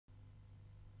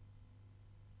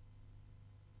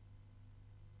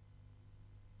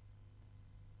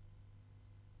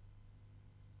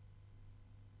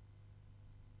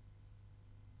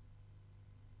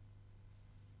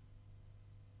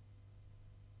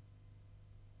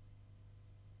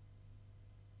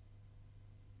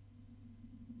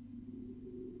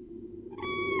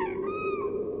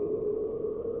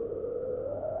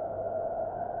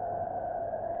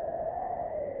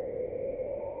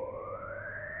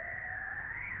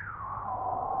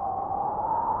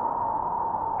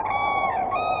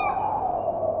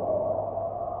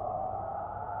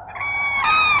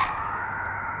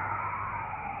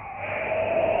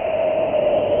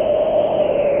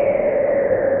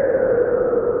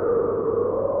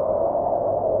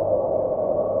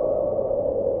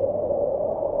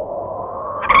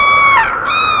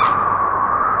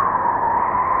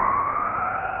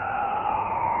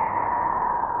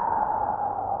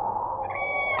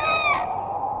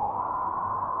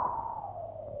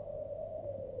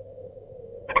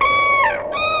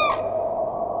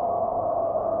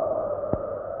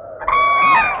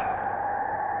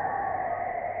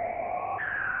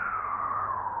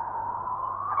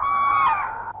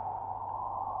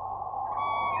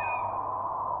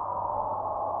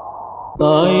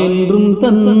தாயென்றும்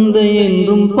தந்தை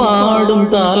என்றும் பாடும்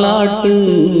தாலாட்டு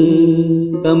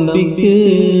தம்பிக்கு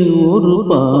ஒரு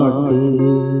பாட்டு.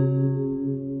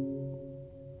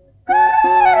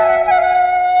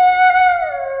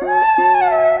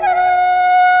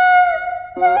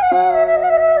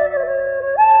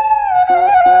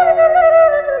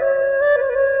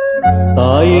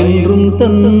 தாயென்றும்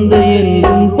தந்தை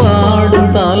என்றும்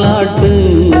பாடும் தாலாட்டு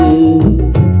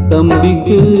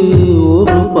தம்பிக்கு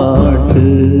ஒரு பாட்டு.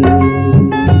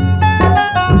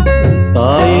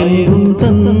 தாயென்றும்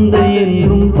தந்தை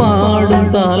என்றும் பாடும்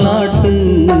தாலாட்டு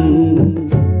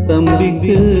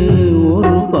தம்பிக்கு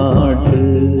ஒரு பாட்டு.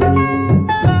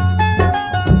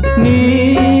 நீ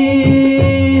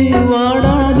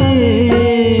வாடாதே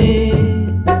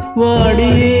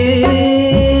வாடியே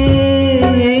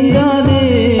ஏங்காதே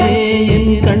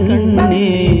என் கண்ணே.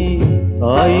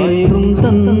 தாயென்றும்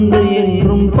தந்தை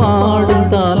என்றும் பாடும்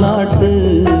தாலாட்டு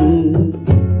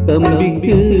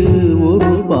தம்பிக்கு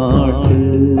ஒரு பாட்டு.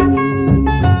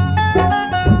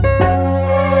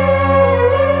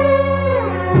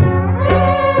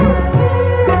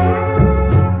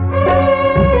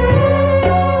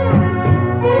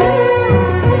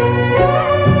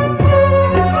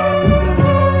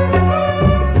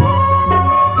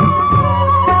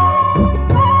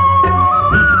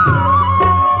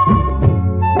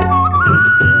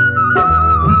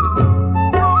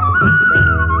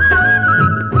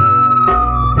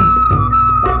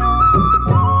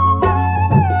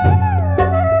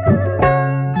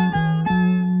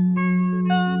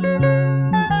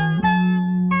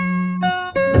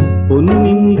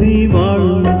 பொன்னின்றி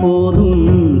வாழும் போதும்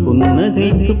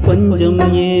புன்னகைக்கு பஞ்சம்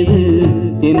ஏது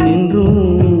என்றும்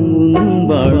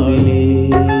வாழ்விலே.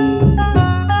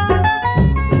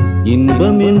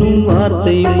 இன்பம் என்னும்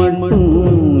வார்த்தை மட்டும்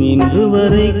இன்று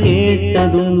வரை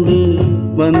கேட்டதுண்டு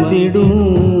வந்திடும்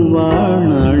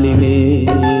வாழ்நாளிலே.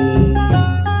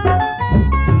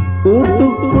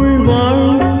 கூட்டுக்குள்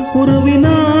வாழும்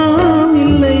குருவினாம்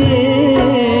இல்லையே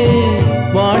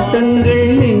வாட்டங்கள்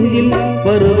நெஞ்சில்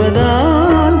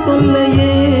வருவதால்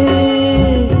தொல்லையே.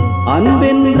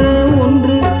 அன்பென்ற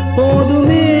ஒன்று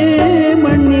போதுமே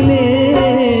மண்ணிலே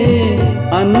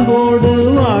அன்போடு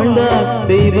வாழ்ந்தார்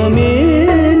தெய்வமே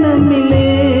நம்மிலே.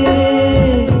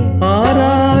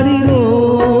 ஆராரிரோ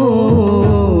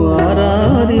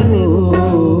ஆராரிரோ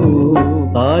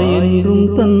தாயென்றும்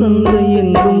தந்தை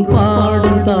என்றும்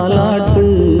பாடும் தாலாட்டு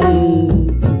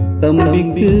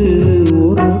தம்பிக்கு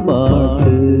ஒரு பாட்டு.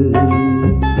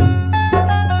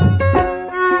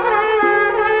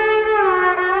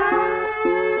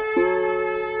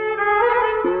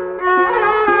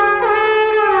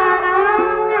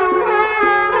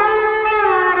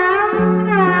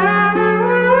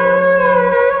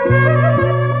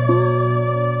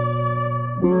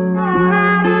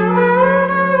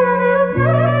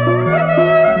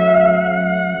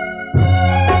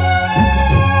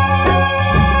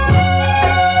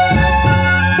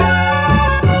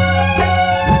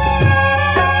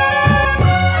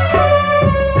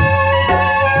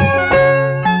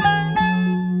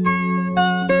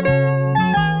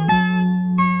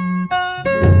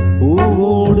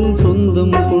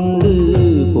 சொந்தம் கொண்டு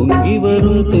பொங்கி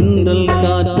வரும் தென்றல்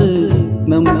காற்று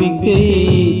நம்பிக்கை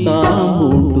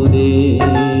தாம்பூட்டுதே.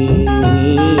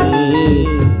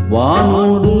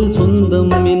 வானோடு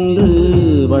சொந்தம் என்று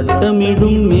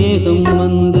வட்டமிடும் மேகம்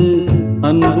வந்து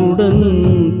அன்புடன்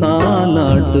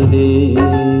தாலாட்டுதே.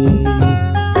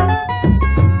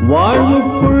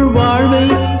 வாழ்வுக்குள் வாழ்வை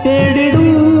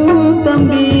தேடிடும்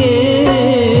தம்பியே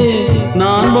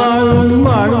நான் வாழும்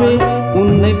வாழ்வை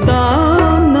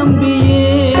உன்னைத்தான் நம்பியே.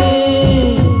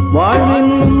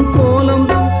 வாழ்வென்னும் கோலம்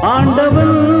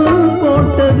ஆண்டவன்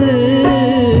போட்டது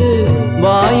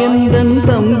வாயந்தன்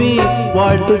தம்பி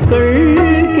வாழ்த்துக்கள்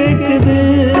கேட்குது.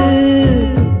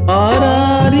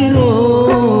 ஆராரிரோ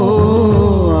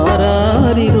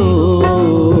ஆராரிரோ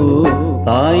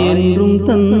தாயென்றும்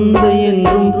தந்தை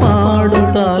என்றும்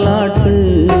பாடும் தாலாட்டு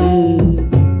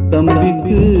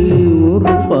தம்பிக்கு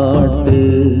ஒரு பாட்டு.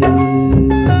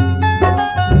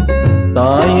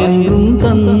 தாயென்றும்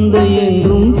தந்தை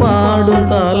என்றும் பாடும்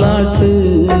தாலாட்டு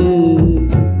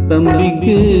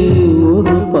தம்பிக்கு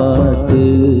ஒரு பாட்டு.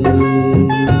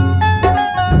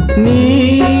 நீ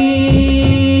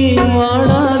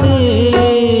வாடாதே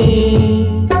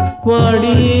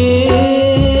வாடியே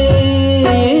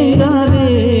ஏங்காதே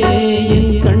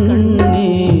என் கண்ணே.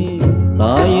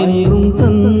 தாயென்றும்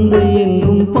தந்தை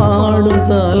என்றும் பாடும்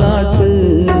தாலாட்டு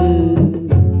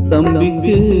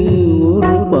தம்பிக்கு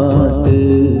ஒரு பாட்டு.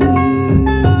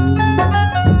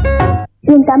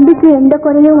 என் தம்பிக்கு எந்த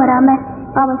குறையும் வராம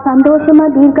அவன் சந்தோஷமா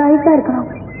தீர்காயுசா இருக்கணும்.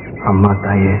 அம்மா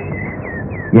தாயே,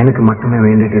 எனக்கு மட்டுமே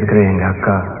வேண்டிட்டு இருக்கிற எங்க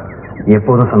அக்கா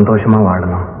எப்போதும் சந்தோஷமா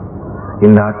வாழணும்.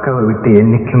 இந்த அக்காவை விட்டு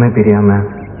என்னைக்குமே பிரியாம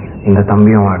இந்த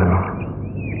தம்பியும் வாழணும்.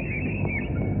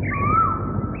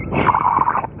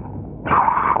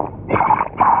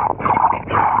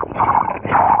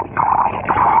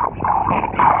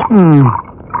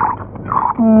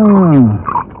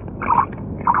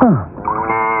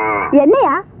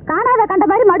 என்னையா காணாத கண்ட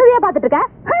மாதிரி மடுவையா பாத்துட்டு இருக்க?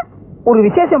 ஒரு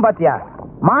விசேஷம் பாத்தியா?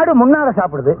 மாடு முன்னால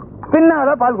சாப்பிடுது, பின்னால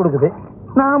பால் கொடுக்குது.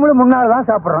 நாமளும் முன்னாலதான்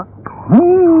சாப்பிடுறோம்.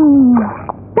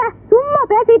 சும்மா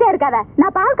பேசிட்டே இருக்காத,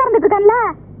 நான் பால் கறந்துட்டு இருக்கேன்ல.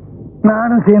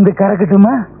 நானும் சேர்ந்து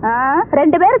கறக்கட்டுமா?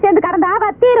 2 பேரும் சேர்ந்து கறந்தா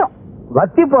வத்திரும்.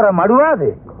 வத்தி போற மடுவா அது?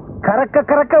 கறக்க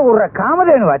கறக்க ஒரு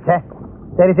காமதேனு வாச்சே.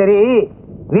 சரி சரி,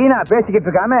 வீணா பேசிக்கிட்டு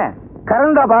இருக்காம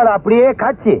கறந்த பால் அப்படியே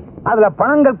காய்ச்சி அதுல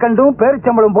பணங்கள் கண்டும்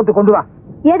பேரிச்சம்பளம் போட்டு கொண்டு வா.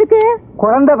 எதுக்கு?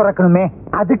 குழந்தை பிறக்கணுமே,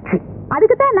 அதுக்கு.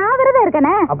 அதுக்குத்தான் நான் விரதம்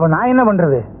இருக்கேனே. அப்ப நான் என்ன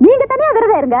பண்றது? நீங்க தனியா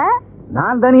விரதம் இருங்க.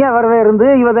 நான் தனியா விரதம் இருந்து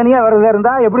இவ தனியா விரதம்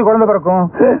இருந்தா எப்படி குழந்தை பிறக்கும்?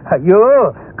 ஐயோ,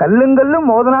 கல்லுங்கல்லும்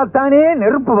மோதனாத்தானே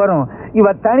நெருப்பு வரும். இவ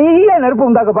தனியா நெருப்பு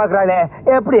உண்டாக்க பாக்குறாளே,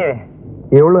 எப்படி?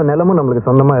 எவ்வளவு நிலமும் நம்மளுக்கு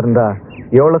சொந்தமா இருந்தா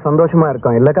எவ்வளவு சந்தோஷமா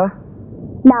இருக்கும் இல்லக்கா?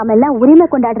 நாம எல்லாம் உரிமை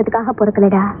கொண்டாடுறதுக்காக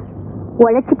பிறக்கலடா,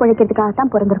 உழைச்சி பிழைக்கிறதுக்காக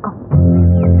தான் பிறந்திருக்கோம்.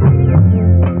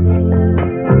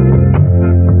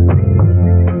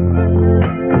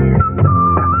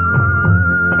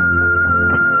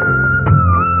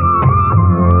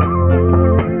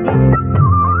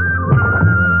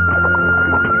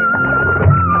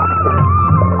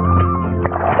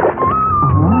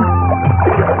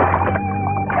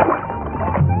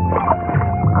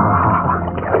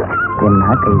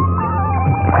 என்ன கை?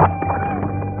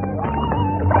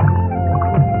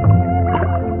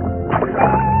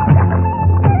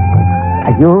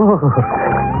 ஐயோ,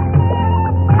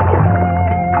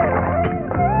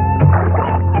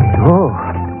 ஐயோ,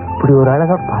 இப்படி ஒரு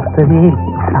அழகா பார்த்ததே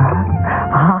இல்லை.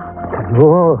 ஐயோ,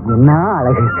 என்ன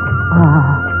அழகு!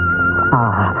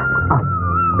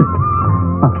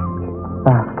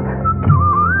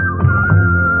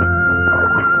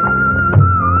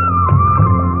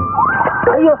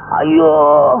 ஐயோ ஐயோ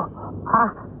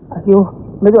ஐயோ,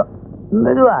 மெதுவா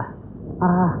மெதுவா.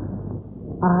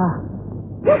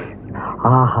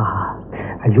 ஆஹா,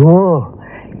 ஐயோ,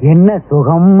 என்ன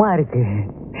சுகமா இருக்கு.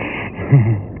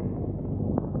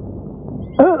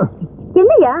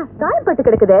 என்னையா காயப்பட்டு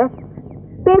கிடக்குது?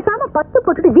 பேசாம 10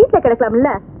 போட்டுட்டு வீட்டுல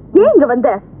கிடக்கலாம்ல, ஏன் இங்க வந்த?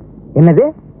 என்னது?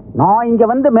 நான் இங்க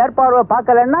வந்து மேற்பார்வை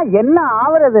பார்க்கலன்னா என்ன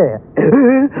ஆவறது?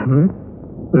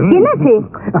 என்னாச்சு?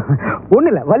 ஒண்ணு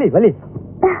இல்ல, வலி வலி.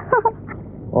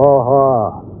 ஓஹோ,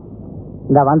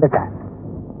 இந்த வந்துட்டேன்.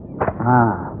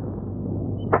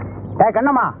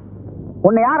 கண்ணம்மா,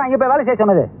 உன்னை யார் அங்க போய் வேலை செய்ய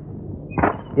சொன்னது?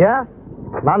 ஏன்?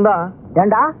 நான் தான்.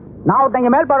 ஏண்டா, நான்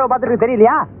ஒருத்தங்க மேல் பார்வை பார்த்துட்டு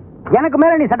தெரியலையா? எனக்கு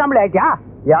மேல நீ சட்டாம்பளி ஆயிட்டியா?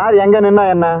 யார் எங்க நின்னா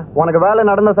என்ன? உனக்கு வேலை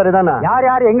நடந்தா சரிதானே? யார்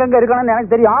யார் எங்கெங்க இருக்கணும்னு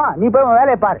எனக்கு தெரியும். நீ போய் உன்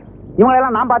வேலையை பாரு,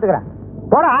 இவங்களெல்லாம் நான் பாத்துக்கிறேன்.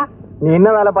 போடா. நீ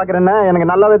என்ன வேலை பாக்குறேன்னு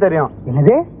எனக்கு நல்லாவே தெரியும்.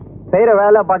 என்னது? செய்யற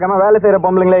வேலை பார்க்காம வேலை செய்யற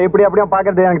பொம்பளைங்களை இப்படி அப்படியே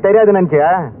பாக்குறது எனக்கு தெரியாது நினைச்சியா?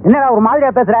 என்னடா ஒரு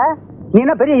மாதிரியா பேசுற? நீ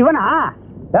என்ன பெரிய இவனா?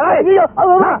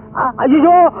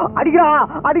 ஐயோ அடிக்கிறா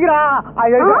அடிக்கிறா,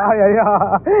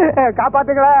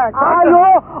 காப்பாத்துங்களா! ஐயோ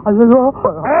ஐயோ,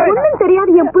 ஒண்ணும்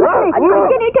தெரியாது என்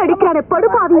புருஷனை நீட்டு அடிக்கிறானே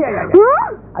படுபாவி.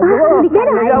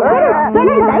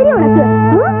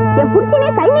 என் புருஷனே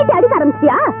கை நீட்டி அடிக்க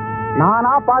ஆரம்பிச்சியா?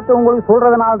 நானா பார்த்து உங்களுக்கு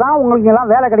சொல்றதுனால தான் உங்களுக்கு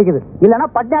எல்லாம் வேலை கிடைக்குது, இல்லன்னா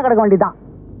பட்னியா கிடக்க வேண்டியதான்.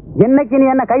 என்னைக்கு நீ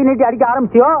என்ன கை நீட்டி அடிக்க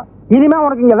ஆரம்பிச்சியோ இனிமே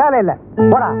உனக்கு இங்க வேலை இல்ல.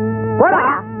 போடா போடா.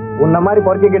 உன்ன மாதிரி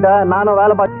பொறுக்கிக்கிட்ட நானும்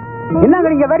வேலை பார்த்து என்னங்க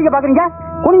நீங்க வேடிக்கை பாக்குறீங்க?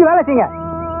 குனிஞ்சு வேலை செய்யுங்க.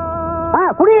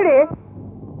 குடியடி.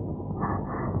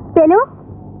 சேலு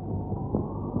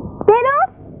சேலு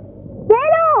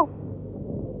சேலு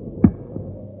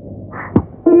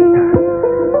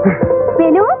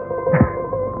சேலு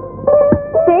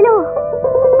சேலு.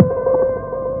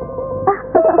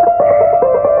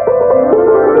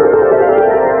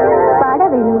 பாட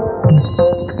வேணு.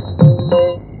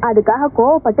 அதுக்காக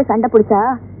கோவப்பட்டு சண்டை பிடிச்சா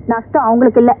நஷ்டம்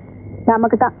அவங்களுக்கு இல்ல,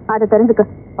 நமக்கு தான். அதை தெரிஞ்சுக்க.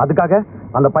 அதுக்காக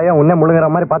அந்த பையன் உன்னை முழுங்குற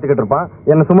மாதிரி பாத்துக்கிட்டு இருப்பான்,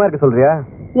 என்ன சும்மா இருக்க சொல்றியா?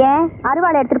 ஏன்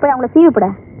அறுவாளை எடுத்துட்டு போய் அவங்கள சீவிப்பட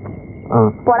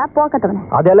போடா போக்கத்தவன.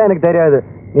 அதெல்லாம் எனக்கு தெரியாது.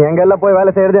 நீ எங்க எல்லாம் போய்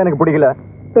வேலை செய்யறது எனக்கு பிடிக்கல.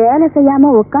 வேலை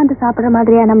செய்யாம உட்காந்து சாப்பிடுற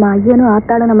மாதிரியா நம்ம ஐயனும்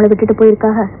ஆத்தாளும் நம்மளை விட்டுட்டு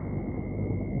போயிருக்காக?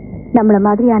 நம்மள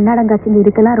மாதிரி அன்னாடங்காட்சிங்க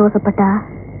இதுக்கெல்லாம் ரோசப்பட்டா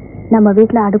நம்ம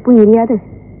வீட்டுல அடுப்பும் எரியாது,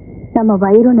 நம்ம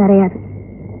வயிறும் நிறையாது.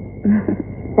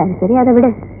 சரி சரி, அதை விட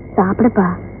சாப்பிடப்பா.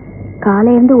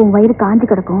 காலையில இருந்து உன் வயிறு காஞ்சி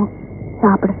கிடக்கும்,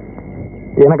 சாப்பிடு.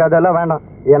 எனக்கு அதெல்லாம் வேண்டாம்,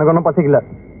 எனக்கு ஒன்றும் பசிக்கல.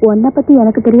 உன்னை பத்தி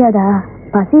எனக்கு தெரியாதா?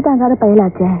 பசி தாங்காத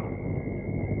பயலாச்சே.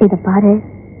 இத பாரு,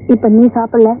 இப்ப நீ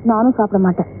சாப்பிடல, நானும் சாப்பிட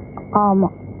மாட்டேன். ஆமா.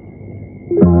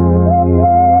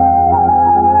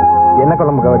 என்ன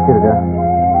குழம்புக்கா வச்சிருக்க?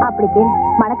 அப்படி கேளு,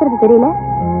 மணக்கிறது தெரியல.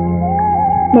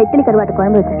 நெத்திலி கருவாட்டு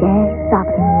குழம்பு வச்சிருக்கேன்,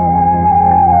 சாப்பிடு.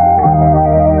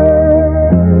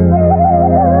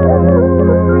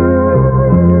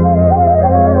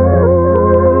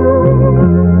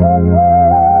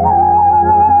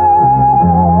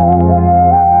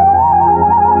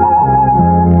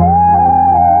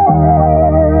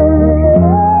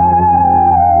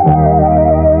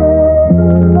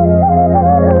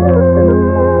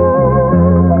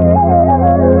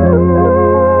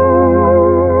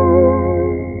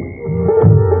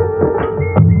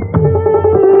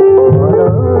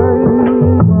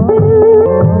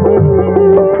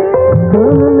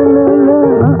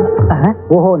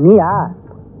 ஓஹோ, நீயா?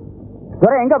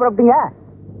 எங்க புறப்பட்டீங்க?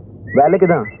 வேலைக்கு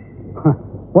தான்.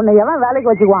 உன்னை எவன் வேலைக்கு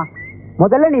வச்சுக்குவான்?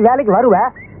 முதல்ல நீ வேலைக்கு வருவ,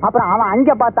 அப்புறம் அவன்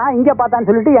அங்க பார்த்தான் இங்க பார்த்தான்னு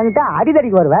சொல்லிட்டு என்கிட்ட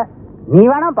அடிதடிக்கு வருவ. நீ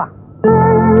வேணாப்பா.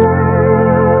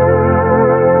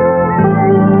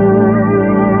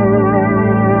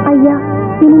 ஐயா,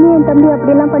 இனிமே என் தம்பி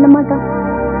அப்படியெல்லாம் பண்ண மாட்டான்.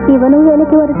 இவனும்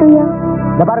வேலைக்கு வரட்டும் ஐயா.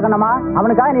 இந்த பாரு கண்ணம்மா,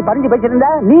 அவனுக்காக நீ படிஞ்சு பேசிருந்த,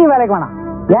 நீ வேலைக்கு வேணாம்.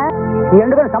 ஏன்? நீ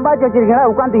 2 பேரும் சம்பாதிச்சு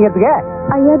வச்சிருக்கீங்களா உட்காந்துங்கிறதுக்கு?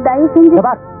 ஐயா தயவு செஞ்சு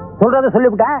பார், சொல்றத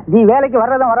சொல்லிவிட்டேன். நீ வேலைக்கு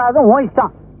வர்றதும் வராதும் உன்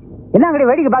இஷ்டம். என்ன அங்கடி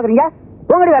வேடிக்கை பாக்குறீங்க?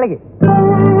 உங்கடி வேலைக்கு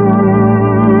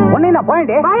ஒன்னே நான்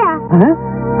போயிட்டே.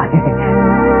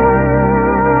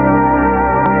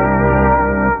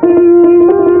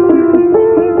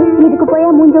 இதுக்கு போய்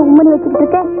மூஞ்ச உம்மனி வச்சுட்டு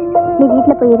இருக்க. நீ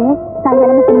வீட்டுல போயிரு,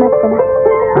 சாயங்காலமா சினிமாக்கு போலாம்.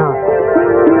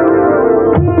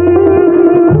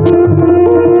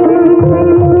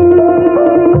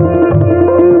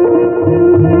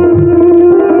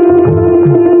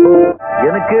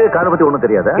 எனக்கு காதை பத்தி ஒண்ணும்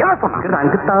தெரியாத.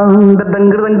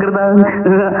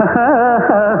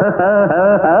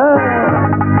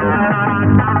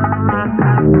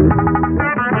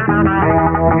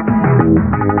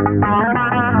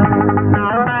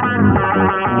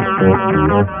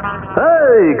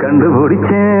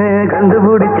 கண்டுபிடிச்சேன்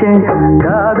கண்டுபிடிச்சேன்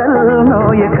காதல்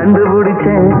நோய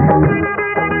கண்டுபிடிச்சேன்.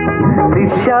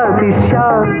 சிஷ்யா சிஷ்யா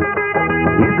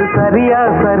இது சரியா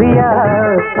சரியா,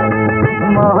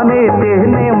 மானே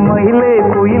தேனே மயிலே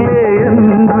குயிலே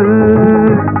என்று.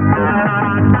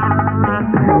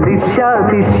 சிஷ்யா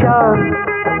சிஷ்யா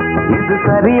இது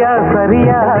சரியா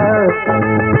சரியா,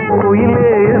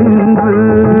 குயிலே என்று.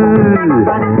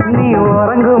 நீ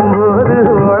உறங்கும் போது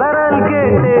உளறல்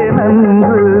கேட்டேன்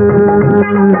நன்று.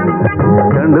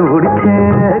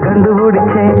 கண்டுபிடிச்சேன்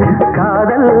கண்டுபிடிச்சேன்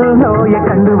காதல் நோய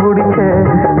கண்டுபிடிச்சேன்.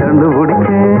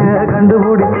 கண்டுபிடிச்சேன்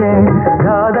கண்டுபிடிச்சேன்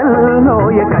காதல்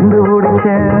நோய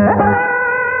கண்டுபிடிச்சேன்.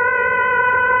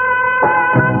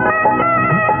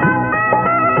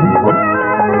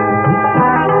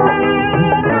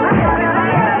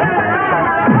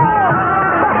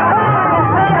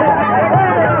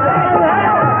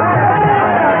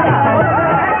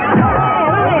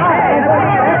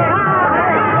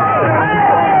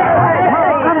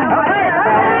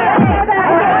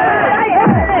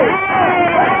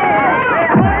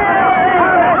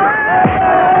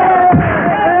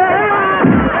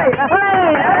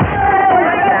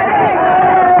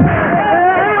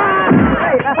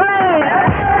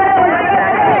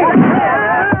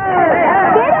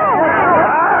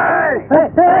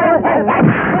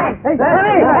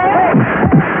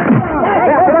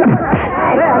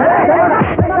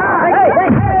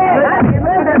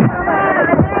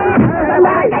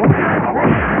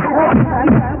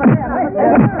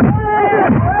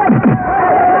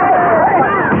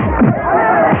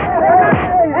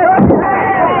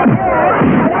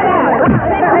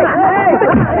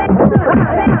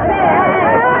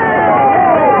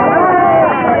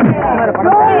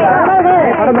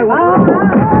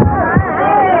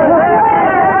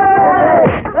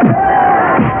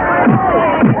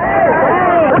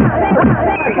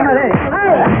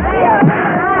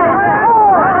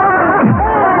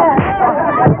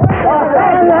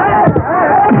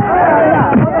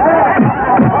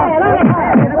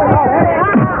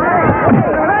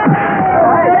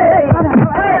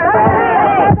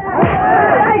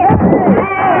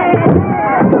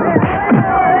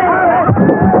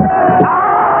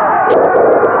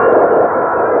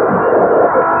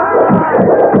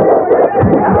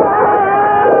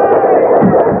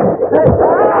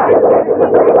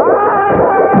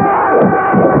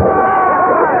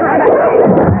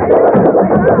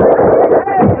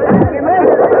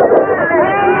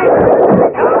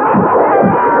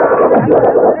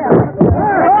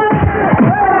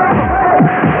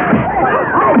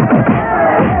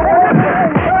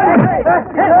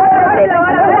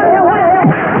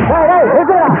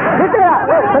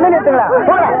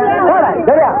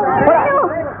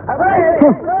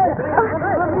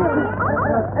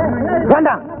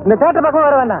 இந்த தேட்டர் பக்கம்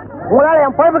வர வேண்டாம். உங்களால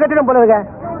என் பொழப்பு கட்டிடம் போல இருக்க.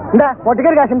 இந்த உன்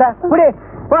டிக்கெட் காசு இந்த புடி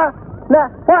போ. இந்த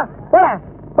போ போடா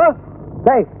போ.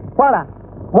 டேய் போடா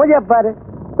மூஞ்சிய பாரு.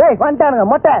 டேய் வந்துட்டானுங்க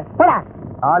மொட்டை போடா.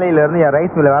 ஆலையில இருந்து என்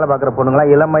ரைஸ் மில்ல வேலை பார்க்குற பொண்ணுங்களா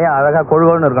இளமையா அழகா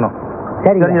கொழுகோன்னு இருக்கணும்.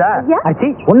 சரி தெரிஞ்சுதா? அச்சி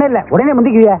ஒன்றும் இல்லை, உடனே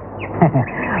முந்திக்குவியா?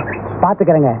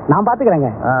 பாத்துக்கிறேங்க, நான் பாத்துக்கிறேங்க.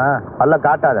 அல்ல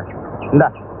காட்டாத. இந்தா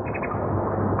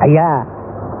ஐயா,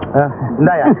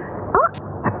 இந்தாயா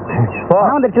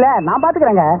வந்துச்சுல, நான்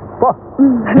பாத்துக்கிறேங்க. போ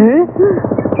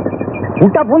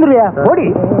விட்டா பூந்துருவியா? ஓடி.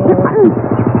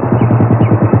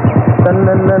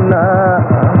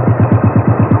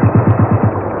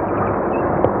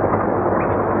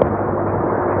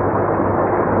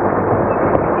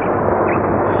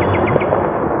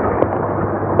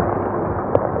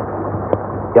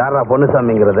 யாரா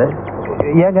பொன்னுசாமிங்கிறது?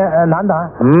 ஏங்க நான் தான்.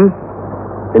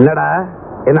 என்னடா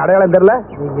என்ன அடையாளம் தெரியல?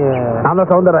 நான்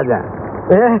தான் சவுந்தரராஜன்.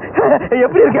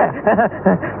 எப்படி இருக்க?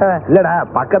 இல்லடா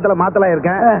பக்கத்துல மாத்தலாம்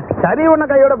இருக்கேன். சரி உன்ன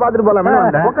கையோட பாத்துட்டு போலாமே.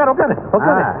 உட்காரு உட்காரு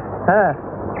உட்காரு.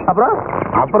 அப்புறம்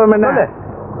அப்புறம் என்ன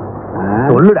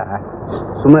சொல்லுடா.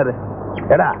 சுமாரு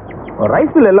ஏடா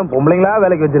ரைஸ் மில் எல்லாம் பொம்பளைங்களா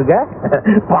வேலைக்கு வச்சிருக்க?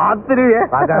 பாத்துருவே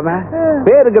பாக்காம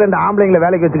பேருக்கு 2 ஆம்பளைங்களை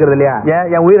வேலைக்கு வச்சுக்கிறது இல்லையா?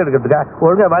 என் உயிர் எடுக்கிறதுக்கா?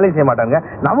 ஒழுங்கா வேலையும் செய்ய மாட்டாங்க.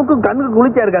 நமக்கும் கண்ணுக்கு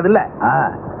குளிச்சா இருக்காது இல்ல?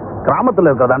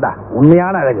 கிராமத்துல இருக்கதாண்டா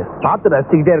உண்மையான அழகு. பார்த்து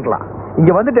ரசிச்சுக்கிட்டே இருக்கலாம்.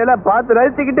 இங்க வந்துட்டு எல்லாம் பார்த்து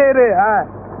ரசிச்சுக்கிட்டே இரு.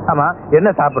 ஆமா, என்ன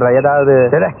சாப்பிடுற? ஏதாவது?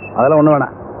 அதெல்லாம் ஒண்ணு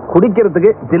வேணாம்.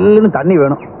 குடிக்கிறதுக்கு ஜில்லுன்னு தண்ணி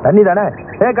வேணும். தண்ணி தானே?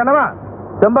 கண்ணமா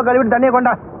ரொம்ப கழுவிட்டு தண்ணியை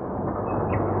கொண்டா.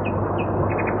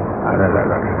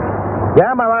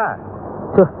 ஏமாவா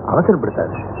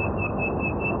அவசரப்படுத்தாது.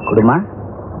 குடுமா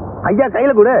ஐயா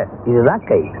கையில கொடு. இதுதான்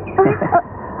கை.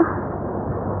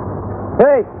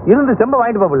 ஏய் இருந்து செம்ப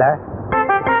வாங்கிட்டு போல.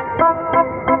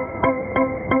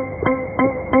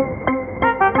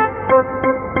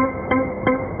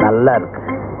 நல்லா இருக்கு.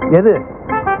 எது?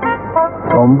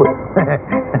 சொம்பு.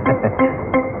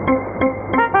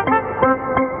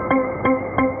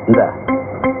 இந்த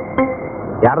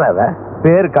யாரா அவ?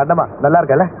 பேரு கண்ணமா. நல்லா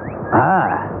இருக்கல?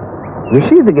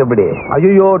 விஷயத்துக்கு எப்படி?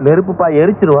 ஐயோ நெருப்புப்பா,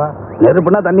 எரிச்சிருவா.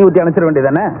 நெருப்புனா தண்ணி ஊற்றி அணைச்சிட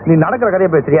வேண்டியதானே? நீ நடக்கிற கதையை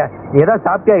பேசுறியா? நீ ஏதாவது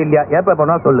சாப்பிட்டியா இல்லையா? ஏப்ப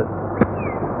பண்ணா சொல்லு,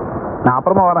 நான்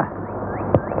அப்புறமா வரேன்.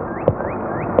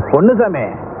 பொன்னுசாமி,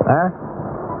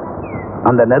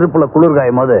 அந்த நெருப்புல குளிர்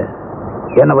காயும் போது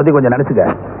என்னை பத்தி கொஞ்சம் நினைச்சுக்க.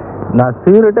 நான்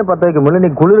சிகரெட்டே 10 வைக்க முடியல,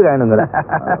 நீ குளிர் காயணுங்கிற.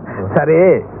 சரி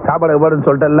சாப்பாடு போடுன்னு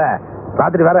சொல்லிட்டேன்ல,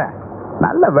 ராத்திரி வரேன்.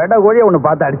 நல்ல வெட கோழியை ஒன்று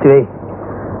பார்த்து அடிச்சு வை.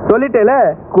 சொல்லிட்டேல,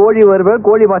 கோழி வறுவல்,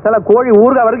 கோழி மசாலா, கோழி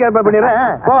ஊறுகாய் வரைக்கும் ஏற்பாடு பண்ணிடுறேன்.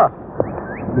 போ.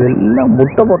 எல்லாம்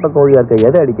முட்டை போட்ட கோழியா இருக்க,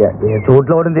 எதை அடிக்க?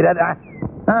 சூட்டில் ஒன்றும் தெரியாது.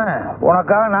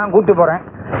 உனக்காக நான் கூட்டு போறேன்,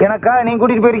 எனக்காக நீ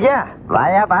கூட்டிட்டு போயிருக்கியா?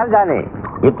 வாயா பால்சாமி,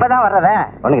 இப்பதான் வர்றத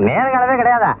உனக்கு நேரங்காலவே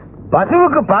கிடையாதா?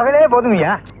 பசுவுக்கு பகலே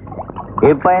போதுமையா?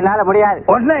 இப்ப என்னால முடியாது.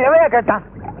 ஒன்னு எவையா கேட்டான்?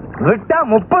 விட்டா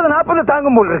 30-40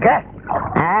 தாங்கும் போல் இருக்க.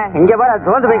 இங்க போல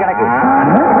சோர்ந்து போய் கிடக்கு.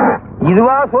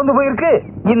 இதுவா சோர்ந்து போயிருக்கு?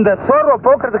 இந்த சோர்வை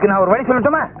போக்குறதுக்கு நான் ஒரு வழி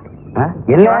சொல்லட்டுமா?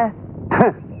 என்ன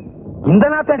இந்த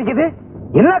நாத்து அடிக்குது?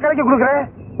 என்ன கலக்கி கொடுக்குற?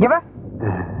 இவன்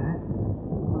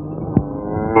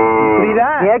புரியுதா?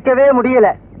 கேட்கவே முடியல.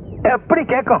 எப்படி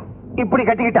கேட்கும்? இப்படி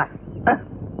கட்டிக்கிட்டா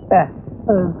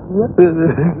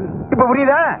இப்ப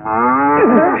புரியுதா?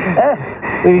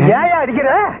 ஏயா அடிக்கிற?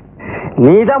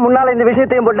 நீதான் முன்னால இந்த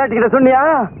விஷயத்தையும் பொட்டாட்டிக்கிட்ட சொன்னியா?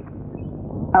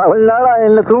 அவள் நாளா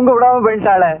என்ன தூங்க விடாம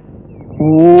போயிட்டாள.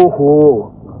 ஓஹோ,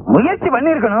 முயற்சி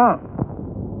பண்ணிருக்கணும்.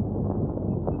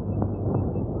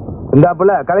 இந்த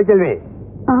புள்ள கலைச்செல்வி,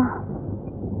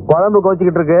 குழம்பு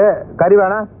கோச்சிக்கிட்டு இருக்கு, கறி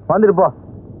வேணா வந்துட்டு போ.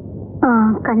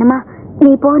 கண்ணம்மா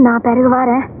நீ போ, நான் பிறகு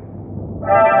வரேன்.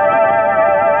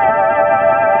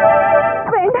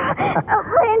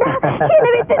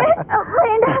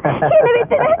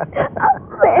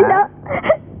 வேண்டாம்,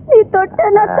 நீ தொட்ட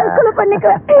நான் தற்கொலை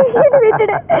பண்ணிக்குவேன். என்ன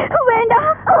விட்டுடு. வேண்டாம்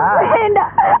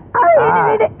வேண்டாம், என்ன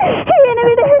விடு, என்ன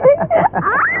விடு.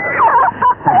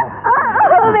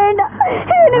 வேண்டாம்,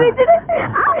 என்ன விட்டுடு.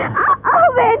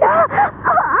 வேண்டாம்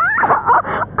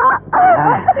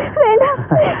வேண்டாம்,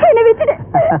 என்ன விட்டுடு,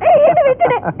 என்ன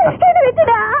விட்டுடு, என்ன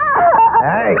விட்டுடு.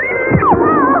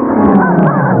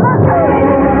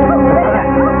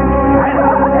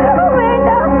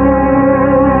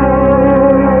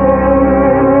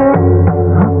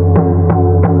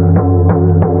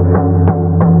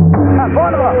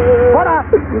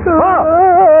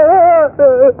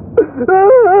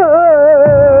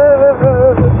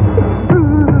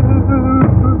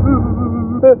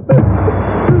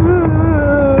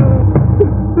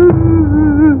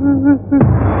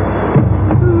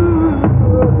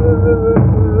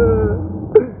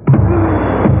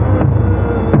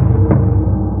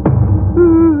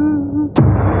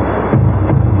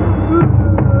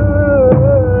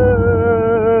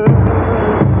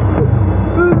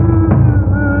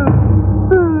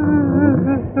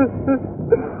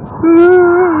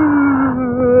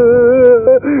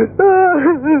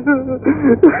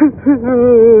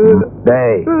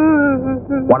 டேய்,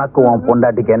 உனக்கு உன்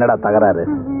பொண்டாட்டிக்கு என்னடா தகராறு?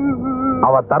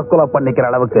 அவ தற்கொலை பண்ணிக்கிற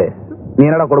அளவுக்கு நீ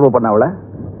என்னடா கொடுமை பண்ண அவள?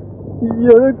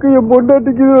 எனக்கு என்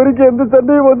பொண்டாட்டிக்கு இது வரைக்கும் எந்த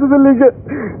சண்டையும் வந்தது இல்லைங்க.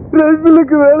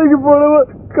 ரெண்டுலுக்கு வேலைக்கு போனவ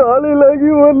காலையில ஆகி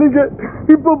வரலீங்க.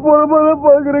 இப்ப போனதான்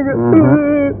பாக்குறேங்க.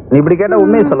 நீ இப்படி கேட்டா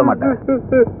உண்மையை சொல்ல மாட்டேன்.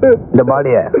 இந்த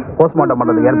பாடிய போஸ்ட்மார்ட்டம்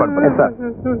பண்றதுக்கு ஏற்பாடு பண்ண சார்.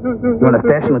 இவனை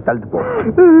ஸ்டேஷனுக்கு தள்ளிட்டு போ.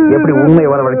 எப்படி உண்மையை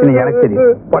வரவழைச்சுன்னு எனக்கு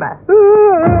தெரியும். போட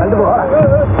தள்ளிட்டு போ.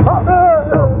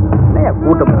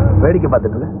 கூட்டம் வேடிக்கை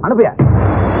பார்த்துட்டு அனுப்பியா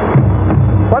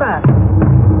போட.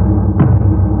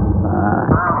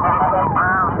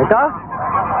 ஏக்கா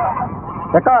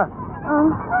ஏக்கா,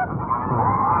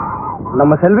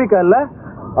 நம்ம செல்விக்கா இல்ல,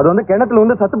 அது வந்து கிணத்துல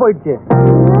வந்து சத்து போயிடுச்சு.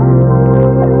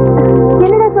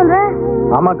 என்னடா சொல்ற?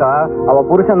 ஆமாக்கா, அவ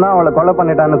புருஷன் தான் அவளை கொலை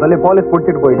பண்ணிட்டான்னு சொல்லி போலீஸ்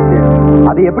புடிச்சிட்டு போயிடுச்சு.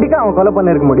 அது எப்படிக்கா அவன் கொலை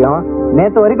பண்ணிருக்க முடியும்?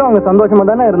 நேத்து வரைக்கும் அவங்க சந்தோஷமா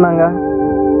தானே இருந்தாங்க.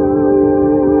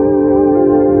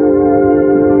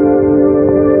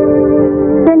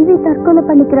 செல்வி தற்கொலை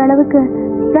பண்ணிக்கிற அளவுக்கு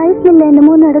ரைஸ் மில்ல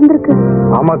என்னமோ நடந்திருக்கு.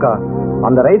 ஆமாக்கா,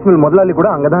 அந்த ரைஸ் மில் முதலாளி கூட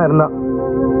அங்கதான் இருந்தான்.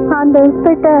 அந்த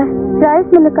இன்ஸ்பெக்டர் ரைஸ்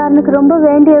மில்லுக்காரனுக்கு ரொம்ப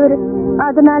வேண்டியவர்.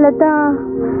 அதனால தான்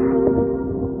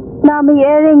நாம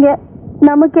ஏழைங்க,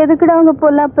 நமக்கு எதுக்குடா அவங்க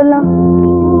பொல்லாப்பெல்லாம்.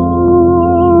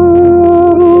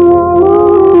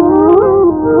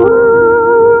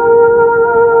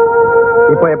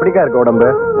 இப்போ எப்படிக்கா இருக்கு உடம்பு?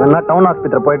 என்ன டவுன்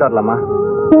ஹாஸ்பிட்டல் போயிட்டு வரலாமா?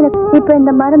 எனக்கு இப்ப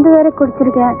இந்த மருந்து வேற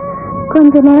குடிச்சிருக்கேன்.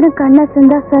 கொஞ்ச நேரம் கண்ணை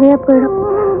செஞ்சா சரியா போயிடும்.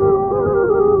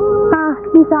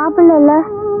 நீ சாப்பிடல,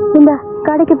 இந்த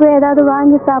கடைக்கு போய் ஏதாவது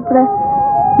வாங்கி சாப்பிடு.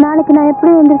 நாளைக்கு நான்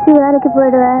எப்படி எந்திரிச்சு வேலைக்கு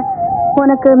போயிடுவேன்.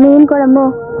 உனக்கு மீன்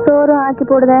குழம்பும் சோறும் ஆக்கி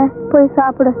போடுவேன், போய்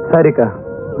சாப்பிடு. சரிக்கா.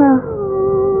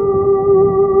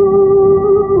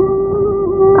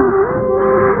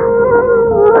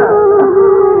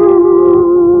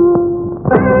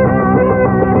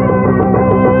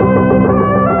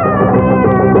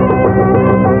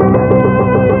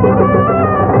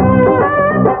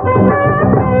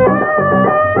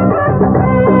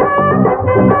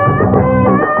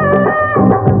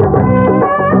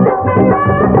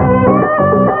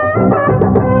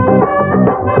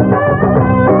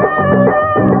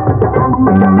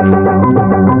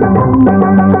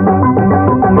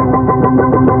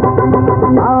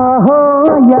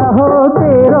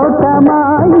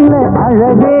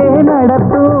 அழகே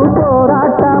நடத்து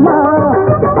போராட்டமா,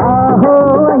 ஆஹோ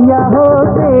ஐயாஹோ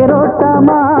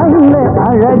தேரோட்டமா, இல்ல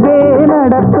அழகே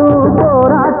நடத்து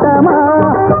போராட்டமா.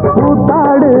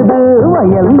 கூத்தாடுது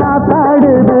வயல்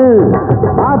நாத்தாடுது,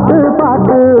 பார்த்து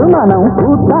பார்த்து மனம்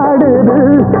கூத்தாடுது,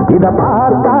 இத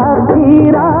பார்த்தா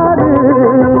தீராது.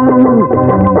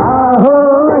 ஆஹோ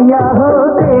ஐயாஹோ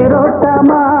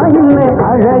தேரோட்டமா, இல்ல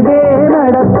அழகே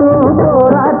நடத்து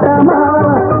போராட்டமா,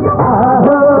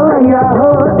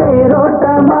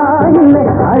 தேரோட்டமா, இல்லை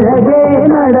அழகே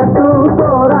நடத்து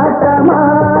போராட்டமா.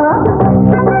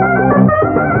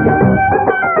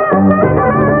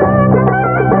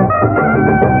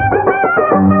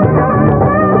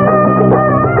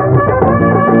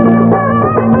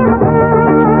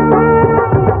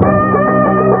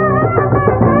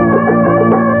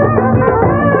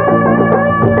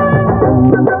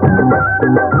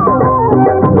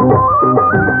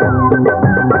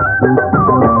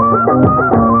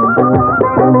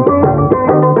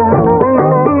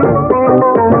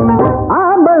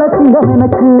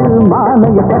 எனக்கு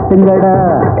மாலைய கட்டுங்கடா,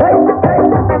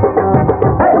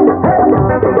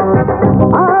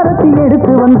 ஆரத்தி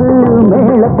எடுத்து வந்து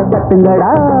மேளத்தை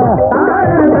தட்டுங்கடா.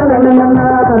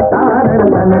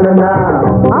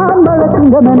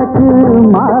 ஆம்பளத்திங்கம் எனக்கு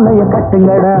மாலைய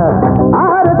கட்டுங்கடா,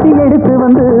 ஆரத்தி எடுத்து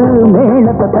வந்து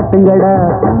மேளத்தை தட்டுங்கடா.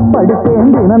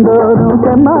 படித்தேன் தினந்தோறும்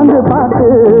செம்மாந்து பார்த்து,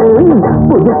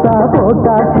 புதுசா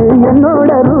போட்டாச்சு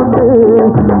என்னோட ரூட்டு.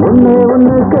 ஒண்ணு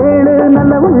ஒண்ணு கேளு,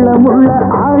 நல்ல உள்ள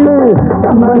ஆளு,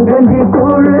 கம்பங்கஞ்சி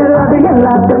கூழு, அது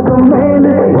எல்லாத்துக்கும்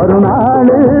மேலு. ஒரு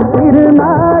நாளு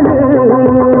திருநாடு,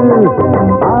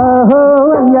 ஆஹோ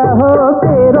ஐயாஹோ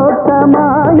தேரோட்டமா,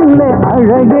 இல்லை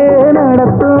அழகே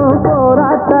நடத்தும்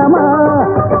போராட்டமா.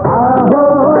 ஆஹோ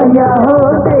ஐயாஹோ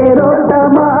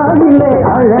தேரோட்டமா, இல்லை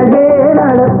அழகே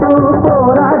நடத்தும்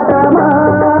போராட்டமா.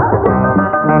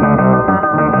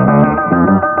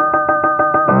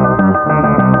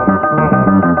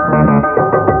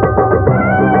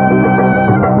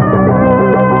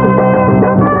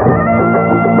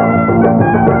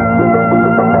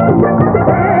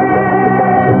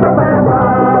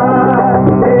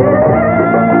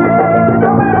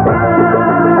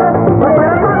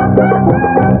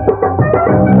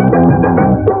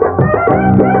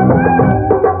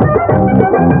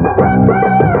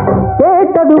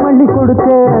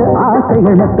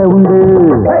 ஆசைகள் மெத்த உண்டு.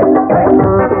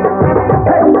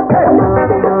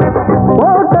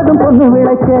 போட்டதும் பொண்ணு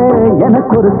விளைக்க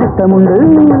எனக்கு ஒரு திட்டம் உண்டு.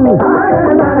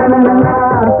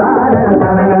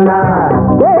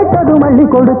 கேட்டதும் அள்ளி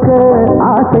கொடுக்க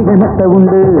ஆசைகள் மெத்த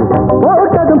உண்டு.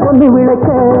 போட்டதும் பொண்ணு விளைக்க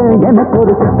எனக்கு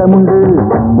ஒரு திட்டம் உண்டு.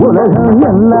 உலகம்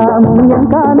எல்லாமும் என்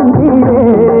காலம் கீழே,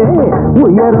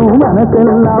 உயரும்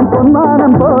மனசெல்லாம்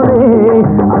பொன்மானம் போலே.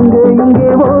 அங்கே இங்கே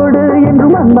ஓடு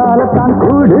என்றும் அந்தாலத்தான்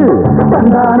கூடு.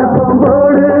 தந்தான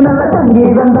போம்போடு நல்ல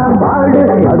சங்கீதம் தான் பாடு.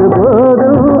 அது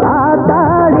போதும்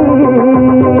ஆத்தாடி.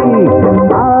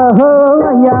 ஆஹோ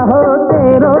ஐயாஹோ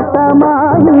தேரோட்டமா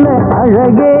இல்ல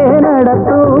அழகே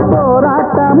நடத்தும்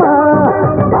போராட்டமா.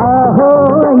 ஆஹோ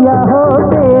ஐயாஹோ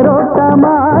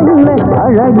தேரோட்டமா இல்ல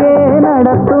அழகே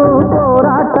நடத்தும்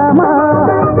போராட்டமா.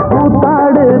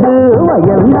 கூத்தாடுது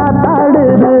வயல்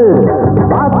நாத்தாடுது,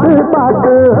 பாட்டு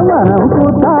பாட்டு மனம்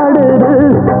கூத்தாடுது.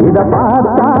 இத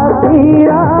பார்த்தா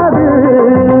தீராது.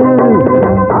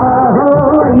 ஆஹோ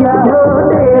ஐயாஹோ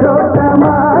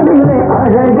தேரோட்டமா இல்லை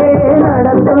அழகே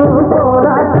நடத்தும்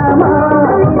போராட்டமா.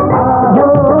 ஆஹோ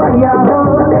ஐயாஹோ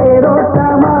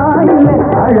தேரோட்டமா இல்லை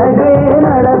அழகே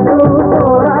நடத்தும்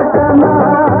போராட்டமா.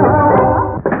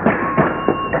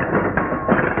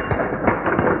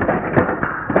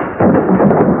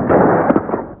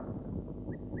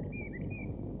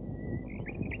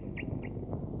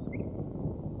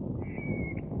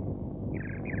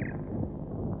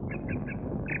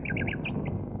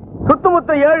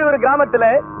 சுத்துமுத்து 7 கிராமத்துல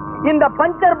இந்த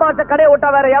பஞ்சர் பாட்ட கடை விட்டா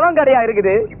வேற எவன் கடையா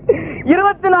இருக்குது?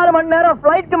 24 மணி நேரம்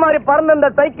பிளைட் மாதிரி பறந்து இந்த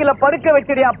சைக்கிள படுக்க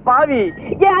வச்சிடியா பாவி.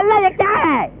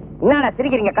 என்னடா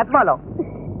சிரிக்கிறீங்க கத்மாலம்?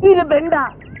 இது பெண்டா,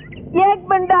 ஏக்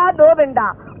பெண்டா தோ பெண்டா,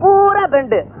 பூரா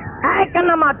பெண்டு.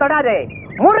 கண்ணம்மா தொடாதே,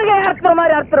 முருகை அறுத்துற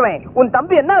மாதிரி அறுத்துருவேன். உன்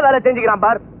தம்பி என்ன வேலை செஞ்சுக்கிறான்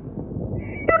பார்.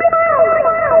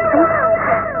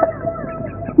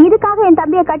 இதுக்காக என்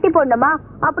தம்பியை கட்டி போடணுமா?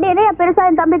 அப்படியே என் பெருசா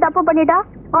என் தம்பி தப்பு பண்ணிட்டா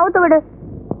அவுத்து விடு.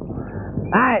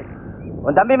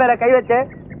 உன் தம்பி மேல கை வச்சு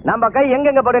நம்ம கை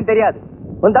எங்கெங்க படும் தெரியாது.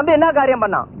 உன் தம்பி என்ன காரியம்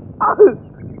பண்ணான்?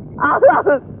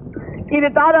 இது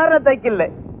சாதாரண சைக்கிள்.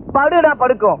 படுனா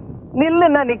படுக்கும்,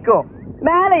 நில்லுன்னா நிக்கும்,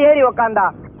 மேல ஏறி உக்காந்தா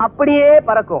அப்படியே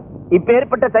பறக்கும். இப்ப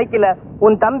ஏற்பட்ட சைக்கிள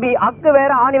உன் தம்பி அக்கு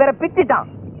வேற ஆணி வேற பிச்சிட்டான்.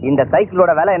 இந்த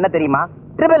சைக்கிளோட விலை என்ன தெரியுமா?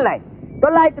 999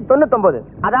 999.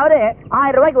 அதாவது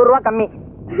 1000 ரூபாய்க்கு 1 ரூபாய் கம்மி.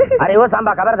 அரே ஓ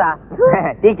சாம்பா கபர்தா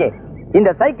டீகே. இந்த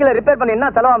சைக்கிளை ரிப்பேர் பண்ண என்ன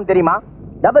செலவாகும் தெரியுமா?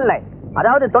 99,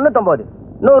 அதாவது 99.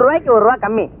 100 ரூபாய்க்கு 1 ரூபாய்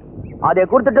கம்மி. அதை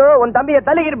கொடுத்துட்டு உன் தம்பியை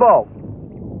தள்ளிக்கிட்டு போ.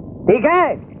 டீகே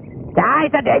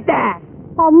சாய் சட்டே.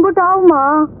 அம்புட்டாவுமா,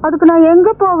 அதுக்கு நான் எங்க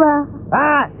போவேன்?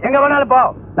 எங்க வேணாலும் போ,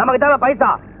 நமக்கு தேவை பைசா.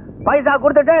 பைசா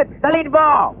கொடுத்துட்டு தள்ளிட்டு போ.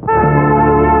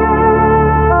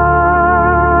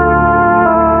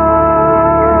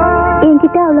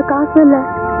 என்கிட்ட அவ்வளவு காசு இல்ல,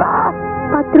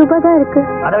 10 ரூபாய் தான் இருக்கு.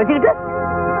 அதை வச்சுக்கிட்டு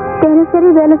தினசரி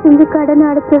வேலை செஞ்சு கடன்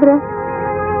அடைச்சிடுறேன்.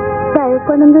 தயவு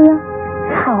பண்ணுங்கய்யா.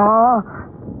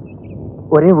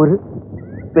 ஒரே ஒரு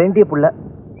வேண்டிய புள்ள,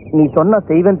 நீ சொன்ன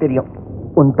செய்வன் தெரியும்.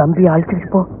 உன் தம்பி அழைச்சிட்டு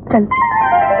போ. சல்.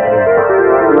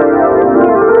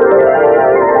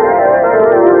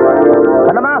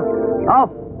 கண்ணம்மா आओ,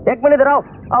 1 मिनट इधर आओ.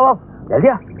 आओ जल्दी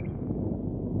आ.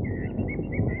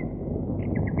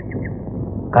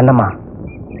 கண்ணம்மா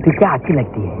तू क्या अच्छी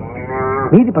लगती है?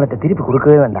 மீதி பணத்தை திருப்பி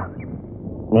கொடுக்கவே வேண்டாம்.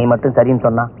 நீ மட்டும் சரின்னு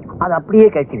சொன்னா அது அப்படியே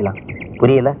கழிச்சுக்கலாம்.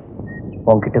 புரியல?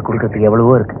 உன்கிட்ட கொடுக்கறதுக்கு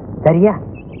எவ்வளவோ இருக்கு. சரியா?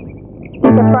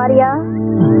 இத பாரியா,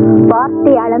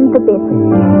 வார்த்தை அளந்து பேசு.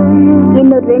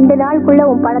 இன்னும் 2 நாளுக்குள்ள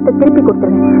உன் பணத்தை திருப்பி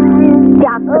கொடுத்துருவேன்.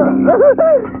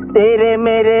 तेरे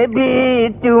मेरे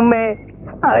बीच में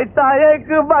ऐसा एक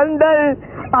बंधन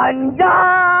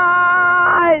अनजाना.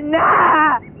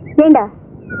 ஏண்டா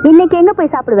இன்னைக்கு எங்க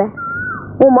போய் சாப்பிடுவ?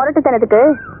 உன் முரட்டுத்தனத்துக்கு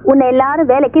உன்னை எல்லாரும்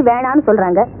வேலைக்கு வேணான்னு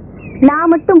சொல்றாங்க.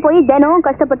 நான் மட்டும் போய் தினம்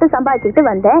கஷ்டப்பட்டு சம்பாதிச்சுட்டு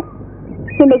வந்தேன்.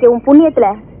 இன்னைக்கு உன் புண்ணியத்துல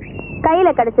கையில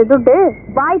கிடைச்ச துட்டு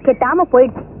வாய் கெட்டாம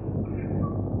போயிடுச்சு.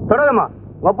 தொடருமா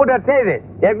ஒப்புட்டு செய்து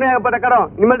ஏற்கனவே ஏற்பட்ட கடன்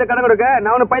இனிமேல் கடன் கொடுக்க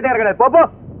நான் ஒன்னும் பைத்தியம் கிடையாது. போப்போ.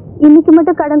 இன்னைக்கு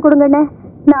மட்டும் கடன் கொடுங்கண்ணே,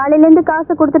 நாளையில இருந்து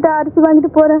காசை கொடுத்துட்டு அரிசி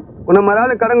வாங்கிட்டு போறேன். உன்னை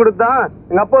மறுநாள் கடன் கொடுத்தான்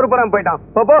எங்க அப்பா ஒரு படம் போயிட்டான்.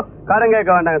 போப்போ, கடன்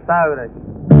கேட்க வேண்டாங்க சாவிராஜ்.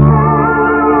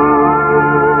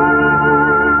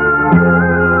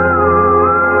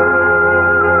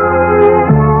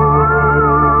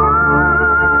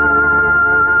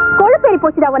 கொழுப்பேறி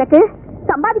போச்சுடா உனக்கு.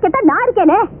 சம்பாதிக்கத்தான் நான்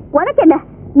இருக்கேனே, உனக்கு என்ன?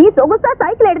 நீ சொகுசா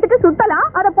சைக்கிள் எடுத்துட்டு சுத்தலாம்,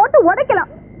 அதை போட்டு உடைக்கலாம்.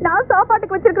 நான்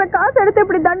சாப்பாட்டுக்கு வச்சிருக்கிற காசு எடுத்து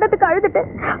இப்படி தண்டத்துக்கு அழுதுட்டு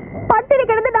பட்டினி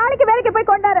கிடந்து நாளைக்கு வேலைக்கு போய்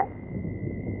கொண்டார.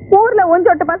 ஊர்ல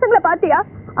ஒஞ்சொட்ட பசங்களை பாத்தியா?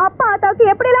 அப்பா ஆத்தாவுக்கு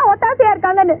எப்படி எல்லாம் ஒத்தாசையா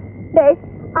இருக்காங்கன்னு. டேய்,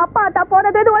 அப்பா ஆத்தா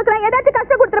போனது உனக்கு நான் ஏதாச்சும்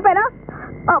கஷ்டம் கொடுத்துருப்பேனா?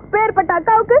 அப்பேற்பட்ட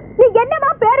அக்காவுக்கு நீ என்னமா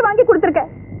பேர் வாங்கி கொடுத்துருக்க?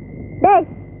 டேய்,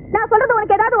 நான் சொல்றது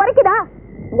உனக்கு ஏதாவது உரைக்குதா?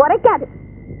 உரைக்காது.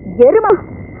 எருமா.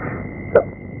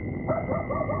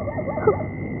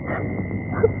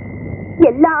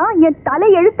 எல்லாம் என் தலை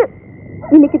எழுத்து.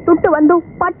 இன்னைக்கு துட்டு வந்தும்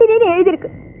பட்டினின்னு எழுதிருக்கு.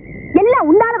 எல்லாம்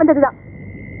உன்னால வந்ததுதான்.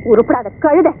 உருப்படாத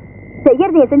கழுத.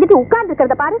 செய்யறதைய செஞ்சுட்டு உட்கார்ந்து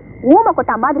இருக்கிறத பாரு, ஊமை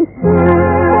கொட்டா மாதிரி.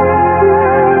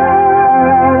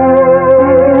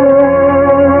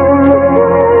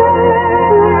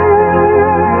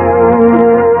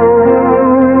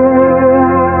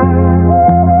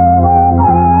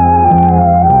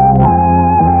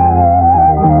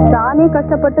 நானே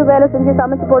கஷ்டப்பட்டு வேலை செஞ்சு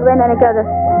சமைச்சு போடுவேன்னு நினைக்காத.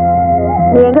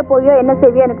 நீ எங்க போயோ என்ன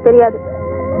செய்வியோ எனக்கு தெரியாது.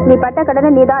 நீ பட்ட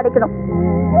கடனை நீ தான் அடைக்கணும்.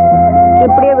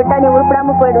 இப்படியே விட்டா நீ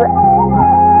உருப்படாம போயிடுவ.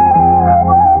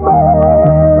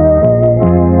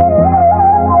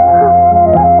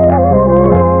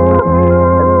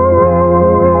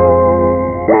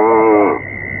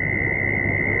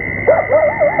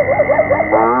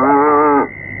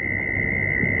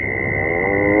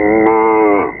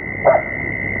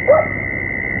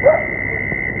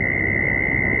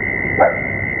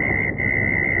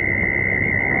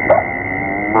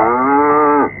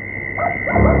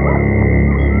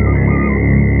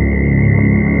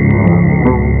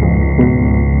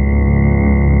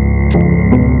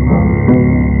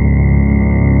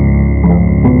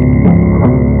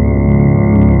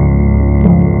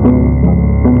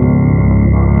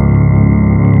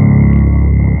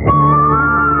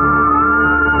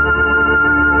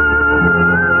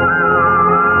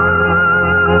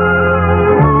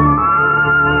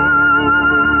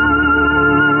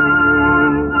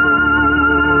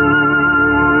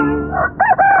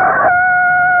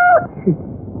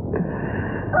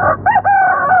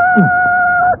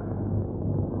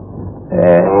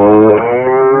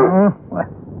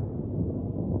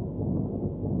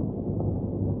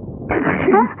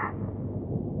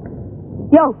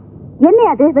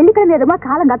 என்னையாது வெள்ளிக்கிழமை எதுமா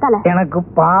காலம் காத்தால? எனக்கு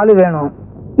பால் வேணும்.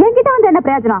 என்கிட்ட வந்து என்ன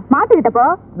பிரயோஜனம்? மாட்டுக்கிட்ட போ.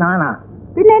 நானா?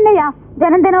 பின்ன என்னையா,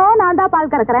 தினம் தினம் நான் தான்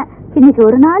பால் கறக்குறேன். இன்னைக்கு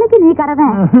ஒரு நாளைக்கு நீ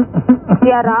கறவேன்.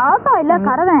 ராசா இல்ல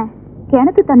கறவேன்.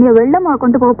 கிணத்து தண்ணிய வெள்ளமா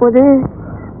கொண்டு போக போகுது.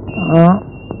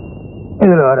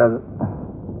 இதுல வராது.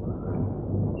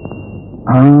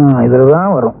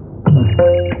 இதுலதான் வரும்.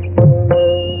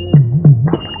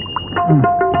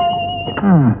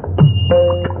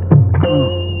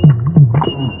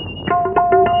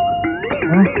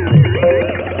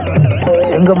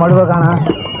 எங்க மடுவ காணா?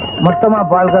 மொத்தமா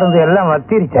பால் கறந்து எல்லாம்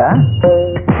வத்திருச்சா?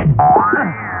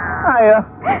 ஐயோ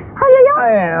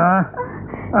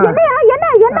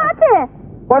என்ன ஆச்சு?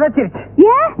 உதச்சிருச்சு.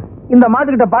 ஏன்? இந்த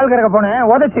மாட்டுக்கிட்ட பால் கறக்க போனேன்,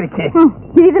 உதச்சிருச்சு.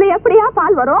 இதுல எப்படியா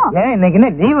பால் வரும்? ஏன் இன்னைக்கு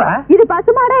என்ன லீவா? இது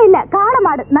பசுமாடே இல்ல, காளை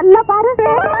மாடு. நல்லா பாரு.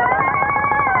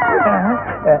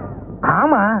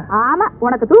 ஆமா ஆமா,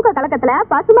 உனக்கு தூக்க கலக்கத்துல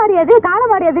பசுமாடு எது காளை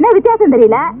மாடு எதுன்னு வித்தியாசம்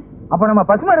தெரியல. அப்ப நம்ம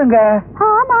பசுமாடுங்க.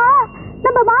 ஆமா,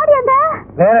 நம்ம மாடு எங்க?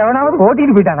 வேற எவனாவது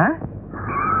ஓட்டிட்டு போயிட்டானா?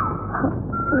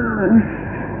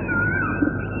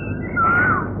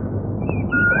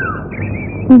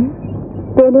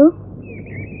 தேனு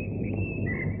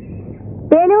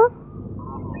தேனு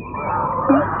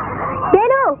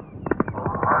தேனு,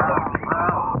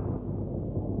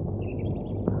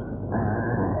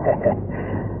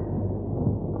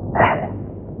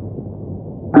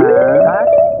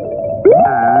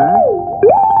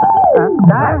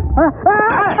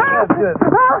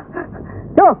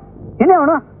 என்ன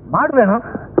வேணும்? மாடு வேணும்.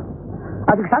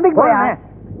 அதுக்கு சந்தைக்கு போறேன்.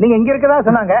 நீங்க இங்க இருக்கதா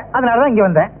சொன்னாங்க, அதனாலதான் இங்க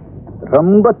வந்தேன்.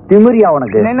 ரொம்ப திமிரியா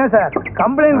உனக்கு? என்ன சார்,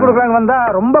 கம்ப்ளைண்ட் கொடுக்கலான்னு வந்தா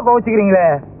ரொம்ப கோவிச்சுக்கிறீங்களே.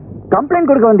 கம்ப்ளைண்ட்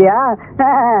கொடுக்க வந்தியா?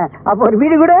 அப்ப ஒரு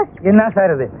வீடு கூட. என்ன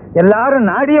சார் இது, எல்லாரும்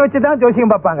நாடிய வச்சுதான்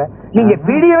ஜோசியம் பார்ப்பாங்க, நீங்க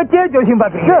வீடியோ வச்சே ஜோசியம்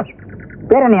பாக்குறீங்க.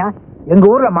 பேர் என்னையா? எங்க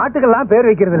ஊர்ல மாட்டுக்கெல்லாம் பேர்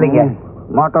வைக்கிறது இல்லைங்க.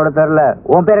 மாட்டோட பேர்ல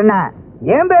உன் பேர் என்ன?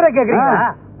 என் பேரை கேக்குறீங்களா?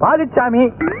 பாலுச்சாமி.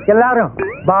 எல்லாரும்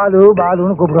பாலு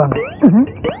பாலுன்னு கூப்பிடுவாங்க.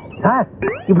 சார்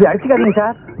இப்படி அடிச்சுக்காதீங்க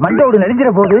சார், மண்டோடு நெளிஞ்சிட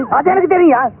போகுது. அது எனக்கு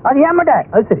தெரியும். அது ஏன் மண்டை?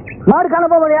 அது சரி. மாடு காண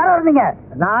போகும்போது யாரோ இருந்தீங்க?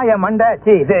 நான் என் மண்டை.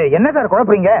 இது என்ன சார்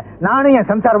குழப்பறீங்க? நானும் என்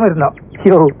சம்சாரமும் இருந்தோம்.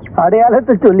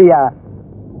 அடையாளத்தை சொல்லியா?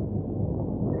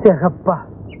 சிகப்பா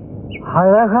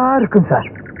அழகா இருக்கும் சார்,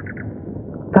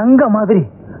 தங்க மாதிரி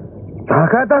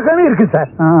தக தகன்னு இருக்கு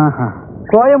சார்.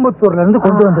 கோயம்புத்தூர்ல இருந்து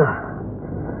கொண்டு வந்தது.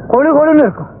 கொழு கொழுன்னு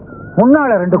இருக்கும்.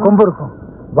 முன்னால 2 கொம்பு இருக்கும்,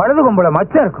 வலது கொம்புல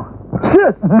மச்சம் இருக்கும்.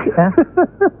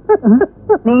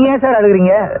 நீங்க ஏன் சார்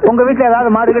அழுகுறீங்க? உங்க வீட்டுல ஏதாவது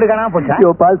மாடு கீடு காணாம போச்சா?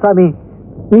 பால்சாமி,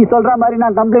 நீ சொல்ற மாதிரி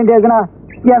நான் கம்ப்ளைண்ட் ஏற்கனா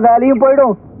என் வேலையும்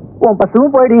போயிடும், உன்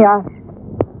பசுவும் போயிடுயா.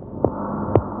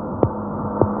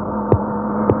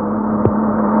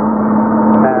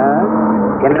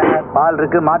 என்ன பால்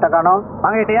இருக்கு, மாட்டை காணோம்?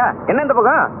 வாங்கிட்டியா? என்ன இந்த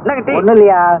பக்கம் என்ன கிட்டி? ஒண்ணும்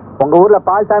இல்லையா, உங்க ஊர்ல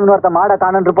பால்சாமின்னு ஒருத்த மாடை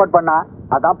காணோன்னு ரிப்போர்ட் பண்ணா,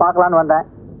 அதான் பாக்கலான்னு வந்தேன்.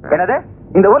 என்னது,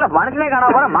 இந்த ஊர்ல மனுஷனே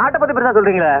காணாம போற மாட்டை பத்தி பெருசா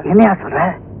சொல்றீங்களா? என்னையா சொல்ற?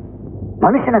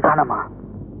 மனுஷனை காணமா?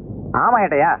 ஆமா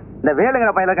ஏட்டையா, இந்த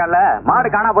வேலுங்கிற பையில கால மாடு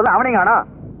காணா போது அவனையும் காணோம்.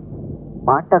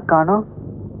 மாட்டை காணோம்,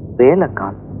 வேலை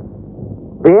காணும்.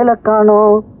 வேலை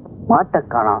காணோம், மாட்டை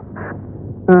காணோம்.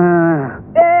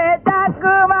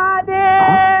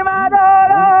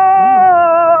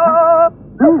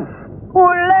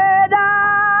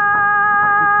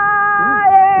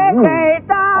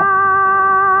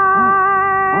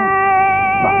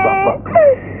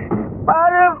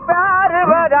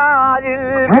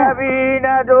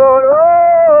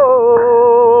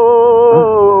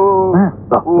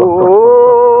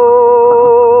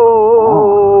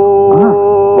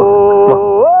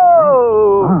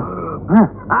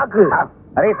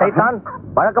 அரே சைத்தான்,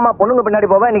 வழக்கமா பொண்ணுங்க பின்னாடி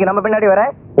போவ, இன்னைக்கு நம்ம பின்னாடி வர.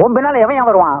 உன் பின்னால எவன்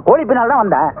வருவான்? கோழி பின்னால் தான்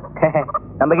வந்த.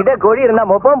 நம்ம கிட்ட கோழி இருந்தா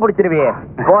மொப்பம் பிடிச்சிருவியே.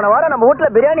 போன வாரம் நம்ம வீட்டுல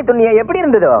பிரியாணி துண்ணிய எப்படி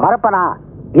இருந்ததோ? மறப்பனா,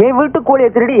 என் வீட்டு கோழியை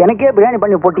திருடி எனக்கே பிரியாணி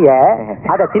பண்ணி போட்டிய.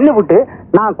 அதை தின்னு விட்டு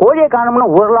நான் கோழியை காணும்னு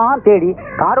ஊரெல்லாம் தேடி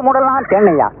காடு மூடலாம்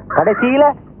தேனையா. கடைசியில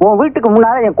உன் வீட்டுக்கு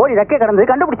முன்னால என் கோழி ரெக்கை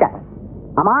கிடந்தது கண்டுபிடிச்சேன்.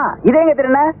 ஆமா, இதே எங்க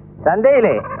திருண்ண?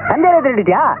 சந்தையிலே. சந்தையில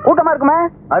திருடிட்டியா? கூட்டமா இருக்குமே.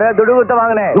 அரே துடு கொடுத்து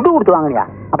வாங்கினேன். துடு கொடுத்து வாங்கினியா?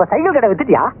 அப்ப சைக்கிள் கடை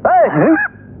வித்துட்டியா?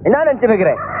 என்ன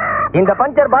நினைச்சுக்கிறேன்? இந்த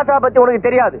பஞ்சர் பாஷா பத்தி உனக்கு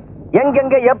தெரியாது.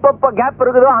 எங்கெங்க எப்பப்ப கேப்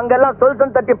இருக்குதோ அங்கெல்லாம் சொல்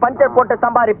தட்டி பஞ்சர் போட்டு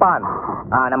சம்பாதிப்பான்.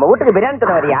 நம்ம வீட்டுக்கு பிரியாணி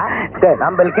தர வரியா?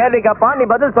 நம்ம கேள்வி கேட்பான், நீ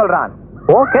பதில் சொல்றான்.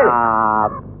 ஓகே.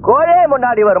 கோழியே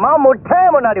முன்னாடி வருமா, முட்டை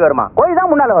முன்னாடி வருமா? கோழி தான்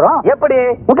முன்னால வரும். எப்படி?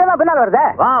 முட்டை தான் பின்னால வருதே.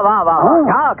 வா வா வா.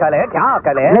 கலே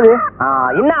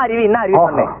என்ன அறிவி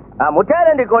சொன்னேன். முட்டையில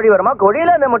இருந்து கோழி வருமா,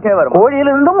 கோழியில இருந்து முட்டை வரும்?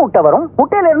 கோழியில இருந்தும் முட்டை வரும்,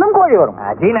 முட்டையில இருந்தும் கோழி வரும்.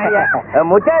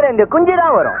 முட்டையில இருந்து குஞ்சு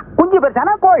தான் வரும். குஞ்சு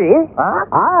பெருசானா கோழி.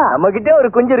 நம்ம கிட்ட ஒரு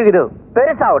குஞ்சு இருக்குது,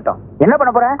 பெருசாகட்டும். என்ன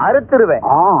பண்ண போற? அறுத்துருவேன்.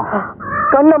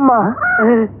 கண்ணம்மா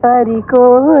ஹரி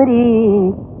கோரி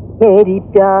ஹரி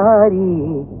பியாரி.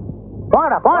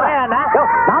 போடா போடா,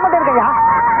 நான் மட்டும் இருக்கையா?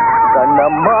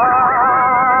 கண்ணம்மா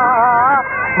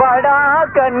படா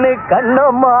கண்ணு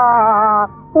கண்ணம்மா,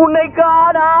 உன்னை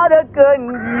காணாத கண்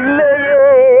இல்லையே.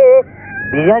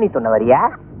 பிரியாணி சொன்ன வரியா?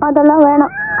 அதெல்லாம்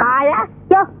வேணும்.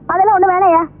 அதெல்லாம் ஒண்ணு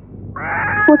வேணையா?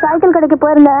 உன் சைக்கிள் கடைக்கு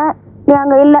போயிருந்த, நீ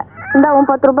அங்க இல்ல. இந்த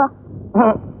உன் 10 ரூபாய்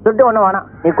துட்டு ஒண்ணு வேணாம்.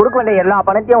 நீ கொடுக்க வேண்டிய எல்லா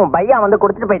பணத்தையும் உன் பையன் வந்து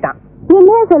கொடுத்துட்டு போயிட்டான்.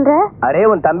 என்னையா சொல்ற? அரே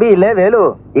உன் தம்பி இல்ல வேலு,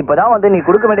 இப்பதான் வந்து நீ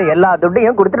கொடுக்க வேண்டிய எல்லா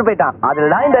துட்டையும் கொடுத்துட்டு போயிட்டான்.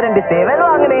 அதுலதான் இந்த 2 சேவல்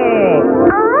வாங்கினேன்.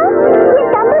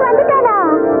 தம்பி வந்துட்டானா?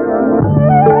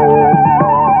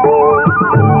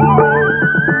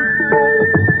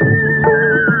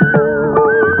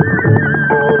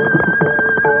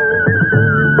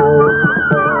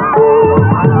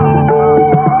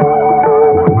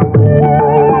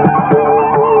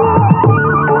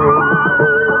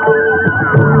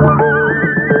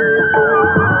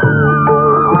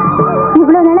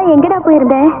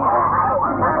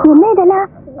 என்ன இதெல்லாம்?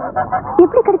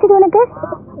 எப்படி கிடைச்சது உனக்கு?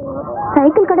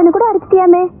 சைக்கிள் கடனை கூட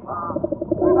அடிச்சிட்டியாமே.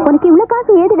 உனக்கு இவ்வளவு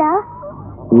காசு ஏதுடா?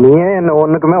 நீயே என்ன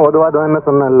ஒண்ணுக்குமே உதவாதுன்னு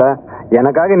சொன்னல,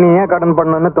 எனக்காக நீ ஏன் கடன்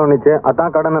பண்ணணும்னு தோணுச்சு.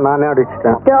 அதான் கடனை நானே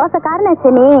அடிச்சிட்டேன்.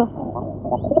 யோசக்காரனாச்சு நீ.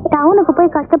 டவுனுக்கு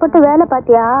போய் கஷ்டப்பட்டு வேலை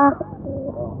பாத்தியா?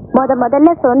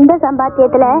 முதல்ல சொந்த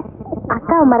சம்பாத்தியத்துல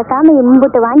அக்காவை மறக்காம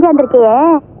இம்புட்டு வாங்கி வந்திருக்கியே.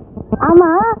 ஆமா,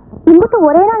 இம்புட்டு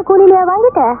ஒரே நாள் கூலியில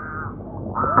வாங்கிட்ட?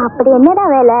 அப்படி என்னடா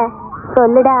வேலை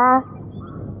சொல்லுடா.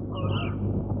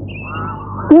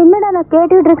 என்னடா நான்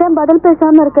கேட்டுட்டு இருக்கேன், பதில்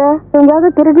பேசாம இருக்க? எங்கேயாவது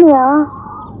திருடியா?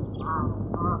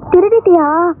 திருடிட்டியா?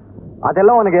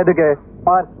 அதெல்லாம் உனக்கு எதுக்கு?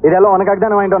 இதெல்லாம் உனக்காக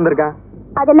தானே வாங்கிட்டு வந்திருக்கேன்.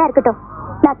 அதெல்லாம் இருக்கட்டும்,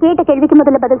 நான் கேட்ட கேள்விக்கு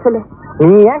முதல்ல பதில் சொல்லு.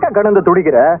 நீ ஏன்க்கா கடந்து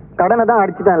துடிக்கிற? கடனை தான்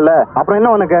அடிச்சுட்டான்ல, அப்புறம்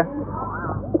என்ன உனக்கு?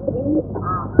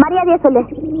 மரியாதையா சொல்லு.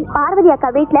 பார்வதி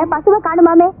அக்கா வீட்டுல பசுவை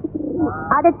காணுமாமே,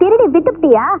 அதை திருடி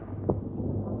வித்துட்டியா?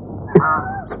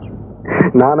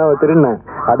 நானும் திருடினேன்.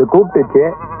 அது கூப்பிட்டுச்சு,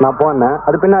 நான் போனேன்,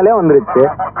 அது பின்னாலே வந்துருச்சு.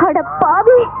 அட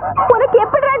பாவி, உனக்கு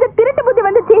எப்படி இந்த திருட்டு புத்தி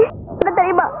வந்துச்சு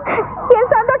தெரியுமா?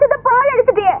 என் சந்தோஷத்தை பால்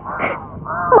அடிச்சுட்டியே.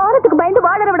 மானத்துக்கு பயந்து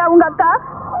வாழற விட உங்க அக்கா,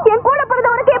 என் கூட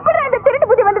பிறந்த உனக்கு எப்படி இந்த திருட்டு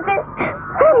புத்தி வந்துச்சு?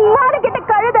 மாடு கிட்ட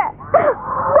கழுத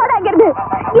போடா இங்கிருந்து.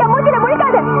 என் மூஞ்சில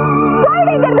முழிக்காத,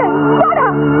 போயிடு இங்கிருந்து, போடா.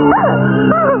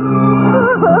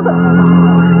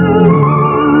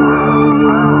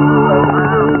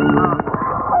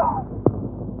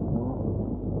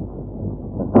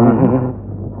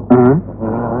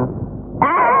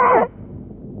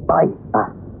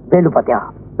 வேலு பாத்தியா?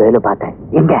 வேலு பார்த்தேன்.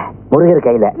 எங்க? முருகர்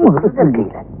கையில. முருகர்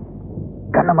கையில.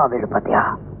 கண்ணம்மா வேலு பாத்தியா?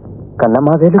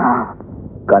 கண்ணம்மா வேலு?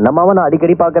 கண்ணம்மாவை நான்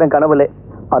அடிக்கடி பாக்குறேன் கனவுல,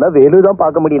 ஆனா வேலுதான்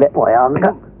பார்க்க முடியல.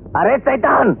 அரே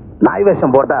சைத்தான், நாய்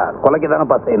வேஷம் போட்டா கொலைக்கு தானே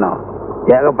செய்யணும்.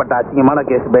 ஏகப்பட்ட அசிங்கமான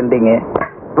கேஸ் பெண்டிங்.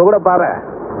 இப்ப கூட பாரு,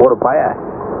 ஒரு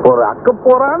ஒரு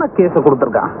அக்கப்போரான கேஸ்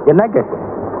கொடுத்துருக்கான். என்ன கேஸ்?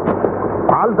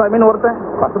 பால்சாமின்னு ஒருத்தன்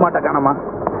பசு மாட்டை காணமா,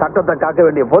 சட்டத்தை காக்க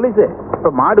வேண்டிய போலீஸ்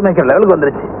இப்ப மாடு மேய்க்கிற லெவலுக்கு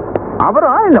வந்துருச்சு.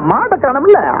 அப்புறம் இந்த மாட்டை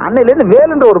காணமில்ல, அன்னையில இருந்து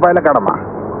வேலுன்ற ஒரு பயல காணமா.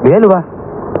 வேலுவா?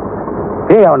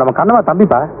 ஏய், அவன் நம்ம கண்ணம்மா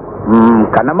தம்பிப்பா.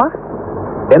 கண்ணம்மா?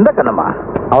 எந்த கண்ணம்மா?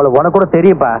 அவளை உனக்கு கூட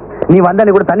தெரியுப்பா. நீ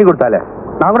வந்தானே கூட தண்ணி கொடுத்தால,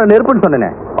 நான் கூட நெருப்புன்னு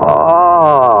சொன்னேன்.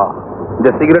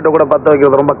 இந்த சிகரெட்டை கூட பத்த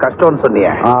வைக்கிறது ரொம்ப கஷ்டம்னு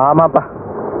சொன்னியே. ஆமாப்பா.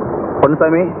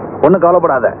 பொன்சாமி, ஒன்னும்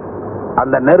கவலைப்படாத.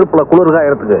 அந்த நெருப்புல குளிர்கா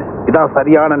எடுத்துக்கு. இதான்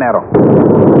சரியான நேரம்.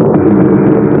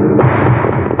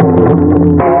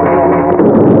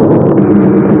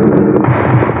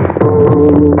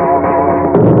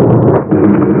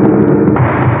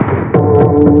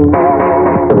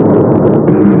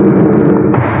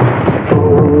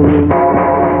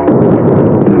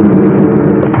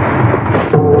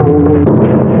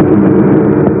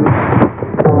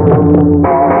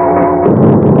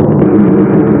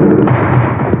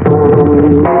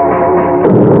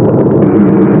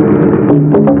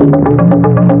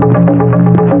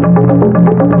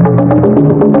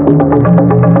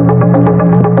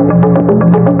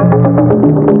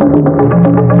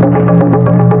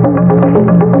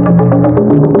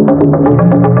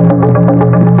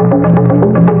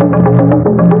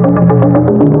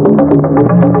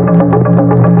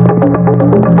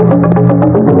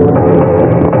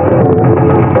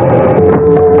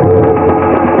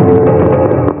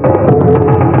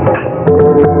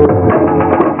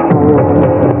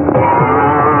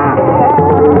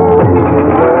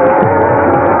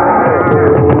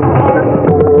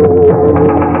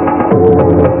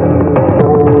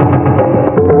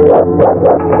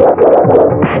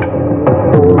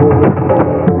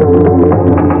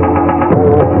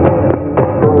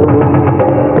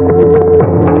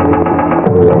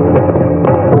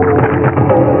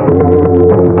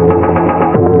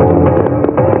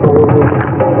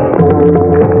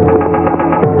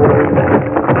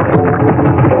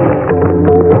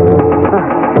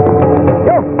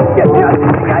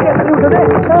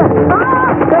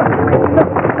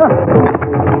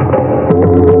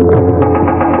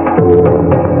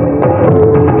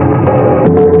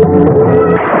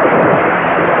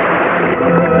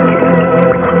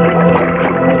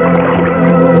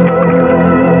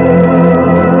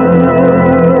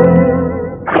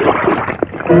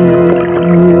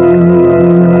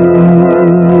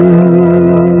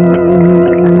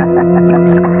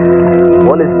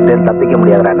 தப்பிக்க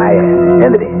முடியாதுடா நாய.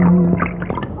 எந்திரி.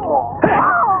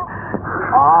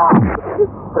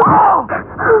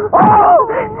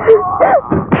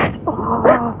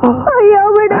 ஐயா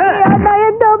விடுங்கய்யா, நான்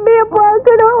என் தம்பிய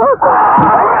பார்க்கணும்.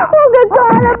 உங்க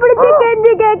காலை பிடிச்சு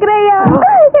கெஞ்சி கேக்குறையா,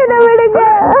 என்ன விடுங்க.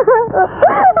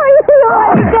 ஐயோ,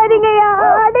 அடிக்காதீங்கய்யா,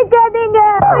 அடிக்காதீங்க.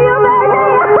 ஐயோ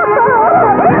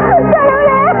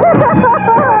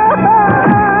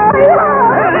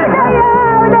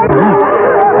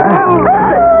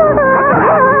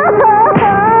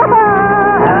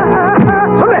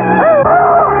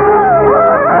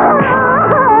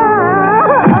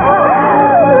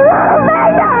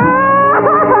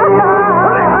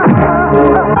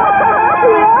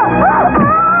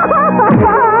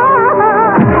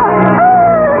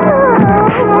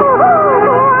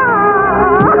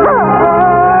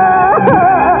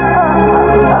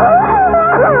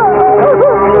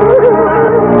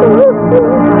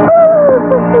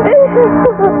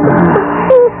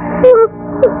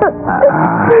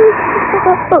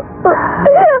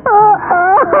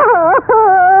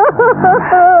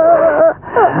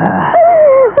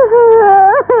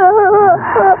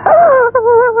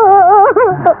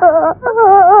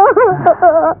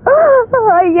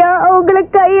ஐயா,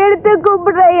 உங்களுக்கு கையெடுத்து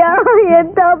கும்பிடுறையா,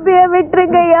 என் தம்பிய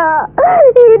விட்டுருங்கய்யா.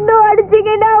 இன்னும்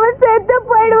அடிச்சீங்கன்னா அவன் செத்து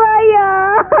போயிடுவாயா.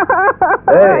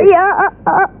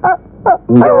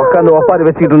 இங்க உட்காந்து ஒப்பாரி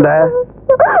வச்சுக்கிட்டு இருந்த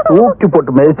ஊக்கி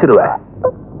போட்டு மிதிச்சிருவேன்.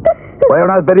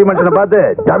 பெரிய மனுஷனை பார்த்து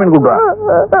ஜாமீன் கூப்பிடுவா.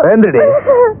 எழுந்துடி.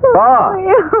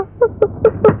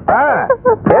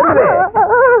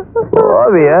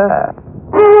 ஓவிய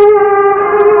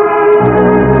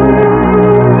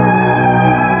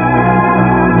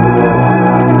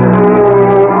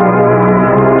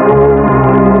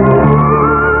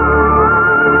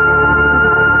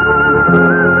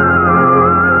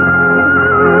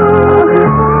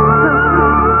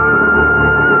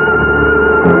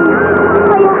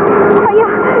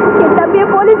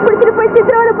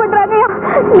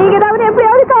நீங்க தான்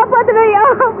எப்படியாவது காப்பாத்துறையா.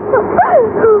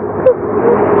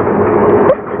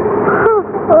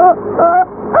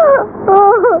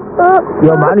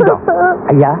 மாணிக்கம்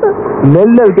ஐயா,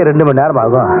 நெல்ல வைக்க 2 மணி நேரம்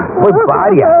ஆகும். போய்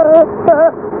பாரியா.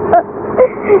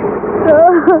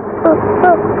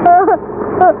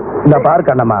 இந்த பாரு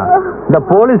கண்ணம்மா, இந்த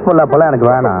போலீஸ் பொல்லாப்பெல்லாம் எனக்கு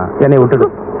வேணாம். என்னை விட்டுடு.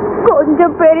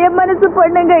 கொஞ்சம் பெரிய மனசு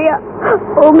பண்ணுங்க ஐயா.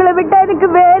 உங்களை விட்டா எனக்கு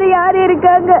வேற யாரு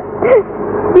இருக்காங்க?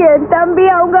 என் தம்பி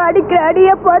அவங்க அடிக்கிற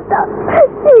அடிய பார்த்தா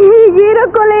ஈர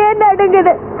கொலையே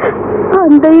நடுங்குது.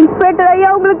 அந்த இன்ஸ்பெக்டர் ஐயா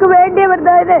உங்களுக்கு வேண்டியவர்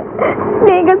தானே.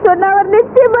 நீங்க சொன்ன அவர்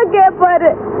நிச்சயமா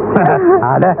கேட்பாரு.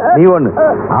 நீ ஒண்ணு,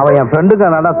 அவன் என்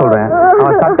ஃப்ரெண்டுக்கு நான் சொல்றேன்,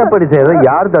 அவன் சட்டப்படி செய்யறத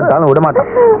யாரு தட்டாலும் விட மாட்டான்.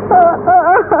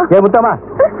 ஏ முத்தம்மா,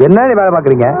 என்ன வேலை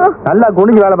பாக்குறீங்க? நல்லா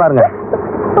குனிஞ்சு வேலை பாருங்க.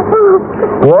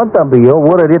 ஓ தம்பியோ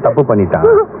ஊரறிய தப்பு பண்ணிட்டான்.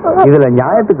 இதுல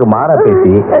நியாயத்துக்கு மாறா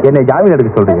பேசி என்னை ஜாமீன்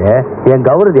எடுக்க சொல்றீங்க. என்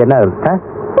கௌரவம் என்ன இருக்கு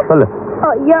சொல்லு.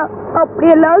 ஐயா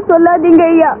அப்படியெல்லாம் சொல்லாதீங்க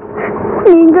ஐயா.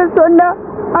 நீங்க சொன்னா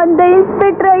அந்த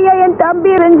இன்ஸ்பெக்டர் ஐயா என் தம்பி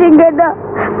இருந்தீங்கன்னா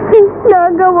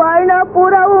நாங்க வாழ்நா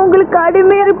பூராவும் உங்களுக்கு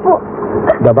அடிமை இருப்போம்.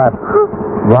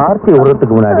 வார்த்தை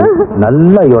விடுறதுக்கு முன்னாடி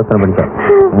நல்லா யோசனை பண்ணிக்க.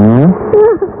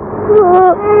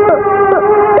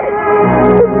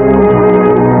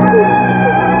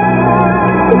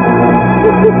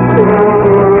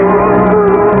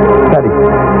 சரி,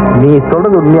 நீ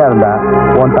சொல்றது உண்மையா இருந்தா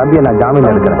உன் தம்பியை நான் ஜாமீன்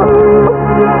எடுக்கிறேன்.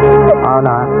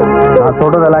 ஆனா நான்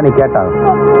சொல்றதெல்லாம் நீ கேட்டாலும்,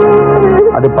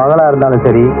 அது பகலா இருந்தாலும்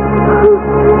சரி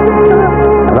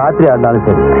ராத்திரியா இருந்தாலும்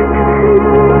சரி,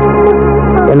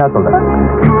 என்ன சொல்ற?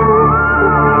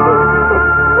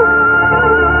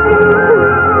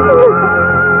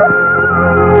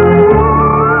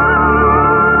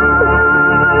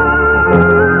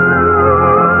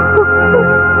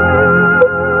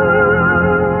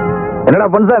 என்னடா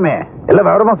பொன்சாமி, எல்லாம்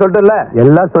விவரமா சொல்லிட்டு?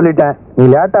 எல்லாம் சொல்லிட்டேன். நீ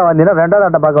லேட்டா வந்தீங்கன்னா ரெண்டாவது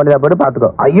ஆட்டம் பார்க்க வேண்டியதா போயிட்டு பாத்துக்கோ.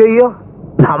 ஐயோ,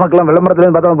 நமக்கெல்லாம் விளம்பரத்துல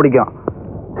இருந்து பார்த்தா பிடிக்கும்.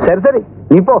 சரி சரி,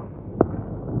 நீ போ.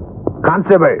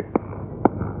 கான்ஸ்டபிள்,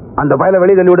 அந்த பையில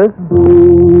வெளியே தள்ளி விடு.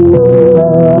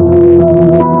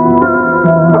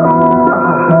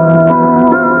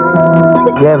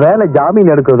 என் வேலை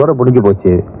ஜாமீன் எடுக்கிறதோட முடிஞ்சு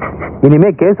போச்சு. இனிமே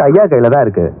கேஸ் ஐயா கையில தான்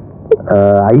இருக்கு.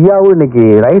 ஐயாவும் இன்னைக்கு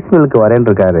ரைஸ் மில்லுக்கு வரேன்னு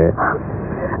இருக்காரு.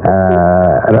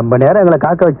 ரொம்ப நேரம் எங்களை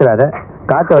காக்க வச்சிடாத.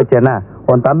 காக்க வச்சேன்னா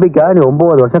உன் தம்பிக்கா நீ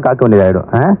 9 வருஷம் காக்க வேண்டியதாயிடும்.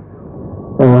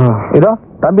 இதோ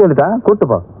தம்பி வந்துட்டான், கூட்டு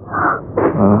போ.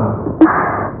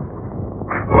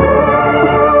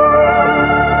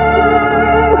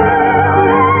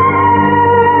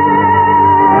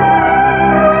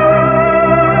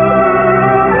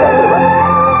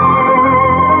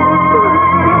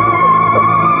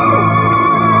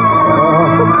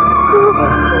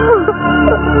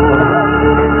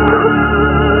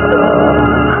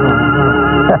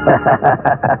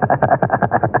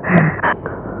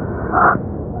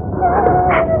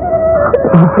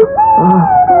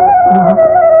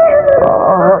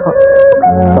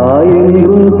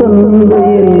 தாயெங்கும்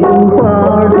தந்தையெங்கும்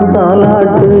பாடும்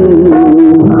தாலாட்டு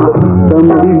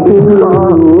தம்பிக்கு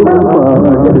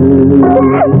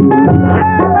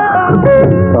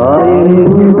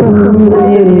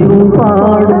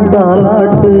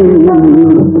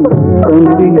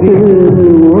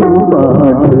ஒரு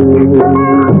பாட்டு.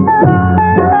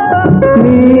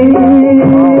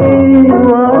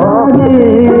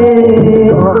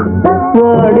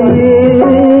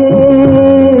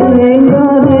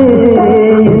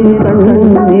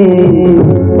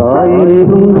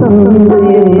 தாயெங்கும்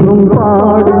தந்தையெங்கும்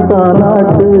பாடும்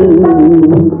தாலாட்டு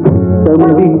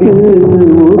தம்பிக்கு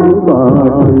ஒரு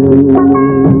பாட்டு.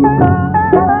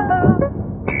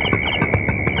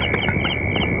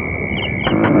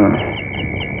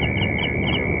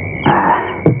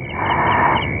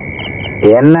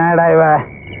 என்னடா இவ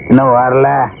இன்னும் வரல?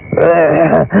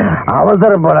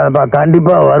 அவசரப்படாதப்பா,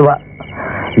 கண்டிப்பா வருவா.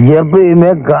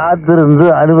 எப்பயுமே காத்திருந்து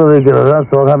அனுபவிக்கிறது தான்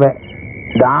சுகமே.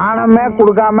 தானமே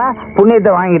கொடுக்காம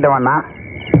புண்ணியத்தை வாங்கிட்டவனா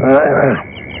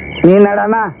நீ?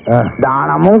 என்னடானா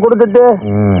தானமும் கொடுத்துட்டு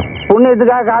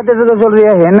புண்ணியத்துக்காக காத்துட்டு இருக்க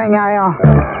சொல்றிய? என்ன நியாயம்?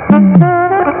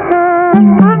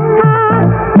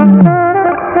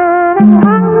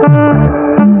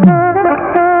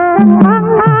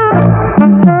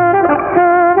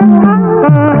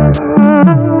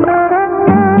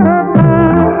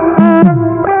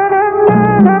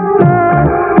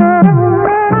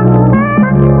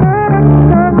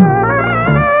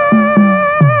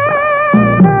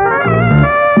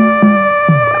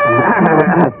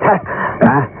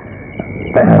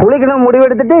 குளிக்கணும்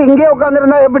முடிவெடுத்துட்டு இங்கே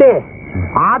உட்காந்துருந்தா எப்படி?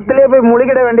 ஆத்திலே போய்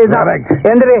முழிக்கிட வேண்டியதுதான்.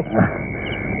 எந்திரி.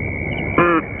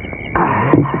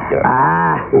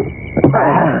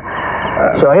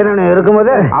 சுயநலம்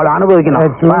இருக்கும்போது அவளை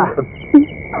அனுபவிக்கணும்.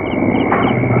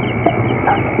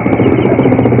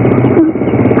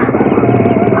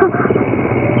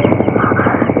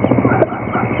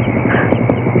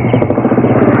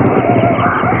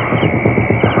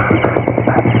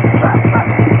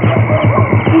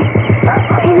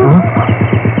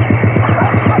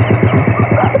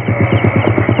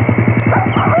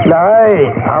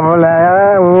 அவளை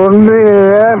ஒன்று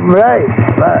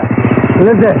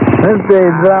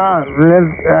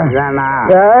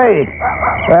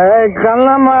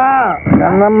கண்ணம்மா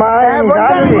கண்ணம்மா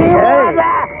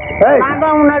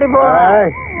முன்னாடி போ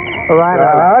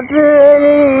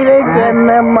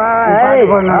என்னம்மா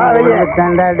வெளியே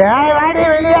கண்ணம்மா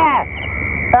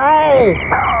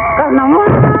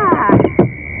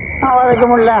வைக்க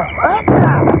முடியல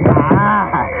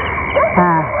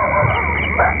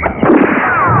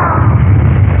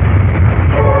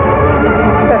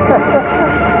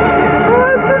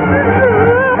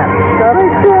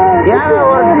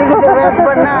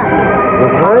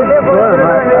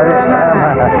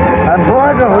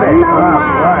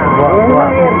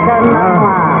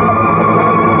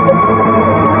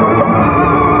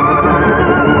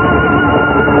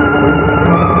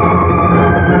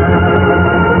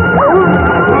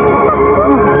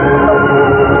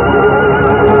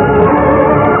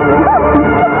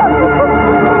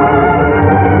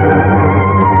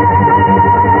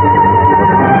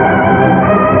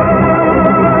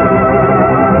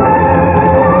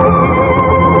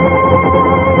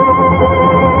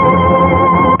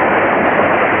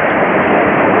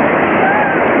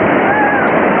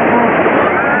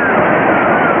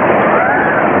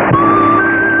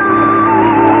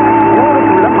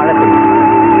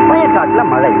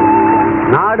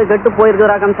கெட்டு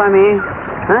போயிருக்கிறா கந்தசாமி.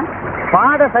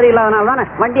 பாதை சரியில்லாதனால தானே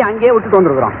வண்டி அங்கேயே விட்டுட்டு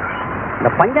வந்துருக்குறோம். இந்த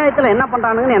பஞ்சாயத்துல என்ன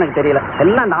பண்றானுங்கன்னு எனக்கு தெரியல.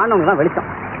 எல்லாம் இந்த ஆண்டவங்க தான் வெளிச்சம்.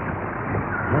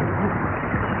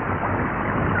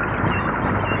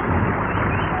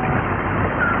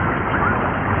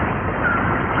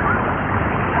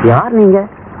 யார் நீங்க?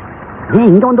 ஏன்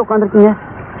இங்க வந்து உட்காந்துருக்கீங்க?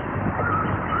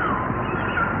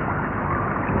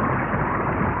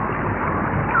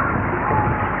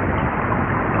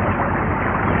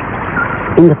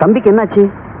 எங்க தம்பிக்கு என்னாச்சு?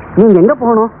 நீங்க எங்க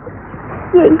போகணும்?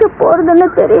 எங்க போறதுன்னு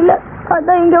தெரியல,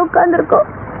 அதான் இங்க உட்கார்ந்துருக்கோம்.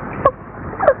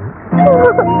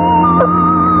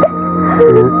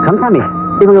 கந்தசாமி,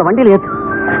 இவங்க வண்டியில ஏத்து.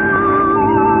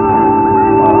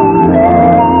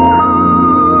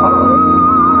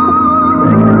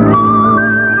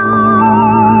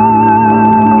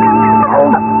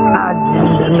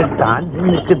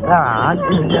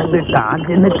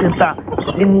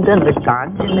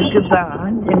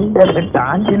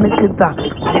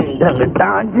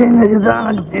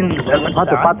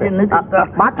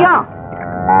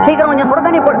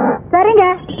 சரிங்க.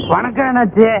 வணக்கம்.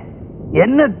 என்னாச்சு?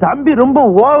 என்ன தம்பி ரொம்ப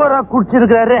ஓவரா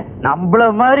குடிச்சிருக்காரு? நம்மள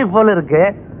மாதிரி போல இருக்கு.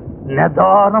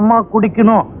 நிதானமா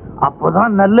குடிக்கணும்,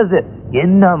 அப்பதான் நல்லது.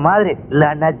 என்ன மாதிரி இல்ல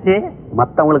என்னாச்சு?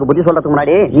 மத்தவங்களுக்கு புத்தி சொல்றதுக்கு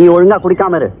முன்னாடி நீ ஒழுங்கா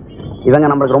குடிக்காம இரு. இவங்க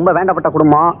நம்மளுக்கு ரொம்ப வேண்டப்பட்ட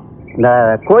குடும்பம். இந்த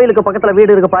கோயிலுக்கு பக்கத்துல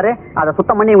வீடு இருக்கு பாரு, அதை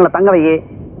சுத்தம் பண்ணி இவங்களை தங்க வை.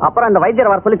 அப்புறம் இந்த வைத்தியரை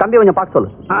வர சொல்லி தம்பி கொஞ்சம் பார்க்க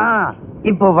சொல்லு.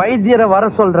 இப்ப வைத்தியரை வர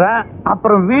சொல்றேன்,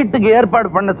 அப்புறம் வீட்டுக்கு ஏற்பாடு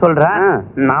பண்ண சொல்றேன்.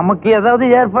 நமக்கு ஏதாவது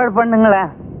ஏற்பாடு பண்ணுங்களேன்.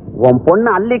 உன் பொண்ணு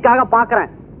அல்லிக்காக பாக்குறேன்.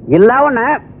 இல்ல ஒண்ணு.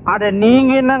 அட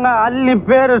நீங்க என்னங்க அல்லி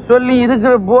பேரு சொல்லி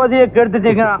இருக்கிற போதைய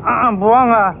கெடுத்துட்டீங்க.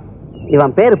 போங்க.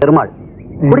 இவன் பேரு பெருமாள்.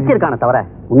 குடிச்சிருக்கான தவிர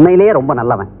உண்மையிலேயே ரொம்ப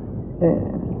நல்லவன்.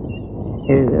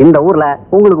 இந்த ஊர்ல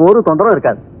உங்களுக்கு ஒரு தொந்தரவும்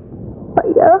இருக்காது.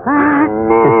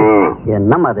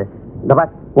 என்னம்மா அது? இந்த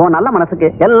பார், உன் நல்ல மனசுக்கு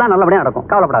எல்லாம் நல்லபடியா நடக்கும்,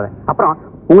 கவலைப்படாத. அப்புறம்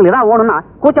உங்களுக்கு ஏதாவது ஓணும்னா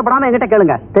கூச்சப்படாம என்கிட்ட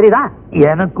கேளுங்க, தெரியுதா?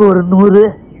 எனக்கு ஒரு 100.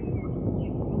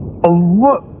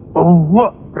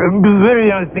 ரெண்டு பேரும்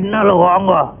எனக்கு பின்னால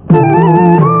வாங்க.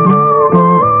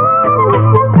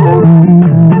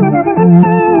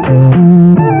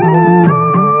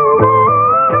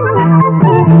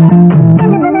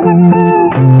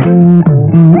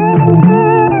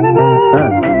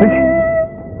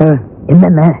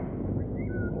 என்னென்ன?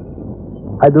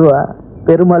 அதுவா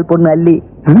பெருமாள் பொண்ணு அல்லி.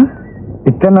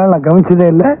 இத்தனை நாள் நான் கவனிச்சதே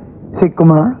இல்ல.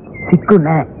 சிக்குமா?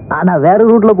 சிக்குண்ணே, ஆனா வேற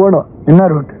ரூட்ல போடும். என்ன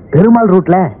ரூட்? பெருமாள்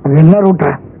ரூட்ல. என்ன ரூட்?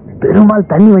 பெருமாள்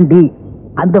தண்ணி வண்டி.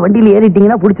 அந்த வண்டியில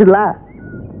ஏறிட்டீங்கன்னா புடிச்சிடலாம்.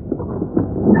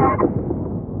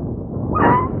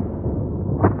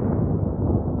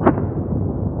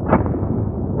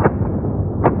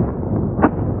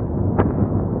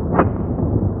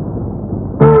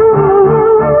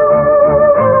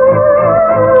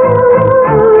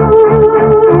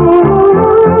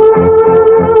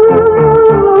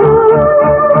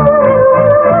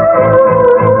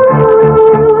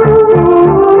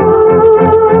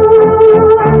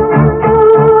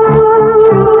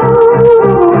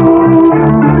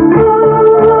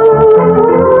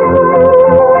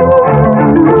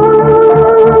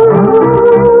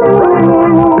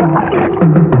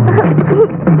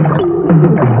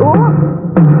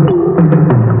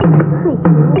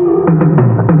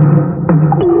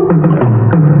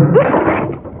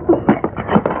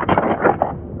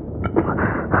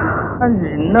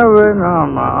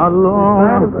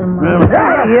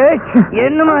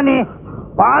 என்னமா நீ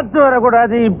பார்த்து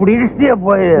வரக்கூடாது, இப்படி இடிச்சிய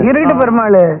போய் இருட்டு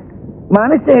பெருமாள்.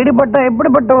 மனுஷன் இடிப்பட்டா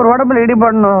எப்படிப்பட்ட ஒரு உடம்புல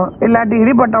இடிபடணும், இல்லாட்டி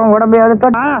இடிப்பட்டவன் உடம்பையாவது.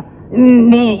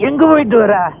 நீ எங்க போயிட்டு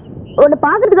வர? உன்னை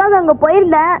பாக்குறதுக்காக அங்க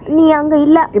போயிருந்த, நீ அங்க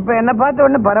இல்ல. இப்ப என்ன பார்த்து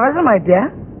உடனே பரவசம் ஆயிட்டியா?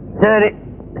 சரி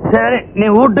சரி, நீ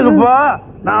வீட்டுக்கு போ,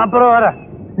 நான் அப்புறம் வரேன்.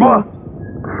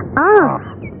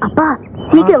 அப்பா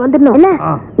சீக்கிரம் வந்துடணும். என்ன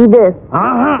இது?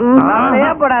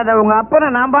 ஏப்படாத, உங்க அப்பனை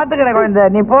நான் பாத்துக்கிறேன் குழந்தை,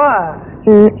 நீ போ.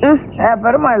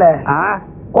 பெருமாள்,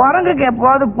 குரங்குக்கு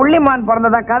எப்போது புள்ளிமான்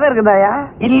பிறந்ததா கதை இருக்குதாயா?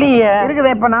 இல்லையே.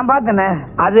 இருக்குதா? இப்ப நான் பாத்தனே.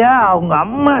 அது அவங்க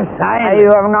அம்மா சாய். ஐயோ,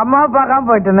 அவங்க அம்மா பார்க்காம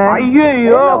போயிட்டேனே.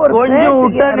 ஐயோ, கொஞ்சம்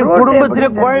விட்டா நீ குடும்பத்திலே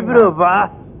குழப்பிடுவப்பா.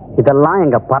 இதெல்லாம்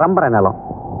எங்க பரம்பரை நிலம்,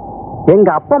 எங்க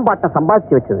அப்பம் பாட்டம்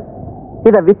சம்பாதிச்சு வச்சது.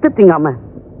 இத வித்து திங்காம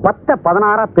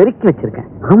 10-16 பெருக்கி வச்சிருக்கேன்.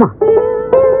 ஆமா,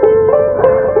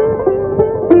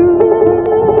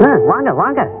 வாங்க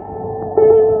வாங்க.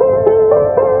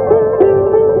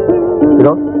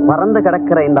 இதோ பறந்து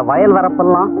கிடக்கிற இந்த வயல்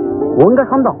வரப்பெல்லாம் உங்க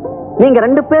சொந்தம். நீங்க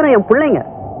 2 பேரும் என் பிள்ளைங்க.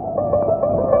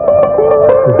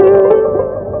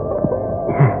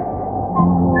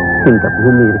 இந்த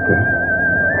பூமி இருக்கு,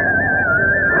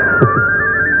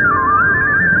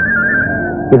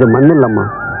 இது மண் இல்லம்மா,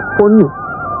 பொண்ணு.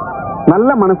 நல்ல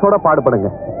மனசோட பாடுபடுங்க,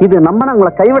 இது நம்ம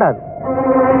உங்களை கைவிடாது.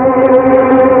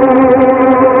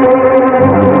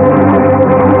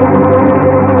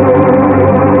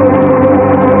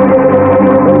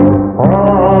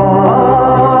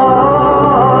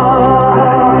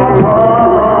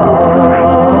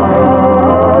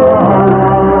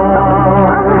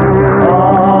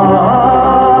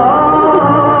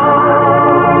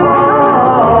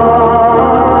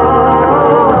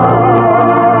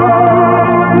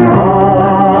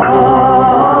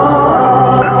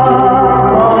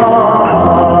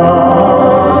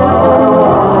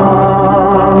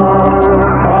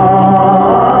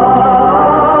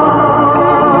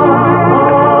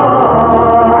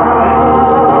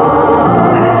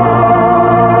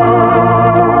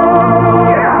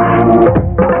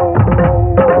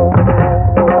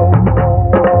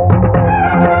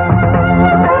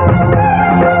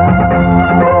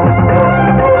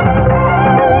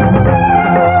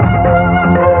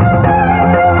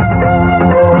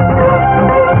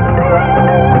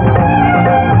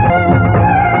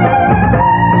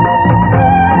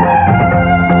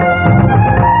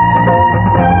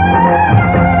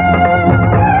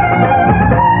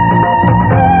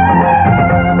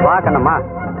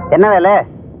 என்ன வேலை?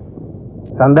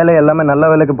 சந்தையில எல்லாமே நல்ல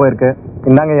வேலைக்கு போயிருக்கு.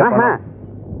 இந்தாங்க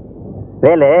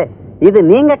வேலை. இது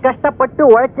நீங்க கஷ்டப்பட்டு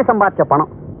உழைச்சு சம்பாதிச்ச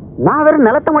பணம். நான் வெறும்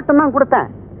நிலத்தை மட்டும் தான் கொடுத்தேன்.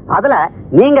 அதுல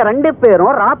நீங்க 2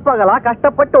 பேரும் ராப்பகலா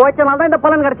கஷ்டப்பட்டு உழைச்சனால தான் இந்த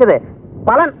பலன் கிடைச்சது.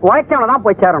 பலன் உழைச்சவன தான்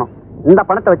போய் சேரணும். இந்த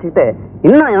பணத்தை வச்சுக்கிட்டு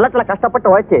இன்னும் நிலத்துல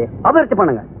கஷ்டப்பட்டு உழைச்சு அபிவிருத்தி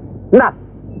பண்ணுங்க. இந்தா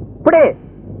இப்படி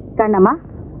கண்ணம்மா,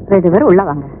 2 பேரும் உள்ள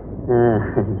வாங்க.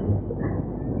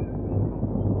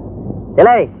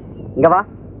 இலை இங்க வா.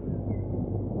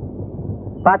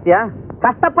 பாத்தியா,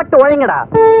 கஷ்டப்பட்டு உழைங்கடா.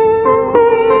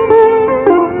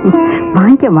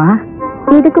 வாங்கிக்கமா.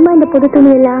 இதுக்குமா இந்த புது துணி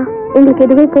எல்லாம்? எங்களுக்கு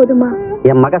இதுவே போதுமா?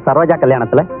 என் மக சரோஜா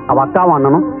கல்யாணத்துல அவ அக்காவும்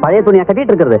அண்ணனும் பழைய துணியை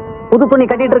கட்டிட்டு இருக்கிறது. புது துணி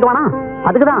கட்டிட்டு இருக்க வேணா,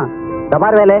 அதுக்குதான்.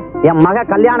 தபார் வேலை, என் மக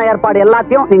கல்யாண ஏற்பாடு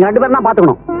எல்லாத்தையும் நீங்க 2 பேரும் தான்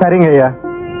பாத்துக்கணும். சரிங்க ஐயா.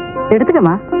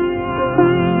 எடுத்துக்கமா.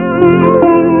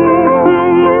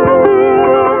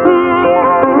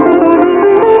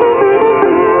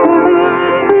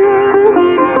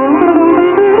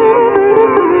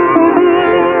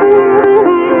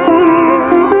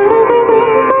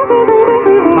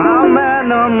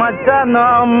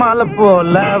 மலை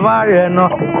போல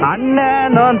வாழணும்,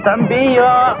 அண்ணனும்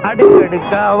தம்பியும்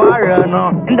அடுக்கடுக்கா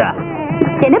வாழணும். இந்த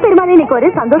என்ன பெருமாள், இன்னைக்கு ஒரு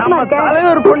சந்தோஷமா இருக்க?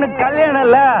 தலைவர் பொண்ணு கல்யாணம்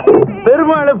இல்ல,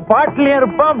 பெருமாள் பாட்டிலையும்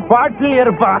இருப்பான் பாட்டிலையும்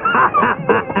இருப்பான்.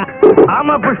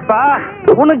 ஆமா புஷ்பா,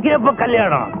 உனக்கு எப்ப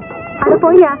கல்யாணம்? அது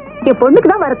போயா, என் பொண்ணுக்கு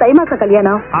தான் வர தை மாச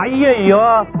கல்யாணம். ஐயோ,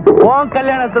 உன்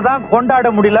கல்யாணத்தை தான் கொண்டாட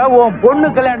முடியல, உன் பொண்ணு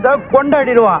கல்யாணத்தை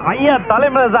கொண்டாடிடுவான். ஐயா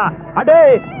தலைமையில தான். அடே,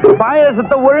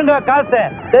 பாயசத்தை ஒழுங்கா காசு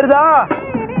தெரியுதா?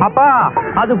 அப்பா,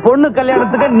 அது பொண்ணு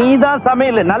கல்யாணத்துக்கு நீ தான்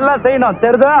சமையல் நல்லா செய்யணும்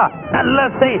தெரியுதா? நல்லா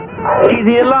செய்.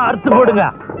 இது எல்லாம் அறுத்து போடுங்க.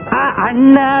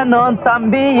 அண்ணனும்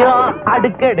தம்பியும்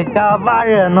அடுக்கடுக்கா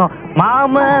வாழணும்,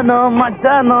 மாமனும்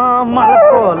மச்சனும் மலை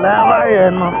போல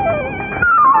வாழணும்.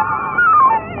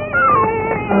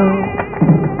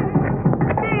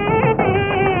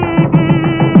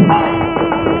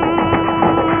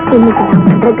 இன்னைக்கு நான்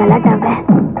பண்ற கலாட்டாவ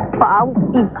பாவம்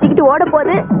பிச்சுக்கிட்டு ஓட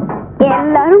போது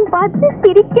எல்லாரும் பார்த்து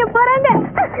சிரிக்க போறாங்க.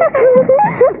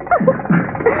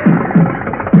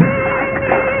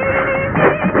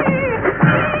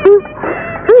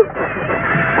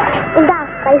 இந்தா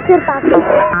மைசூர் பாக்கு.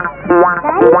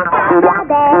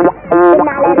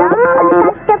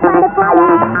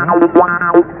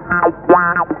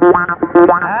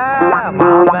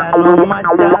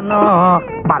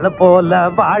 மலை போல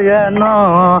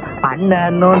வாழணும்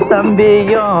அண்ணனும்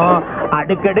தம்பியும்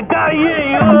அடுக்கடுக்கா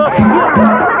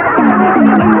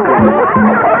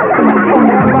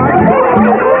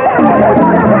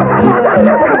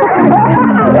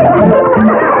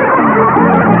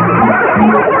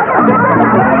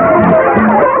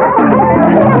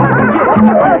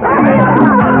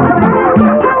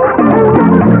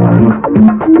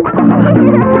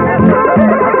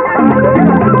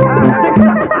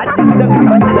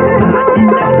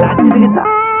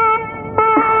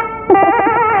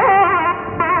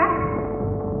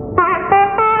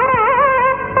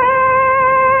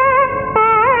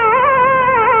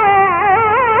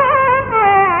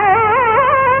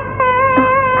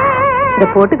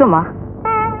போட்டுக்கம்மா.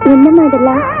 என்னம்மா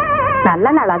இதெல்லாம்?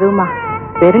 நல்ல நாள் அதுவுமா.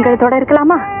 வெறுங்கழுத்தோட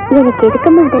இருக்கலாமா? எனக்கு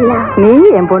எதுக்குமா இதெல்லாம்? நீ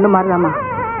என் பொண்ணு மாதிரிதாம்மா.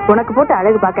 உனக்கு போட்டு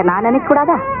அழகு பார்க்க நான் நினைக்க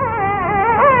கூடாதா?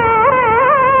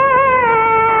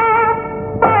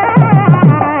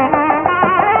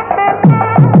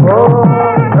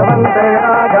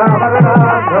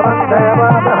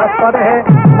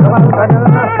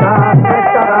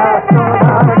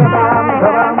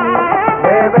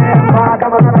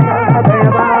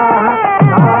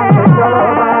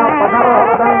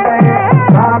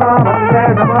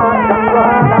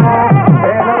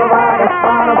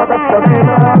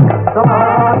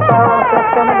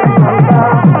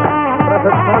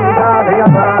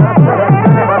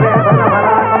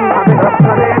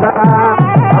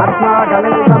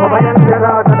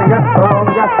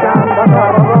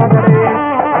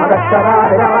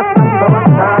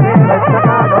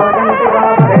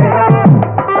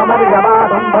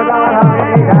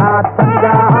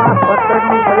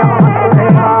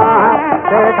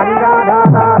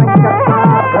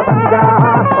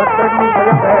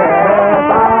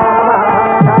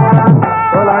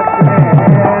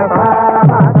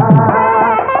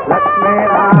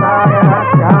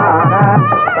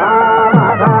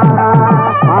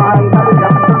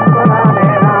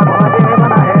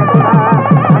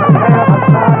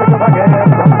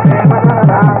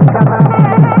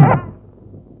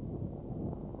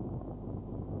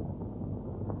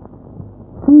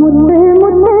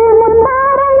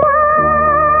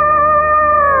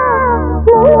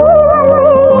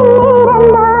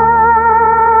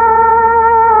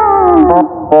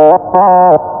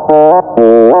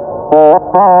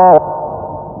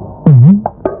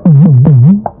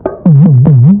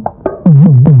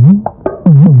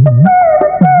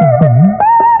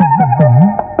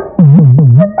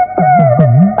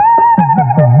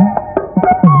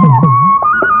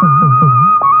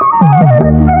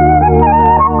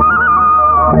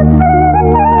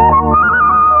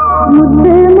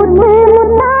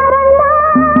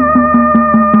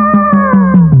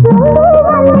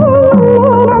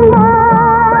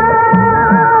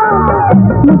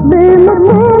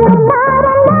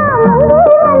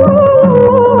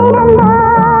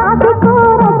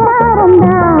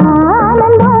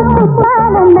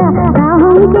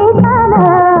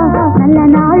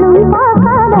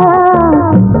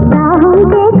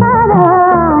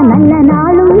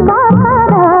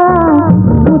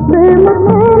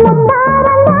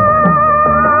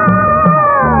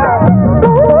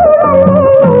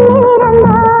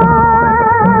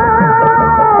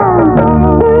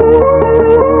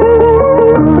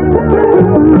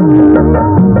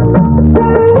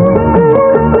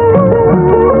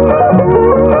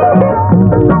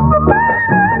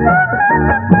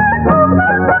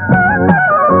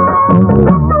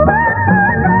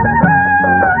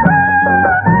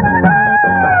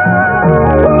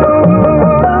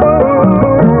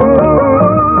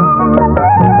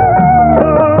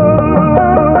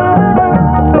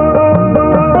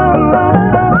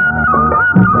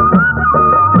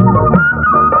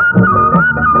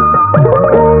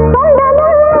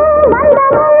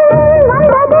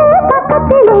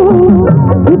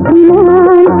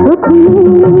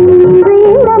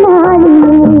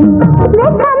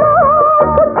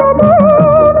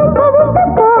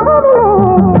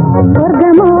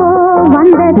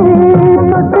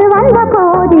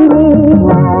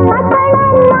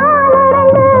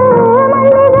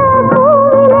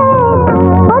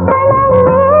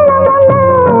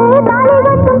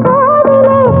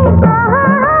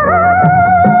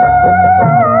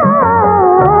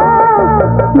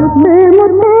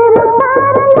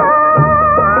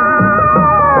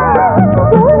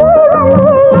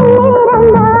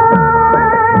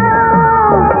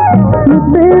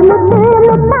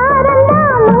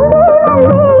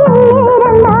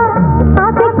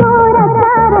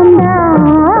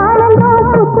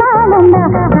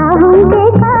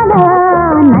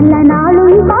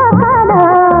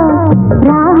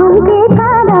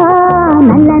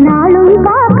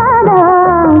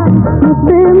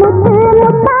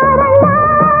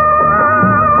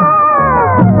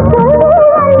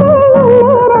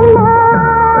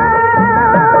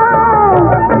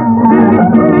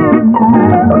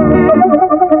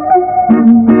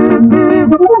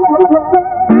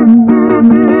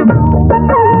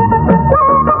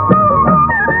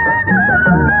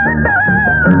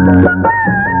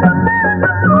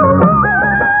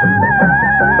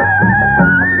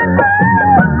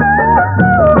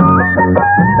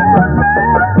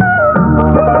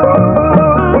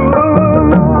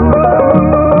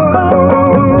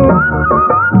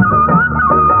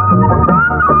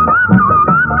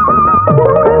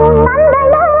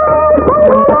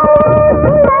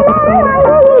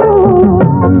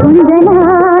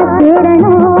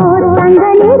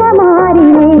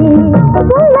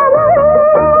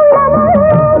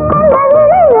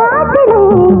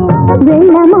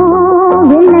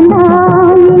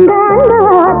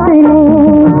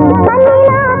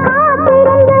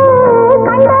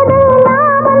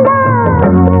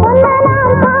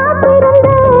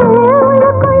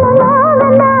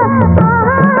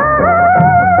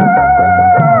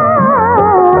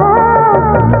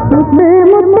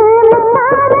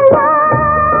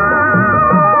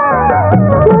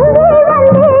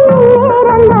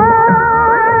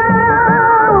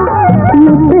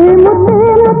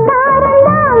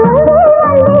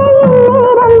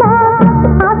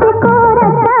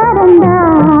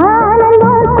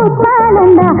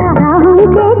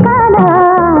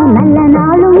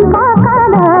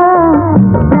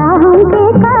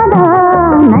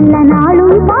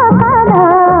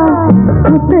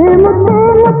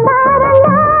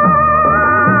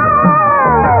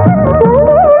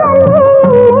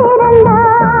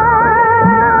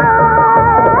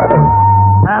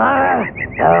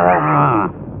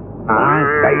 நான்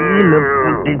கையில்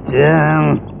பிடிச்சேன்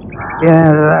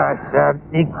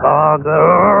சக்திக்காக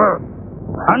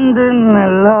அந்த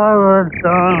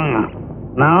நல்லாவத்தான்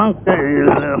நான்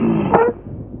கையில்.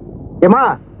 ஏமா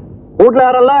வீட்டுல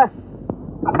யாரல்ல?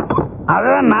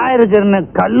 அதான் நான் இருக்கிறேன்னு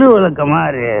கல்லு விளக்க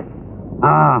மாதிரி.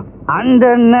 அந்த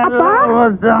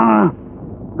நல்லாவத்தான்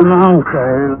நான்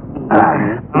கையில்.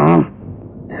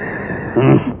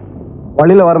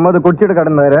 வழியில வரும்போது குடிச்சிட்டு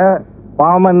கிடந்தாரு,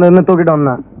 பாவமா இருந்து தூக்கிட்டு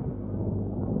வந்தேன்.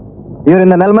 இவர்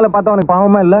இந்த நிலைமையில பார்த்தா உனக்கு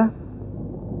பாவமா இல்ல?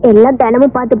 எல்லாம்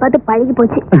தினமும் பார்த்து பார்த்து பழகி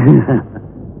போச்சு.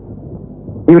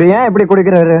 இவர் ஏன் இப்படி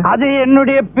குடிக்கிறாரு? அது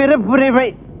என்னுடைய பிறப்புரிமை.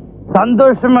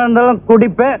 சந்தோஷமா இருந்தாலும்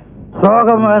குடிப்பேன்,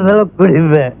 சோகமா இருந்தாலும்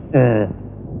குடிப்பேன்.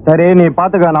 சரி நீ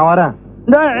பாத்துக்க, நான் வரேன்.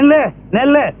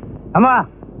 நெல்லு அம்மா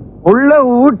உள்ள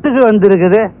வீட்டுக்கு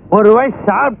வந்திருக்குது, ஒரு வாய்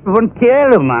சாப்பிட்டு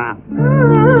கேளுமா.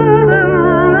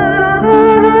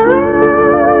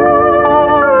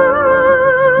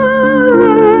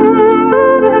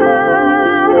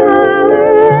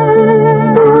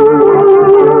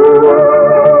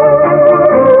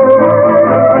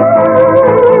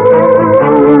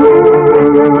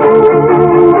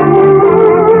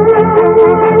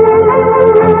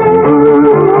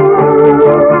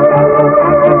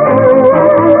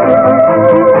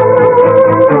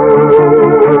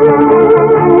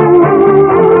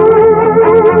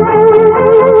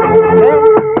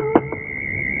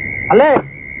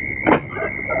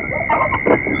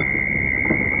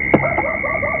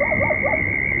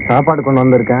 சாப்பாடு கொண்டு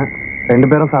வந்திருக்கேன், 2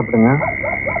 பேரும் சாப்பிடுங்க.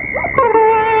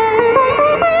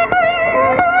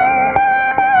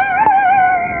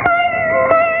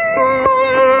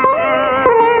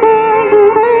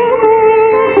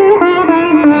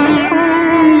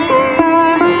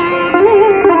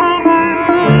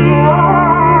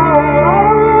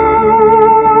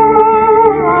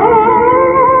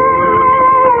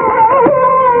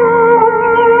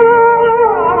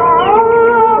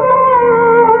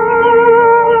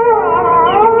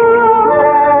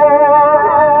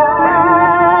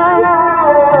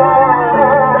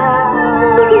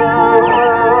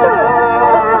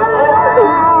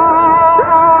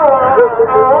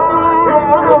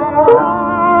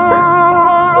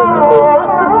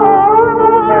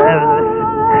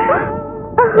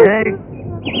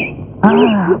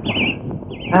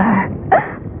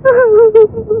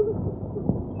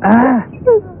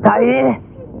 தாயே,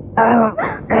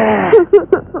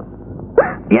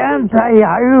 ஏன் தாய்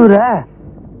அழுவுற?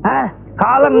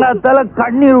 காலங்காத்தால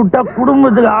கண்ணீர் விட்டா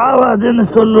குடும்பத்துக்கு ஆகாதுன்னு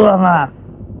சொல்லுவாங்க.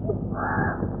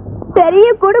 பெரிய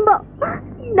குடும்பம்,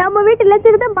 நம்ம வீட்டு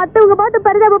லட்சத்தை மத்தவங்க பார்த்து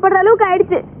பரிதாபப்படுற அளவுக்கு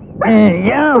ஆயிடுச்சு.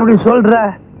 ஏன் அப்படி சொல்ற?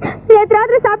 நேற்று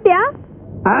ராத்திரி சாப்பிட்டியா?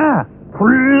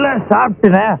 ஃபுல்லா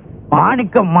சாப்பிட்டுனேன்.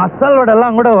 மாணிக்க மசால் வடை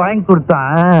எல்லாம் கூட வாங்கி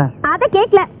கொடுத்தான். அத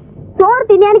கேட்கல, சோறு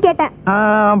தின்னியான்னு கேட்டேன்.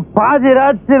 பாதி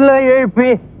ராத்திரில எழுப்பி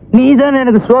நீதான்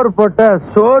எனக்கு சோறு போட்ட.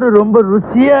 சோறு ரொம்ப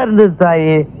ருசியா இருந்தது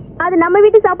தாயே. அது நம்ம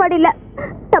வீட்டு சாப்பாடு இல்ல,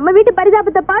 நம்ம வீட்டு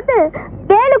பரிதாபத்தை பார்த்து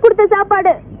வேலு கொடுத்த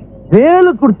சாப்பாடு.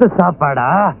 வேலு கொடுத்த சாப்பாடா?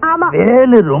 ஆமா.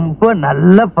 வேலு ரொம்ப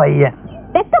நல்ல பையன்.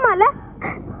 வெக்கமால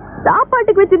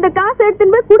சாப்பாட்டுக்கு வச்சு இந்த காசை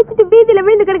எடுத்துன்னு போய் குடிச்சிட்டு வீதியில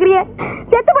விழுந்து கிடக்குறிய.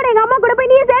 செத்து போன எங்க அம்மா கூட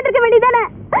போய் நீயே சேர்த்துக்க வேண்டியதானே?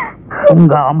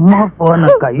 உங்க அம்மா போன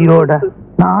கையோட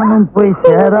நானும் போய்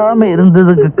சேராம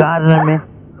இருந்ததுக்கு காரணமே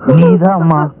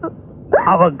நீதாம்மா.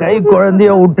 அவ கை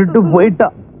குழந்தைய விட்டுட்டு போயிட்டா.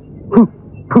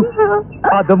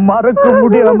 அத மறக்க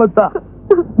முடியாம தான்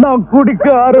நான் குடிக்க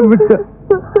ஆரம்பிச்சேன்.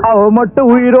 அவ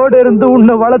மட்டும் உயிரோட இருந்து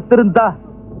உன்னை வளர்த்திருந்தா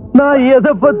நான்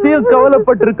எதை பத்தியும்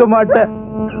கவலைப்பட்டிருக்க மாட்டேன்.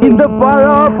 இந்த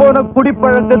பழா போன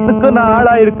குடிப்பழக்கத்துக்கு நான்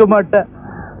ஆளா இருக்க மாட்டேன்.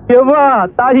 ஏமா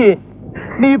தாயி,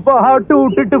 நீ இப்ப ஆட்டு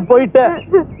விட்டுட்டு போயிட்ட.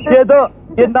 ஏதோ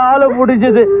என்னால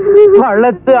முடிஞ்சது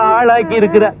வளர்த்து ஆளாக்கி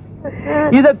இருக்கிற.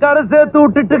 இத கரை சேர்த்து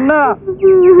விட்டுட்டுன்னா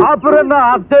அப்புறம்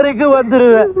நான் அக்கறைக்கு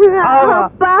வந்துருவேன்.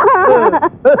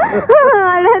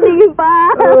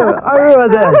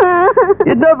 அழுவாத,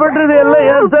 என்ன பண்றது, எல்லாம்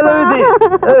என் செலவுதி.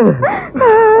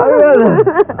 அழுவாத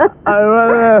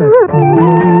அழுவாத.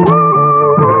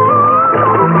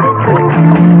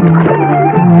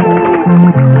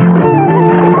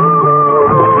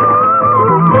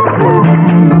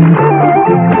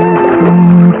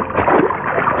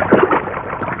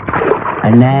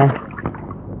 அண்ணே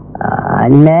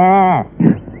அண்ணே,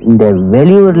 இந்த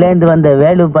வெளியூர்ல இருந்து வந்த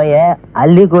வேலு பைய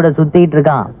அள்ளி கூட சுத்திட்டு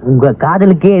இருக்கான். உங்க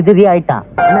காதலுக்கே எதிரி ஆயிட்டான்.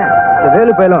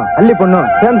 வேலு பையலும் அள்ளி பொண்ணும்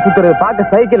சேர்ந்து சுத்துறது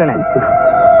பார்க்க சைக்கிள் அண்ணே.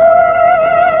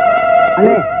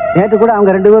 நேற்று கூட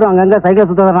அவங்க 2 பேரும் அங்கங்க சைக்கிள்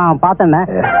சுத்த நான் பார்த்தேன்.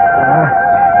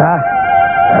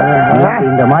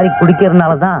 இந்த மாதிரி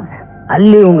குடிக்கிறதுனாலதான்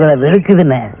அள்ளி உங்களை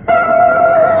வெறுக்குதுண்ணே.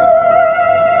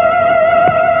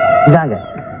 இதாங்க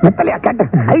மெத்தலையா கேட்ட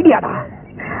ஐடியாடா.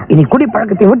 இனி குடி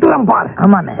பழக்கத்தை விட்டுலாம் பாரு.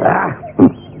 ஆமாண்ணே.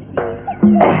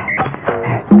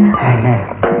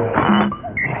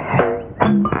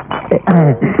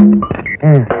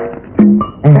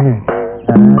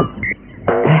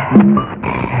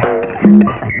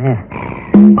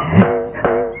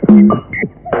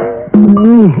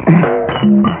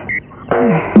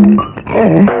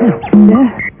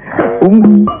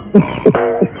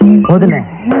 போதுண்ணே.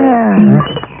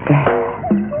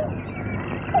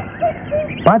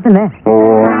 பாத்துண்ணே.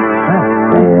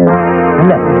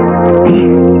 இல்ல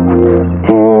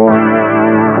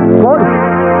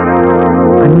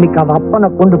அன்னைக்கு அவ அப்பனை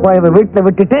கொண்டு போய் வீட்டுல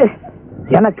விட்டுட்டு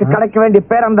எனக்கு கிடைக்க வேண்டிய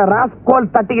பேர் அந்த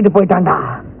ராஸ்கோல் தட்டிக்கிட்டு போயிட்டான்டா.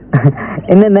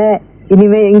 என்னண்ணே,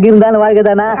 இனிமே எங்க இருந்தாலும்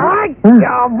வாழ்க்கைதானா?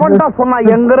 அவன்டா சொன்னா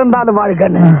எங்க இருந்தாலும்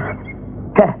வாழ்கன்னு.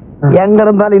 எங்க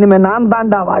இருந்தாலும் இனிமே நான்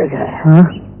தாண்டா வாழ்க.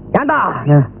 ஏண்டா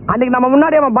அன்னைக்கு நம்ம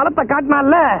முன்னாடி அவன் பலத்தை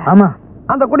காட்டினான்ல? ஆமா.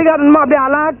 அந்த குடிகாரன் அப்படியே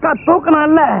அழகா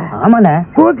தூக்கினான்ல? ஆமாண்ணே.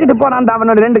 தூக்கிட்டு போனான்டா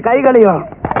அவனோட 2 கைகளையும்.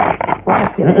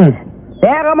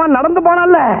 வேகமா நடந்து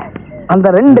போனான்ல,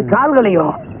 அந்த 2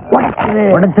 கால்களையும்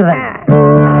உடைச்சுறேன்.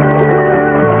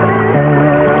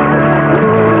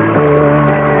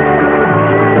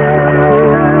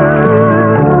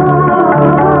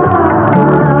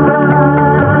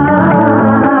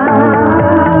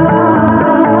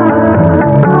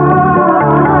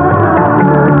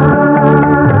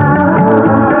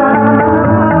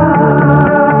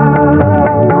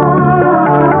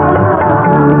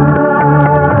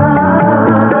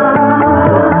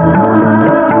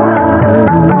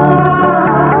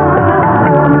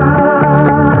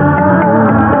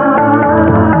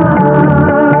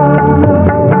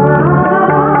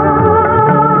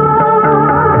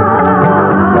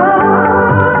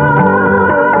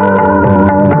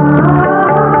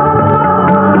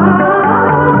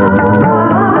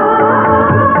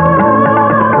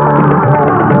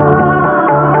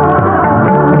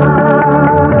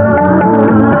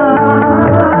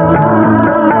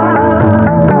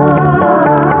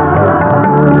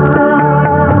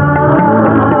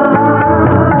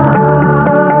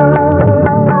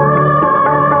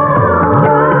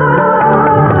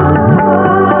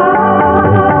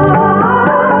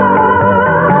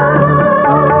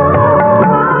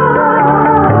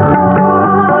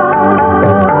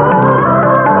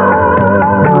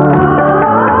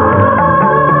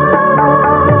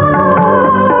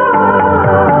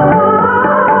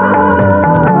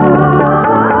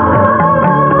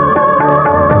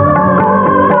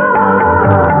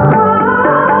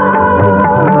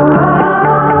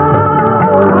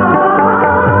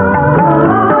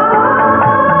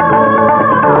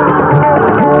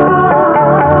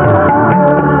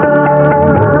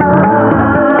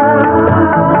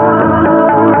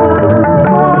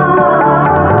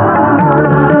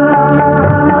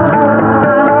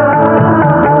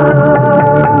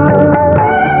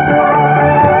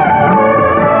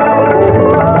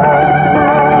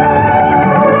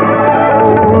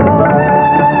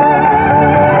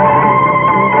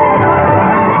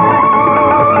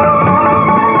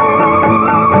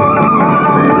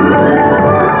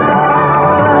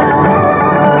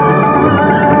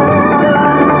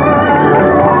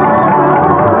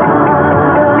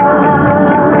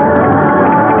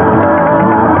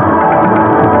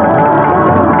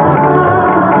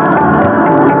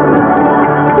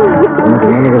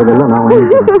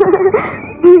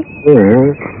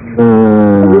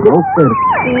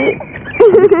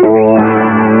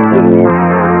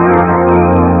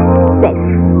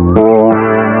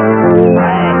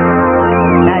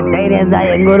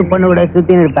 எங்க ஊர் பொண்ணு கூட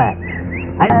சுத்தி இருப்பேன்.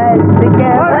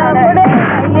 ஐயோ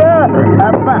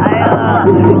அப்பா,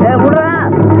 விடுறா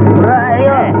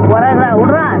ஐயோ விடுறா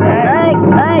விடுறா.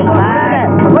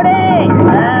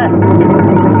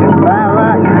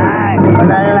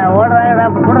 ஓடுறாங்கடா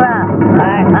விடுறா.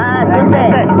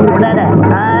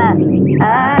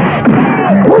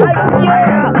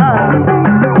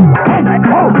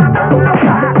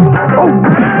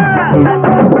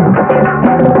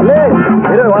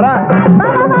 வரா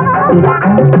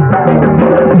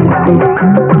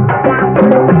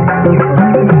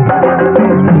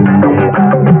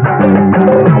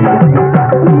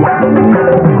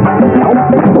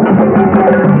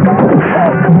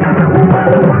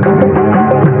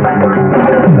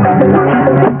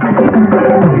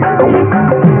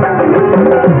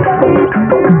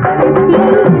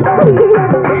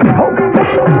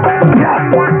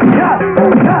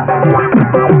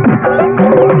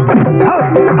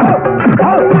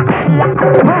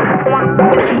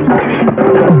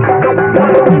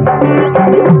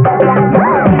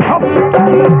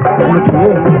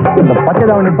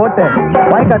பச்சைதாவணி போட்டு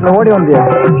வாய்க்காட்டுல ஓடி வந்து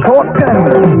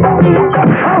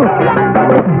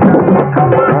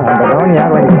அந்த தாவணி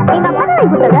யார் வாங்கி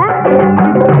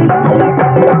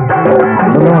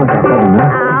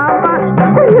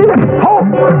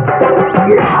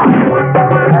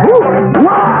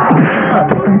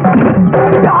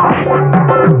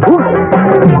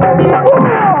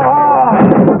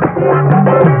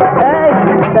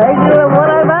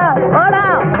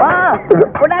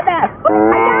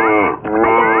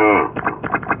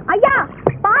ஐயா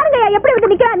பாருங்க எப்படி வந்து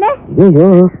நிக்கிறான்னு. ஐயோ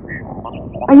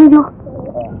ஐயோ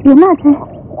என்னாச்சு?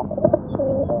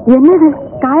 என்னது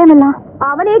காயமெல்லாம்?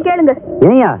 அவனே கேளுங்க.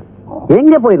 ஏயா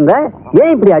எங்க போயிருந்த?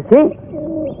 ஏன் இப்படி ஆச்சு?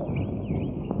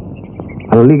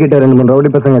 சொல்லிக்கிட்ட 2-3 ரவுடி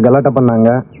பசங்க கலாட்டா பண்ணாங்க.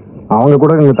 அவங்க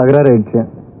கூட இங்க தகராறு ஆயிடுச்சு.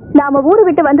 நாம ஊரு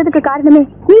விட்டு வந்ததுக்கு காரணமே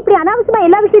நீ இப்படி அனாவசியமா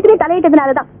எல்லா விஷயத்திலையும்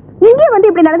தலையிட்டதுனாலதான். இங்கே வந்து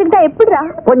இப்படி நடந்துக்கிட்டா எப்படிடா?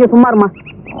 கொஞ்சம் சும்மாருமா.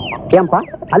 ஏன்பா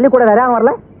அள்ளி கூட வேற யாரும்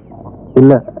வரல?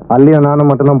 இல்ல, அல்லியும் நானும்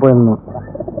மட்டும்தான் போயிருந்தோம்.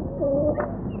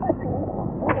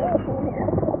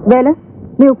 வேலு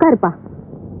நீ உட்காருப்பா.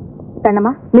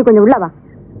 கண்ணம்மா நீ கொஞ்சம் உள்ள வா.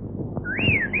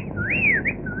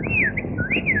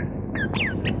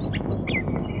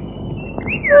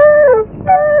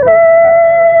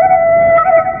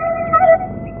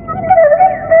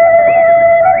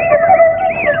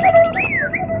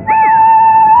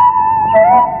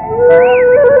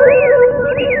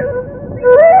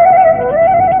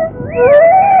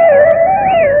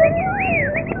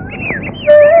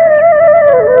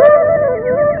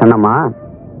 அண்ணம்மா,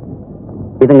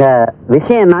 இதுங்க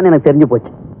விஷயம் என்னன்னு எனக்கு தெரிஞ்சு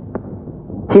போச்சு.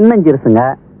 சின்னஞ்சிறுசுங்க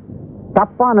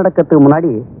தப்பா நடக்கிறதுக்கு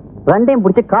முன்னாடி ரெண்டையும்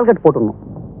பிடிச்சி கால்கட் போட்டுடணும்.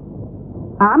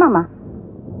 ஆமாமா,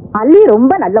 அல்லி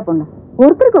ரொம்ப நல்ல பொண்ணு.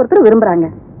 ஒருத்தருக்கு ஒருத்தர் விரும்புறாங்க.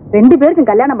 2 பேருக்கும்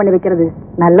கல்யாணம் பண்ணி வைக்கிறது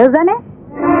நல்லதுதானே?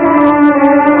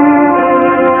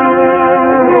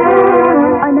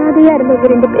 அனாதையா இருந்த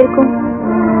 2 பேருக்கும்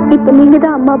இப்ப நீங்க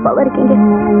தான் அம்மா அப்பாவா இருக்கீங்க.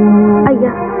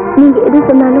 ஐயா நீங்க எது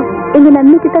சொன்னாலும் எங்க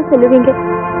நன்மைக்கு தான் சொல்லுவீங்க.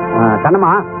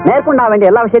 கண்ணம்மா, மேற்கொண்டா வேண்டிய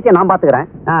எல்லா விஷயத்தையும் நான் பாத்துக்கிறேன்.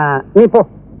 நீ போ.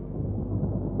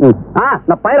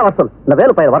 இந்த பயிரை வர சொல். இந்த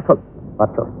வேலு பயிரை வர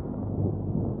சொல்.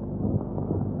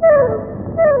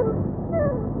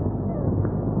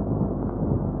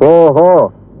 ஓஹோ,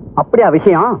 அப்படியா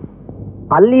விஷயம்?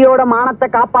 அல்லியோட மானத்தை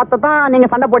காப்பாத்தான் நீங்க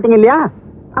சண்டை போட்டீங்க இல்லையா?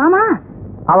 ஆமா.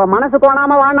 அவ மனசு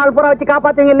கோணாம வாழ்நாள் பூரா வச்சு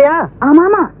காப்பாத்தீங்க இல்லையா? ஆமா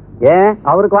ஆமா. ஏன்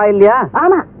அவருக்கு வாய் இல்லையா?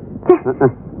 ஆமா.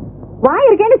 வாய்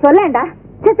இருக்கேன்னு சொல்லேன்டா.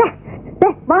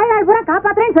 வாழ்நாள் பூரா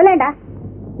காப்பாத்துறேன்னு சொல்லேன்டா.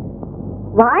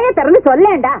 வாயை திறந்து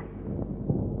சொல்லேன்டா.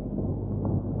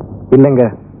 இல்லங்க,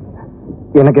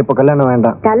 எனக்கு இப்ப கல்யாணம்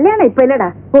வேண்டாம். கல்யாணம் இப்ப இல்லடா.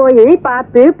 போய்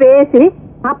பார்த்து பேசி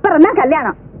அப்புறம் தான்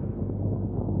கல்யாணம்.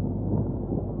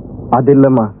 அது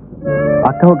இல்லம்மா,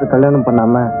 அக்காவுக்கு கல்யாணம்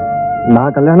பண்ணாம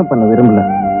நான் கல்யாணம் பண்ண விரும்பல.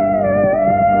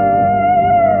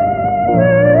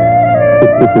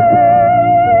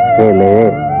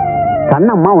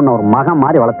 கண்ணம்மா உன்னை ஒரு மகன்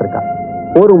மாதிரி வளர்த்திருக்கா.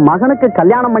 ஒரு மகனுக்கு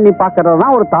கல்யாணம் பண்ணி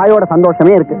பாக்குறதுதான் ஒரு தாயோட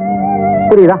சந்தோஷமே இருக்கு.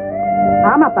 புரியுதா?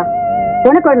 ஆமாப்பா,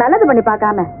 உனக்கு ஒரு நல்லது பண்ணி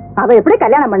பார்க்காம அவ எப்படி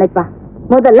கல்யாணம் பண்ணிப்பா?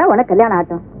 முதல்ல உனக்கு கல்யாணம்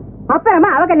ஆட்டும், அப்புறமா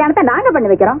அவ கல்யாணத்தை நாங்க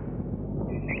பண்ணி வைக்கிறோம்.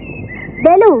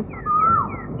 வேலு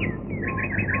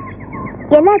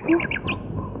என்னாச்சு?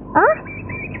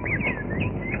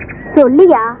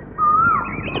 சொல்லியா?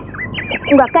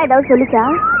 உங்க அக்கா ஏதாவது சொல்லிச்சா?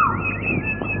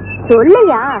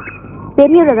 சொல்லையா?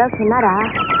 பெரியவர் ஏதாவது சொன்னாரா?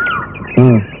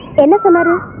 என்ன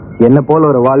சொன்னாரு? என்ன போல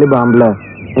ஒரு வாலிப ஆம்பளை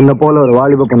என்ன போல ஒரு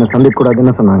வாலிப பொண்ணை சந்திக்க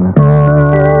கூடாதுன்னு சொன்னாங்க.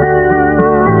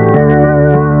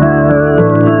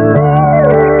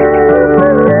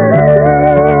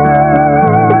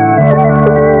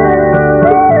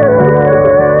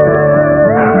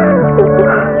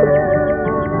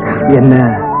 என்ன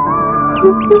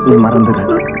நீ மறந்துடு.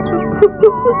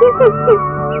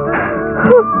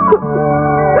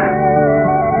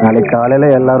 நாளைக்கு காலையில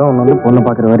எல்லாரும் வந்து பொண்ணு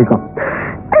பாக்குற வரைக்கும்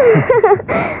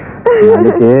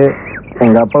நாளைக்கு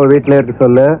எங்க அப்பா வீட்டுல எடுத்து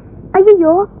சொல்லு.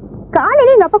 ஐயோ,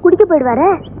 காலையில எங்க அப்பா குடிக்க போயிடுவாரு.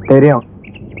 தெரியும்.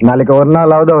 நாளைக்கு ஒரு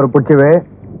நாளாவது அவர் பிடிச்சவே,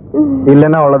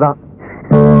 இல்லைன்னா அவ்வளவுதான்.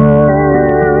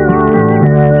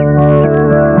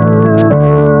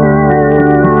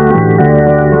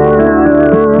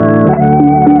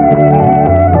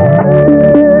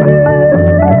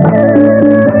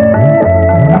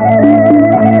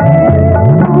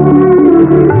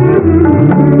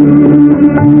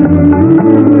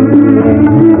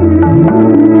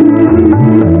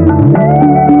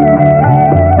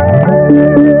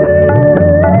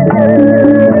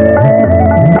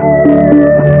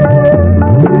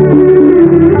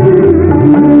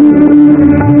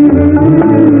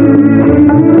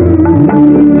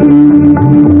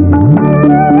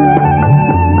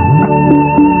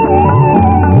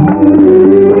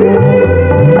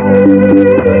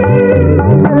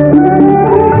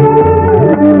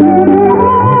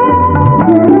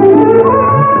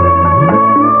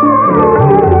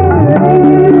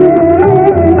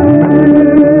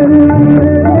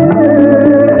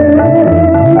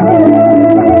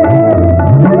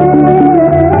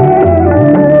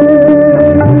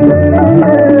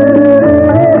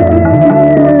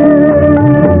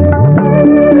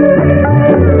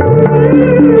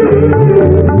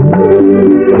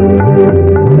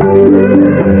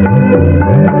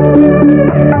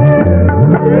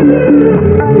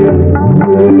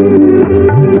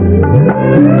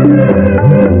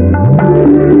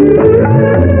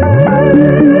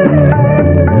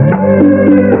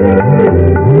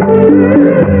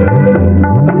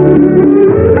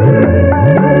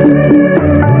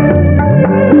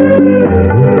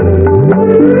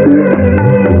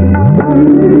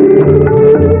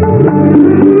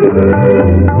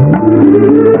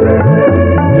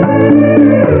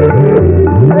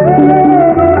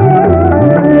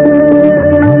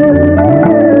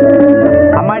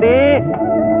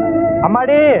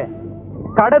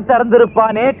 கடை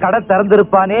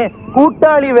திறந்திருப்பானே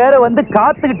கூட்டாளி வேற வந்து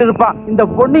காத்துக்கிட்டு இருப்பான். இந்த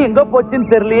பொண்ணு எங்க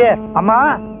போச்சுன்னு தெரியலையே. அம்மா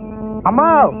அம்மா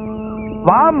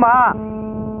வாமா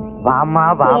வாமா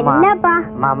வாமா.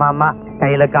 மாமா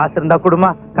கையில காசு இருந்தா கொடுமா.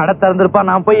 கடை திறந்திருப்பா,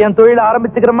 நான் போய் என் தொழில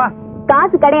ஆரம்பிச்சுக்கிறேம்மா.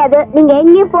 காசு கிடையாது, நீங்க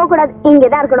எங்கேயும் போக கூடாது,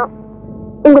 இங்கதான் இருக்கணும்.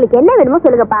 உங்களுக்கு என்ன வேணுமோ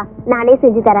சொல்லுங்கப்பா, நானே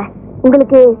செஞ்சு தரேன்.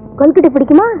 உங்களுக்கு கொழுக்கட்டை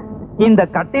பிடிக்குமா? இந்த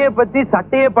கட்டைய பத்தி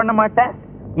சட்டையே பண்ண மாட்டேன்.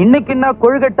 இன்னைக்கு என்ன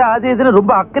கொழுக்கட்டை அது இதுன்னு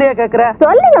ரொம்ப அக்கறையா கேக்குற?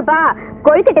 சொல்லுங்கப்பா.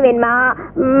 கொழுக்கட்டை வேணுமா,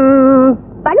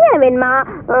 பணியாரம் வேணுமா,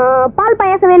 பால்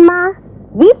பாயாசம் வேணுமா?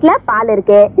 வீட்டுல பால்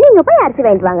இருக்கு, நீங்க போய் அரிசி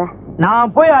வாங்கிட்டு வாங்க.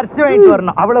 நான் போய் அரிசி வாங்கிட்டு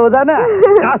வரணும், அவ்வளவுதானே?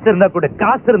 காசு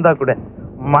இருந்தா கூட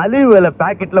மலிவு விலை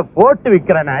பாக்கெட்ல போட்டு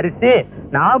விக்கிறேன் அரிசி.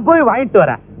 நான் போய் வாங்கிட்டு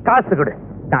வரேன். காசு கொடு.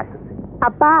 காசு.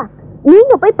 அப்பா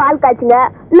நீங்க போய் பால் காய்ச்சுங்க,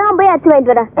 நான் போய் அரிசி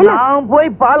வாங்கிட்டு வரேன். நான் போய்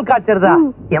பால் காய்ச்சறதா?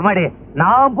 எமாடி,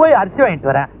 நான் போய் அரிசி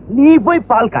வாங்கிட்டு வரேன், நீ போய்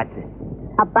பால் காய்ச்சு.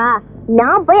 அப்பா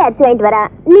நான் போய் அரிசி வாங்கிட்டு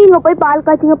வரேன், நீங்க போய் பால்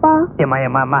காய்ச்சுங்கப்பா. ஏமா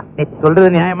நீ சொல்றது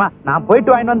நியாயமா? நான்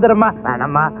போயிட்டு வாங்கிட்டு வந்துடுறேம்மா.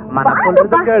 வேணாமா, நான்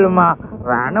சொல்றது கேளுமா.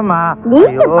 வேணாமா,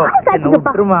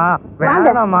 விட்டுருமா.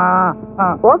 வேணாமா,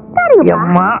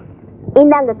 உட்காருங்கம்மா.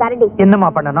 இந்தாங்க கரண்டி. என்னம்மா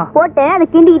பண்ணணும்? போட்டு அதை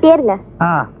கிண்டிக்கிட்டே இருங்க.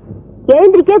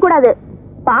 எழுந்திருக்கே கூடாது.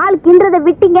 பால் கிண்டுறத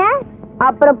விட்டீங்க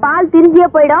அப்புறம் பால் திரிஞ்சியே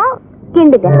போயிடும்.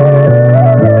 கிண்டுங்க.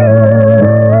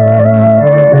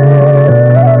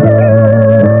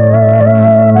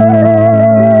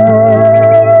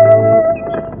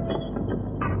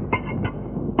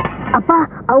 அப்பா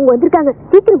அவங்க வந்திருக்காங்க,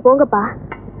 சீக்கிரம் போங்கப்பா.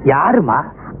 யாருமா?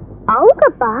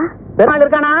 அவங்கப்பா. பெருமாள்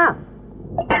இருக்கானா?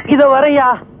 இத வரையா?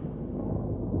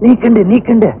 நீ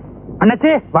கண்டு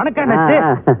அண்ணாச்சே. வணக்கம் அண்ணாச்சே.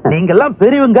 நீங்க எல்லாம்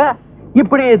பெரியவங்க,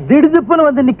 இப்படி திடுதுப்புன்னு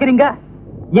வந்து நிக்கிறீங்க.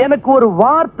 எனக்கு ஒரு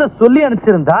வார்த்தை சொல்லி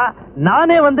அனுப்பிச்சிருந்தா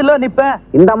நானே வந்து நிப்பேன்.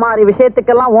 இந்த மாதிரி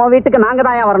விஷயத்துக்கெல்லாம் உன் வீட்டுக்கு நாங்க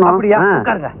தான் வரணும். அப்படியா?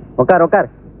 உட்காருங்க. உட்கார்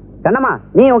கண்ணம்மா,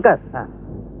 நீ உட்கார்.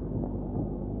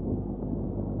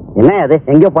 என்ன அது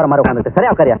எங்கேயோ போற மாதிரி உட்காந்துட்டு?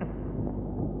 சரியா உட்காரியா?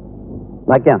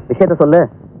 பாக்கியம், விஷயத்த சொல்லு.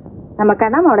 நம்ம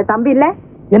கண்ணம்மாவோட தம்பி இல்ல?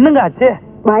 என்னங்க ஆச்சு?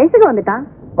 வயசுக்கு வந்துட்டான்.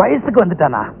 வயசுக்கு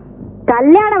வந்துட்டானா?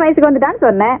 கல்யாண வயசுக்கு வந்துட்டான்னு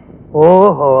சொன்னேன்.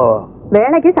 ஓஹோ.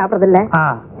 வேலைக்கு சாப்பிடறது இல்ல,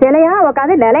 சிலையா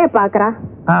உட்காந்து நிலைய பாக்குறான்.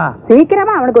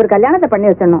 சீக்கிரமா அவனுக்கு ஒரு கல்யாணத்தை பண்ணி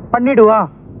வச்சிடணும். பண்ணிடுவான்.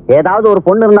 ஏதாவது ஒரு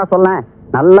பொண்ணு இருந்தா சொல்ல.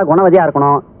 நல்ல குணவதியா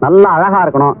இருக்கணும், நல்ல அழகா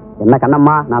இருக்கணும். என்ன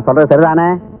கண்ணம்மா, நான் சொல்றது சரிதானே?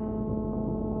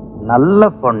 நல்ல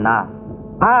பொண்ணா?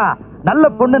 நல்ல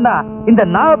பொண்ணுனா இந்த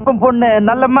நாப்பம் பொண்ணு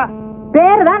நல்லம்மா.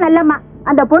 பேருதான் நல்லம்மா,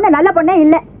 அந்த பொண்ணு நல்ல பொண்ணே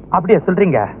இல்ல. அப்படியா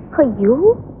சொல்றீங்க? ஐயோ,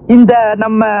 இந்த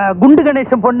நம்ம குண்டு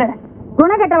கணேசன் பொண்ணு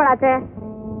குணக்கட்டவளாச்சே.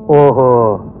 ஓஹோ.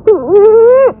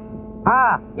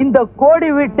 இந்த கோடி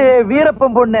வீட்டு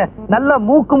வீரப்பன் பொண்ணு நல்ல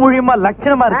மூக்கு முழியமா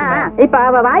லட்சணமா இருக்கு. இப்ப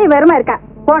அவ வாய் வெறுமா இருக்கா.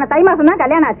 போன தை மாசம் தான்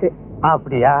கல்யாணம் ஆச்சு.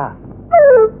 அப்படியா?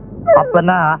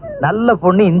 அப்பனா நல்ல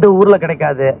பொண்ணு இந்த ஊர்ல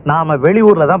கிடைக்காது, நாம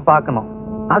வெளியூர்ல தான் பாக்கணும்.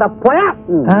 அட போயா,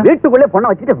 வீட்டுக்குள்ளே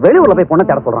பொண்ணை வச்சுட்டு வெளியூர்ல போய் பொண்ணை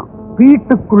தேட சொல்றான்.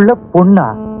 வீட்டுக்குள்ள பொண்ணா?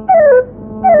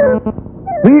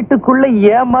 வீட்டுக்குள்ள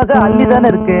என் மக அள்ளி தானே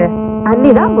இருக்கு.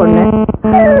 அள்ளிதான் பொண்ணு.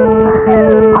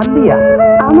 அள்ளியா?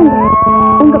 ஆமாங்க,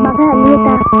 உங்க மக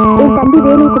அள்ளியதா என் தம்பி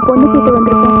வேலைக்கு பொண்ணு கேட்டு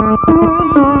வந்திருக்கேன்.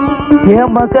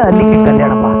 என் மக அள்ளிக்கு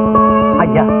கல்யாணமா?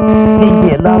 ஐயா, நீங்க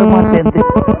எல்லாருமா சேர்ந்து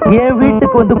என்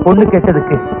வீட்டுக்கு வந்து பொண்ணு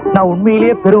கேட்டதுக்கு நான்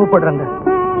உண்மையிலேயே பெருமைப்படுறேங்க.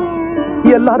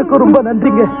 எல்லாருக்கும் ரொம்ப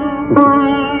நன்றிங்க.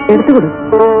 எடுத்துக்கொடு.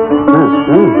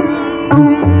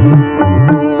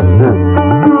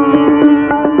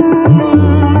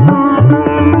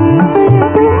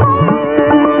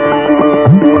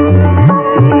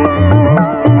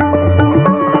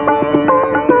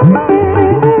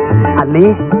 அல்லி,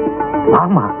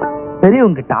 ஆமா,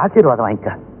 பெரியவங்கிட்ட ஆசீர்வாதம்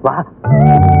வாங்கிக்க வா.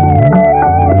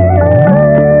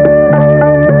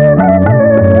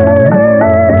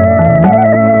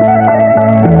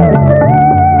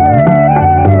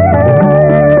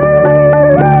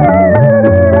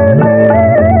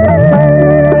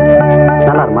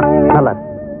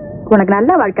 உனக்கு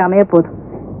நல்ல வாழ்க்கை அமைய போதும்.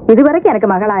 இதுவரைக்கும் எனக்கு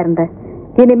மகளா இருந்த,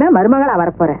 இனிமே மருமகளா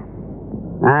வரப்போற.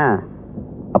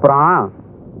 அப்புறம்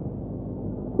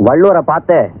வள்ளுவரை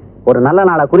பார்த்து ஒரு நல்ல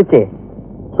நாளை குறிச்சு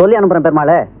சொல்லி அனுப்புறேன்.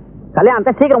 பெருமாள்,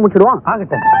 கல்யாணத்தை சீக்கிரம் முடிச்சிடுவோம்.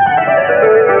 ஆகட்டும்.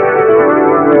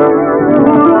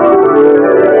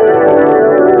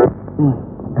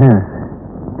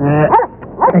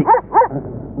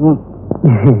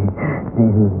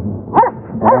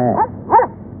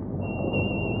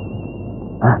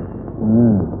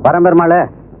 வரேன் பெருமாள்.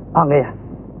 வாங்கய்யா,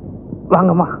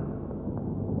 வாங்கம்மா.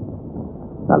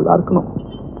 நல்லா இருக்கணும்.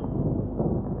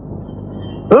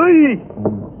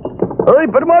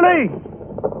 பெருமாளை,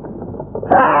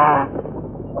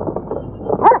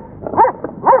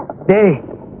 டேய்,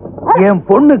 என்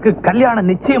பொண்ணுக்கு கல்யாணம்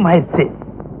நிச்சயம் ஆயிடுச்சு.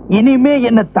 இனிமே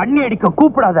என்ன தண்ணி அடிக்க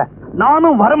கூப்பிடாத,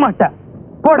 நானும் வரமாட்டேன்.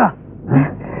 போடா.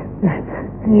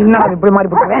 நான் இப்படி மாறி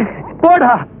போட்டேன்.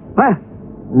 போடா.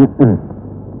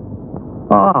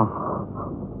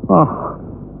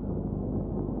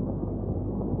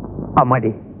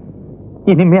 அம்மாடி,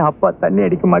 இனிமே அப்பா தண்ணி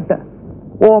அடிக்க மாட்டேன்.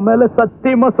 உன் மேல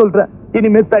சத்தியமா சொல்றேன்,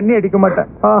 இனிமே தண்ணி அடிக்க மாட்டேன்.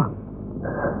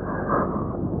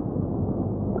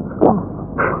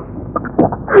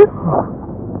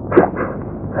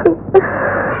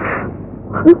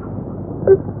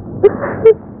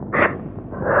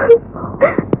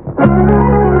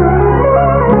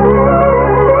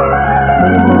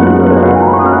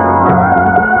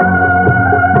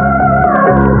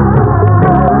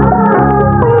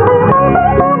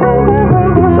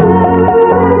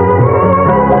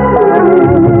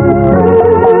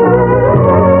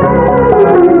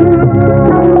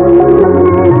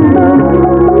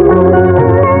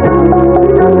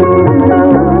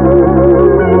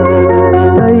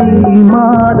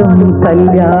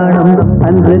 கல்யாணம்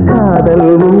அன்று காதல்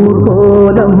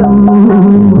ஊர்கோலம்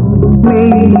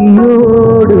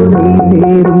மெய்யோடு மெய்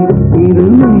சேரும்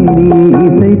திருநெறி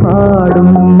இசை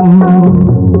பாடும்.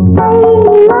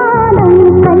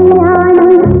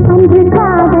 கல்யாணம் அன்று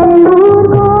காதல்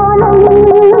ஊர்கோலம்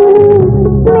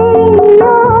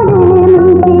மெய்யோடு மெய்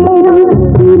சேரும்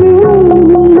திருநெறி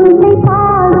இசை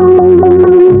பாடும்.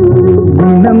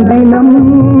 தினம் தினம்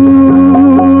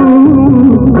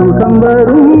சுகம்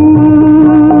வரும்,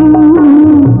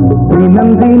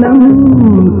 தினம் தினம்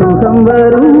சுகம்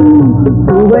வரும்,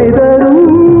 சுவை தரும்.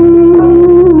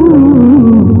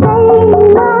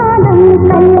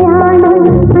 கல்யாணம்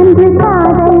அன்று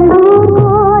காதல்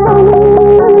ஊர்கோலம்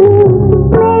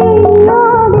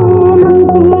மெய்யோடு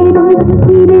மெய் சேரும்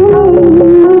திருநெறி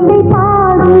இசை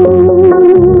பாடும்.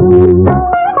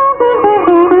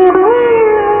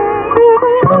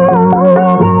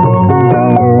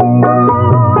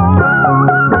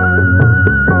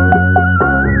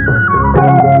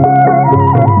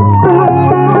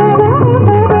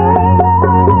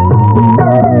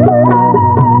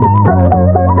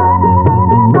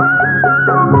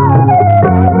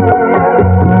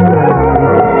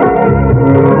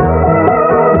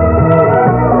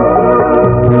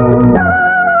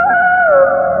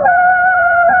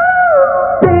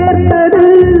 சேர்த்தது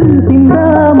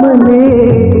சிந்தாமலே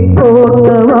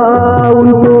கோத்தவா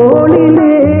உன் தோளிலே.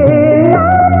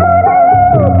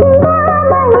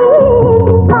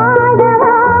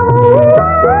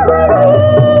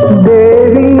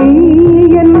 தேவி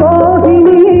என்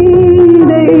மோகினி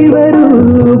தெய்வ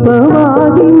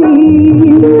ரூபவாகினி.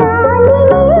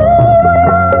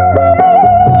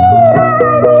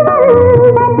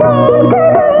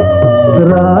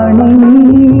 ராணினி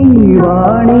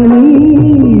வாணினி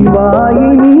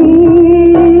வாயினி.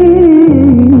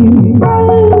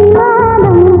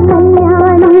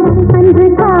 கல்யாணம் அன்று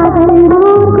காதல்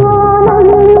ஊர்கோலம்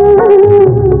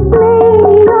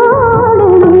மெய்யோடு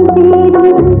மெய்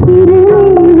சேரும்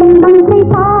திருநெறி இசை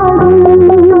பாடும்.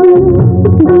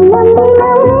 தினம்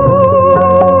தினம்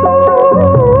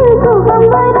சுகம்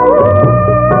வரும்,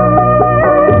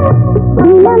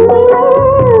 தினம் தினம்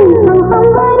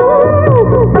சுகம் வரும்,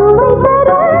 சுவை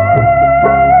தரும்.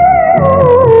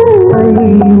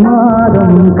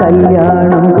 மாதம்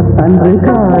கல்யாணம் அன்று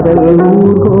காதல்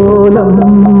ஊர்கோலம்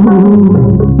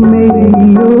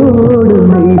மெய்யோடு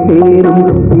மெய் சேரும்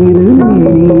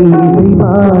திருநெறி இசை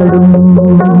பாடும்.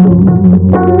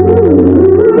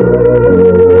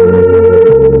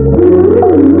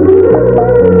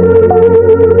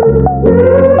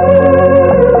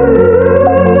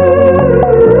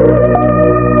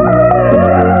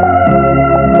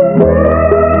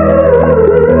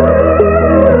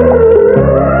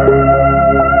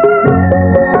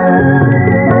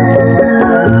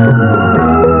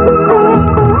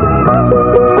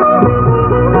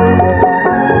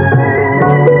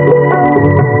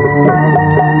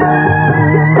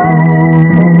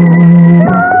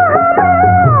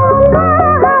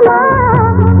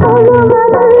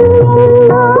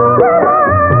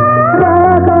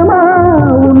 ராகமா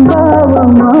உன்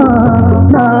பாவமா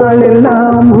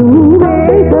நாளெல்லாம்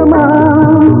உவேகமா.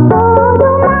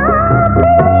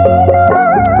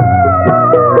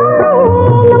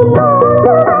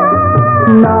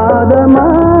 நாதமா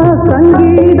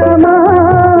சங்கீதமா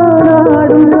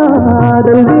நாடும்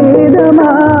காதல் வேதமா.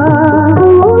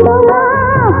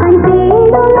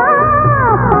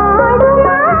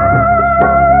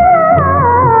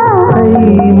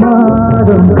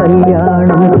 மாதம்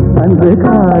கல்யாணம் அன்று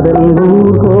காதல்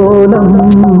ஊர்கோலம்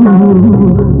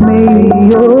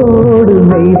மெய்யோடு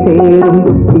மெய் சேரும்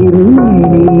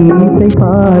திருநெறி இசை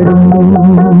பாடும்.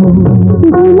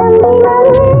 தினம் தினம்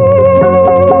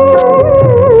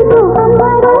சுகம்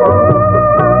வரும்,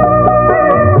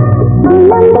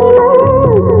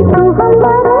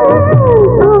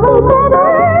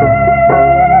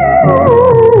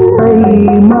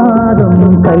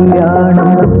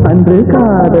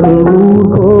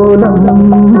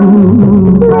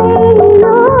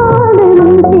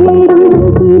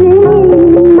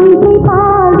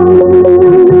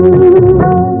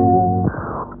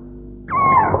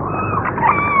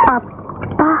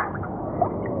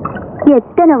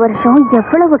 வருஷம்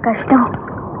எவ்வளவு கஷ்டம்.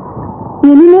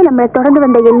 இனிமே நம்மளை தொடர்ந்து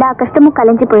வந்த எல்லா கஷ்டமும்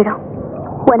கலைஞ்சு போயிடும்.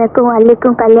 உனக்கும்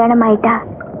அல்லிக்கும் கல்யாணம் ஆயிட்டா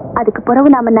அதுக்கு பிறகு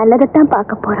நாம நல்லதைத்தான்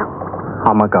பார்க்க போறோம்.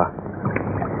 ஆமாக்கா,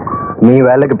 நீ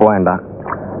வேலைக்கு போக வேண்டாம்,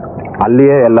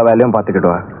 அல்லியே எல்லா வேலையும்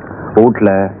பார்த்துக்கிடுவா,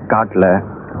 வீட்டுல காட்டுல.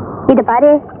 இத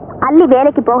பாரு, அல்லி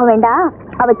வேலைக்கு போக வேண்டாம்,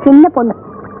 அவ சின்ன பொண்ணு.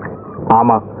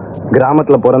 ஆமா,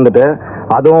 கிராமத்துல பிறந்துட்டு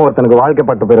அதுவும் ஒருத்தனுக்கு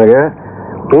வாழ்க்கைப்பட்ட பிறகு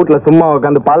வீட்டுல சும்மா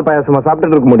உட்காந்து பால் பாயாசமா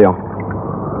சாப்பிட்டுட்டு இருக்க முடியும்?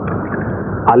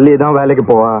 அல்லி தான் வேலைக்கு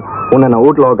போவா, உன்னை நான்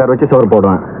வீட்டுல உட்கார வச்சு சோறு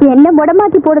போடுவேன். என்ன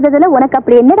முடமாக்கி போடுறதுல உனக்கு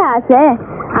அப்படி என்னடா ஆசை?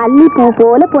 அல்லி பூ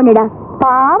போல பொண்ணுடா,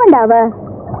 பாவண்டா அவ.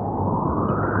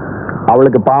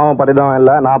 அவளுக்கு பாவம் பரிதாபம்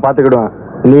இல்ல, நான் பாத்துக்கிடுவேன்,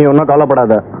 நீ ஒன்னும்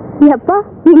கவலைப்படாத. எப்பா,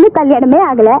 இன்னும் கல்யாணமே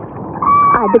ஆகல,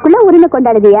 அதுக்குள்ள உரிமை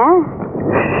கொண்டாடுதியா?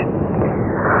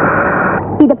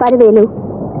 இத பாரு வேலு,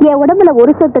 என் உடம்புல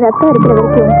ஒரு சொட்டு ரத்தம் இருக்கிற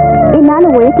வரைக்கும் என்னால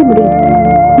உழைக்க முடியும்.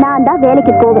 நான் தான்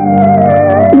வேலைக்கு போவேன்,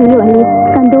 நீயும் அல்லி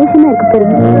சந்தோஷமா இருக்க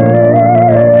போறீங்க.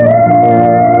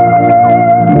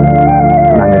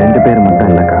 நாங்க 2 பேர் மட்டும்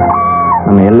இல்லக்கா,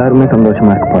 நம்ம எல்லாருமே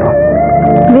சந்தோஷமா இருக்க போறோம்.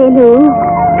 வேலு,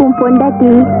 உன்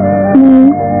பொண்டாட்டி, நீ,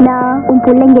 நான், உன்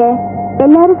பிள்ளைங்க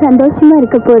எல்லாரும் சந்தோஷமா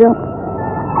இருக்க போறோம்.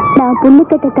 நான்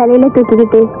புல்லுக்கட்டை தலையில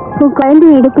தூக்கிக்கிட்டு உன்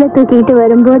குழந்தைய இடுப்புல தூக்கிக்கிட்டு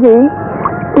வரும்போது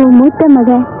உன் மூத்த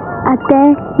மகன் அத்தை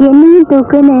என்னையும்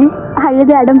தூக்குன்னு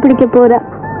அழுது அடம் பிடிக்க போறா.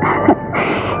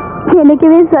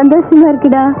 எனக்குவே சந்தோஷமா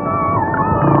இருக்குடா.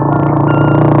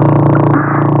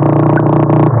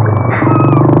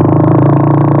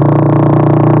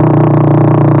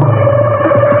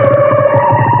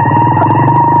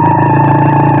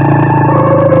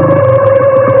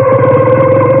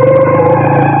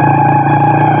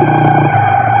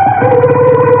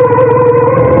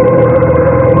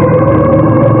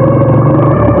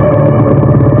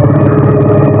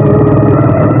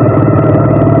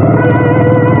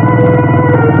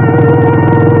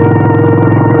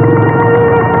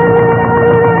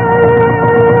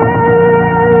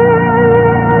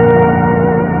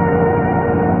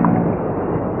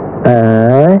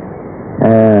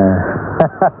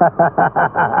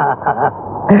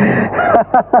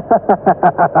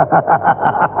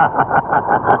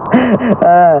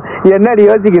 என்னடி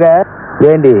யோசிக்கிற?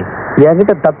 ஏண்டி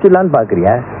என்கிட்ட தப்பிச்சிடலான்னு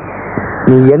பாக்குறியா?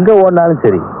 நீ எங்க ஓடினாலும்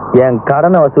சரி, என்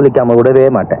கடனை வசூலிக்காம விடவே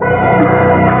மாட்டேன்.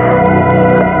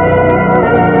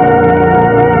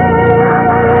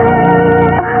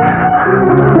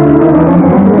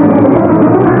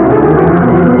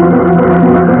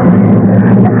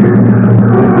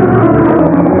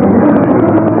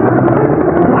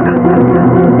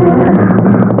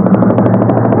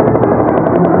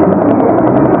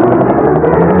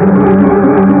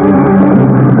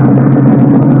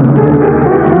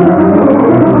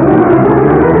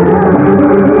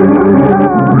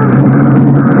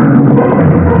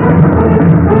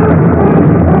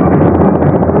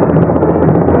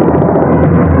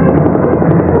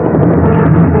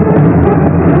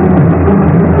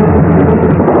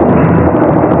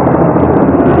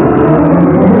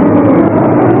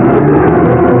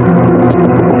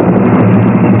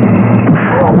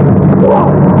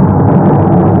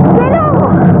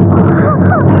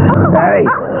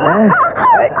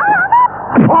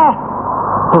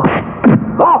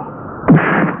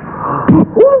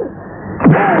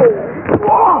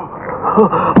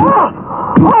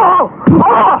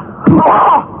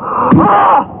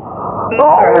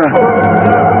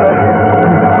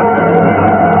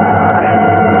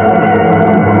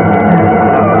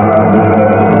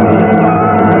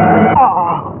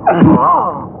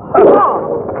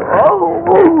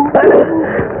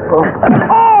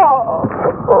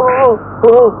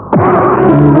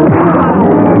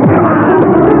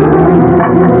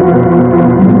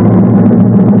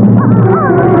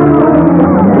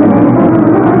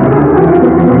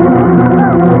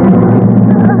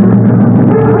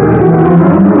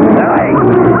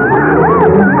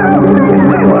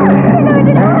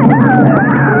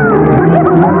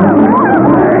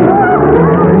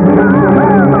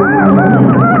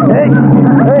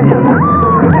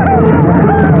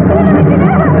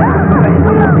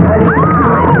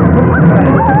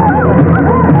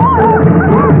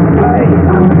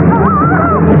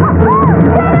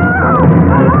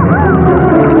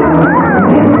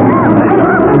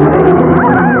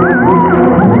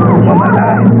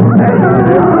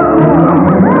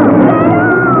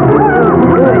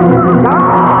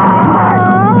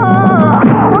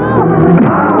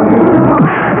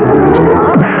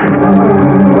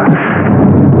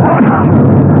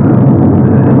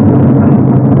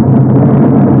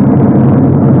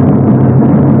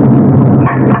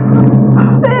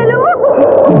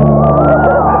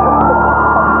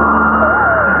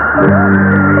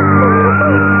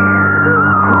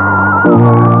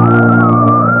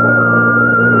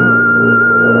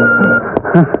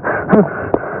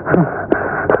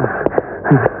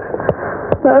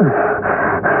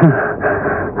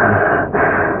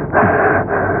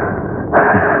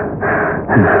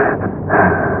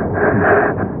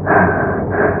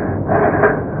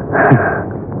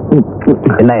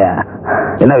 என்னையா,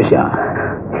 என்ன விஷயம்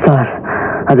சார்?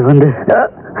 அது வந்து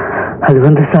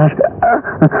சார்.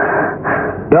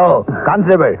 யோ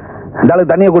கான்ஸ்டபிள், இந்த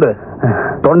ஆளுக்கு தண்ணியை கொடு.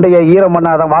 தொண்டையை ஈரம்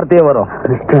பண்ணாதான் வார்த்தையே வரும்.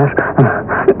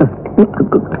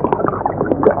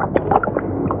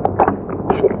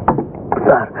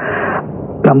 சார்,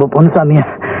 நம்ம பொன்னுசாமிய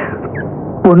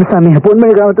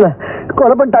பொன்மணி கிராமத்துல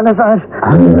கொலை பண்ணிட்டாங்க சார்.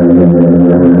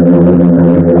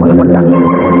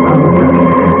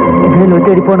 வேலு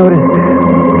தேடி போனவரு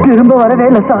திரும்ப வரவே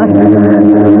இல்லை சார்.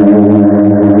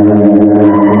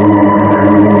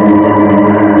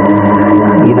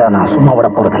 இத நான் சும்மா விட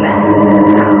போறதில்ல.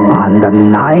 அந்த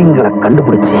நாயங்களை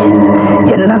கண்டுபிடிச்சு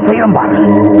என்ன செய்யணும் பாரு.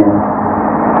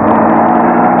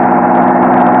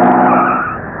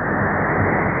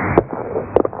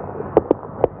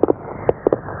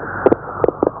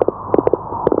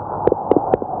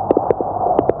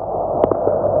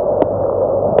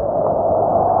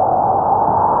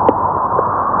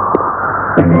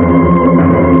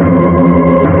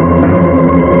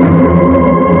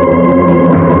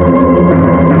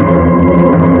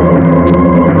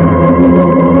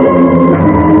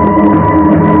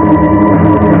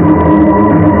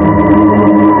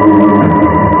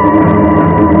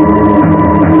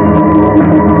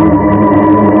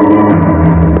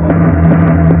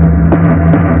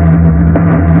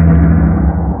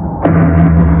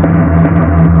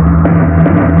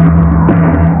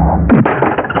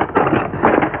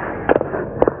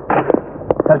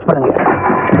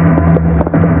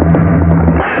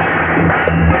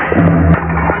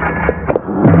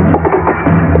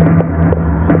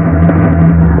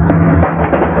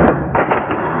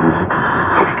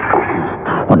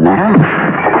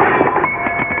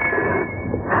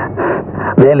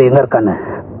 வேலை எங்க இருக்கான்னு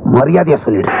மரியாதையா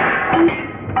சொல்லிடு.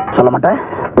 சொல்ல மாட்டேன்?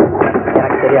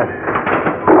 எனக்கு தெரியாது.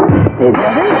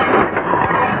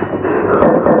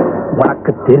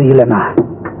 உனக்கு தெரியலன்னா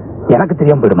எனக்கு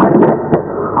தெரியாம போயிடுமா?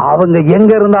 அவங்க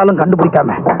எங்க இருந்தாலும்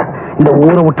கண்டுபிடிக்காம இந்த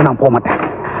ஊரை விட்டு நான் போக மாட்டேன்.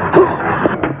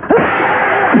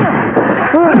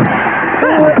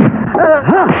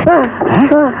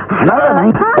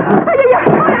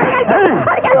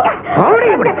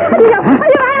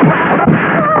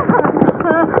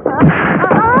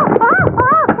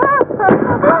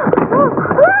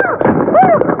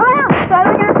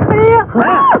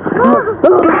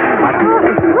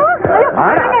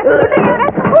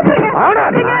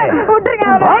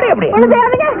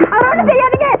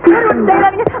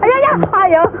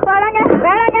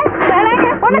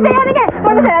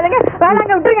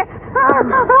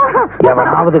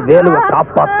 எவனாவது வேலுவை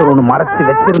காப்பாற்றணும்னு மறைச்சு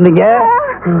வச்சிருந்தீங்க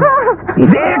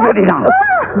இதே கதிதான்.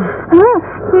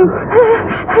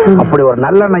 அப்படி ஒரு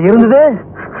நல்லெண்ணம் இருந்தது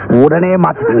உடனே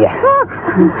மாத்திட்டீங்க.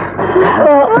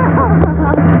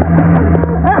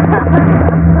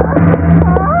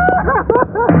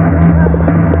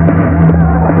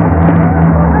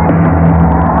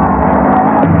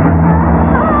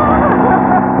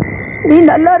 நீ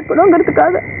நல்லா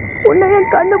இருக்கணுங்கிறதுக்காக உன்னை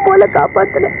என் கண்ணு போல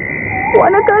காப்பாத்தல.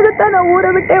 உனக்காகத்தான் நான் ஊரை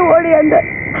விட்டே ஓடி அந்த.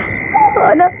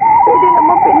 ஆனா இது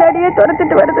நம்ம பின்னாடியே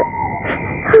துரத்துட்டு வருது.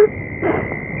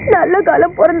 நல்ல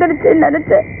காலம் பிறந்துடுச்சுன்னு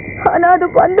நினைச்சேன். ஆனா அது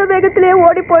வந்த வேகத்திலேயே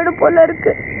ஓடி போயிடும் போல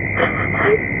இருக்கு.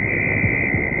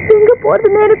 எங்க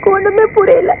போறதுன்னு எனக்கு ஒண்ணுமே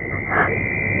புரியல.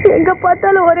 எங்க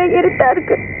பார்த்தாலும் ஒரே இருட்டா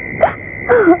இருக்கு.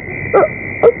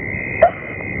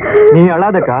 நீ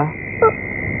அழாதக்கா.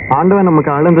 ஆண்டவன்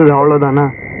நமக்கு அழுந்தது அவ்வளவுதானா?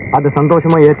 அதை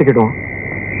சந்தோஷமா ஏத்துக்கிடுவோம்.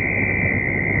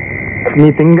 நீ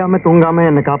திங்காம தூங்காம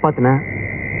என்னை காப்பாத்தின.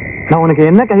 நான் உனக்கு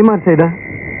என்ன கைமாறு செய்த?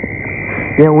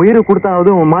 என் உயிரை கொடுத்தாவது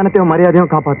உன் மானத்தையும்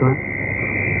மரியாதையும் காப்பாத்துவேன்.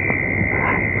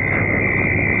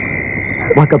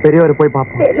 மக்க பெரியவரை போய்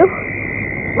பார்ப்போம்.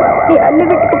 நீ அண்ணி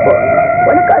வீட்டுக்கு போ.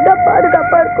 உனக்கு அதான்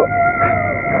பாதுகாப்பா இருக்கும்.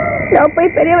 நான்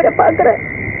போய் பெரியவரை பாக்குறேன்.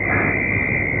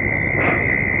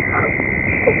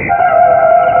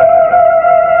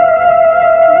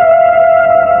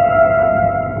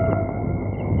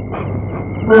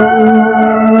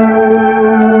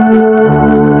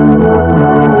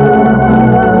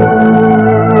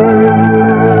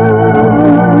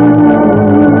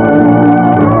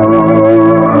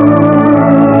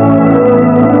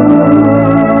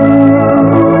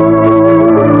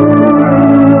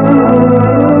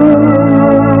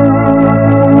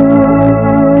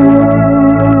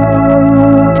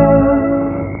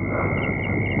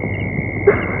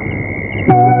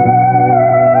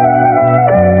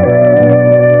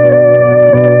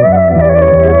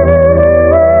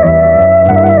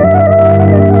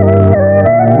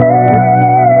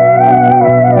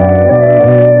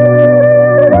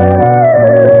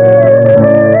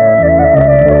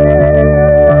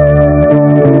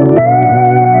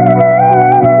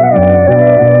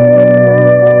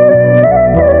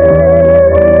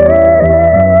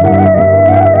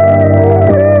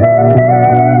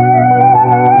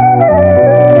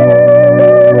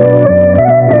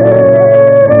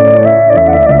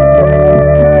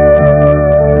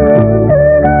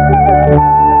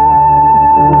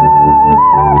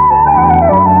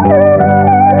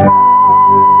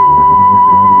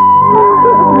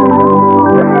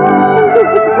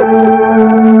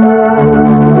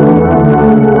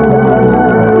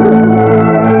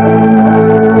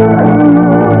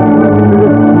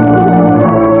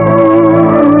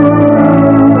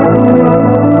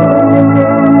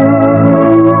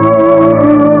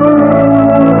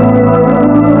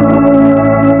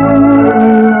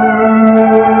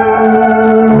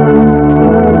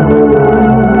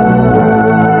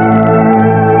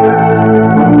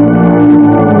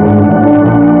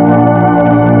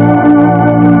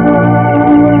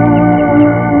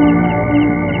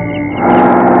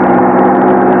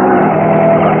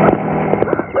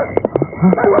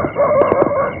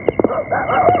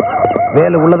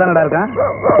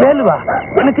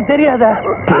 எனக்கு தெரியாத.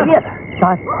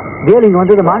 சார் வேலு இங்க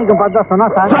வந்து மாணிக்கம் பார்த்தா சொன்னா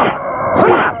சார்.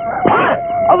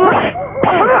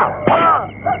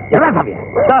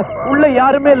 சார் உள்ள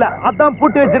யாருமே இல்ல, அதான்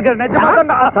பூட்டி வச்சிருக்கேன். நிஜமா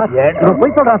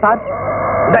போய் சொல்றேன் சார்.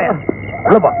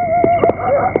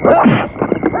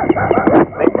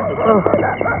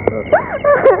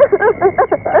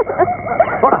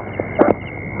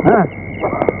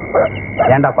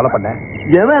 ஏன்டா கொலை பண்ண?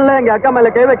 எவன் இல்ல எங்க அக்கா மேல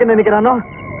கை வைக்க நினைக்கிறானோ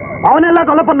அவனெல்லாம்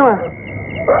கொலை பண்ணுவேன்.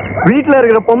 வீட்டுல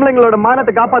இருக்கிற பொம்பளைங்களோட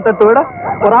மானத்தை காப்பாத்துறத விட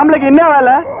ஒரு ஆம்பளைக்கு என்ன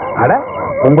வேலை? அட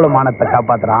பொம்பளை மானத்தை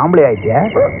காப்பாத்துற ஆம்பளை ஆயிட்டிய?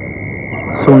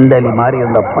 சுண்டலி மாதிரி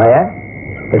இருந்த பய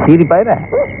சீரி பயிர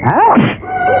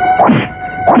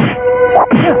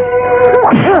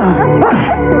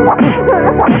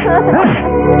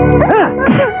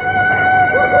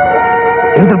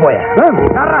எடுத்து போய.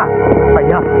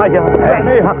 ஐயா ஐயா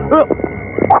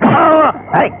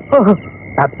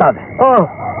கத்தாத,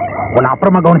 உன்னை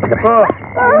அப்புறமா கவனிச்சுக்கிறேன்.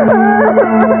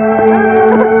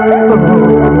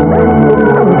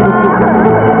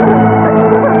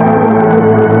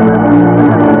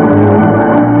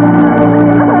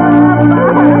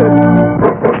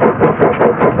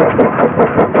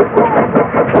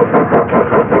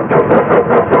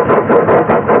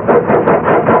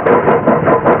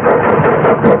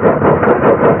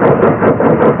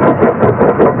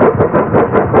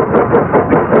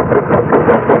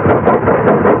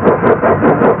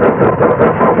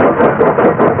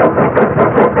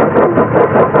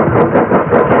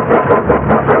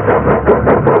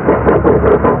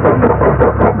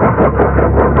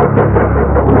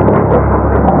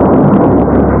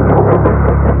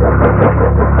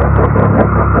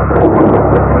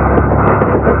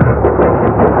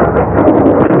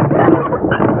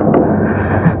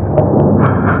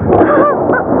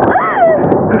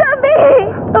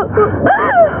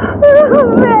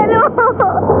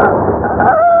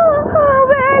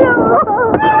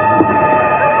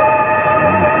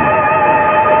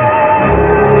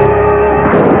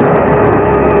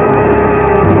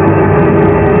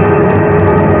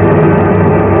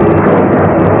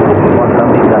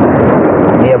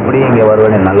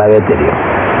 நல்லாவே தெரியும்.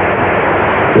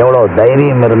 எவ்வளவு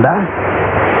தைரியம் இருந்தா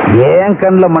ஏன்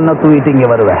கண்ணுல மண்ணை தூக்கிட்டு இங்க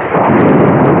வருவேன்?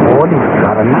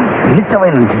 போலீஸ்காரன்னா இழிச்சவை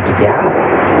நினைச்சிட்டு இருக்கியா?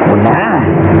 உன்ன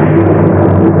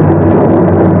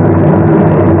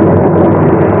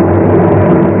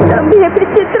தம்பி எப்படி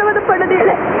சித்திரவதை பண்ணது?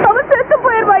 அவன் செத்து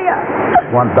போயிருவாயா?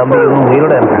 உன் தம்பி இவன்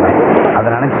உயிரோட இருக்கானே, அதை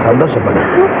நினைச்சு சந்தோஷப்படு.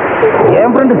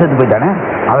 என் ஃப்ரெண்டு செத்து போயிட்டானே,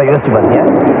 அதை யோசிச்சு பாத்தியா?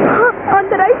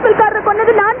 அந்த ரைஃபிள்காரரை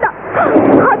கொன்னது நான் தான்.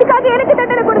 அதுக்காக எனக்கு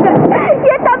தண்டனை கொடுங்க.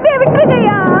 என் தம்பியை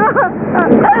விட்டுருங்கய்யா.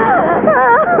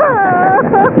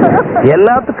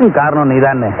 எல்லாத்துக்கும் காரணம்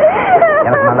நீதானே,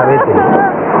 எனக்கு நல்லாவே தெரியும்.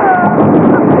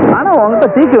 ஆனா உன்கிட்ட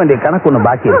தீர்க்க வேண்டிய கணக்கு ஒண்ணு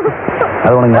பாக்கி இருக்கு.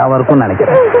 அது உனக்கு ஞாபகம் இருக்கும்னு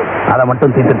நினைக்கிறேன். அதை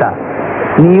மட்டும் தீர்த்துட்டா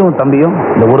நீயும் தம்பியும்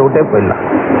இந்த ஊரை விட்டே போயிடலாம்.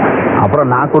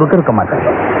 அப்புறம் நான் குறுக்க இருக்க மாட்டேன்.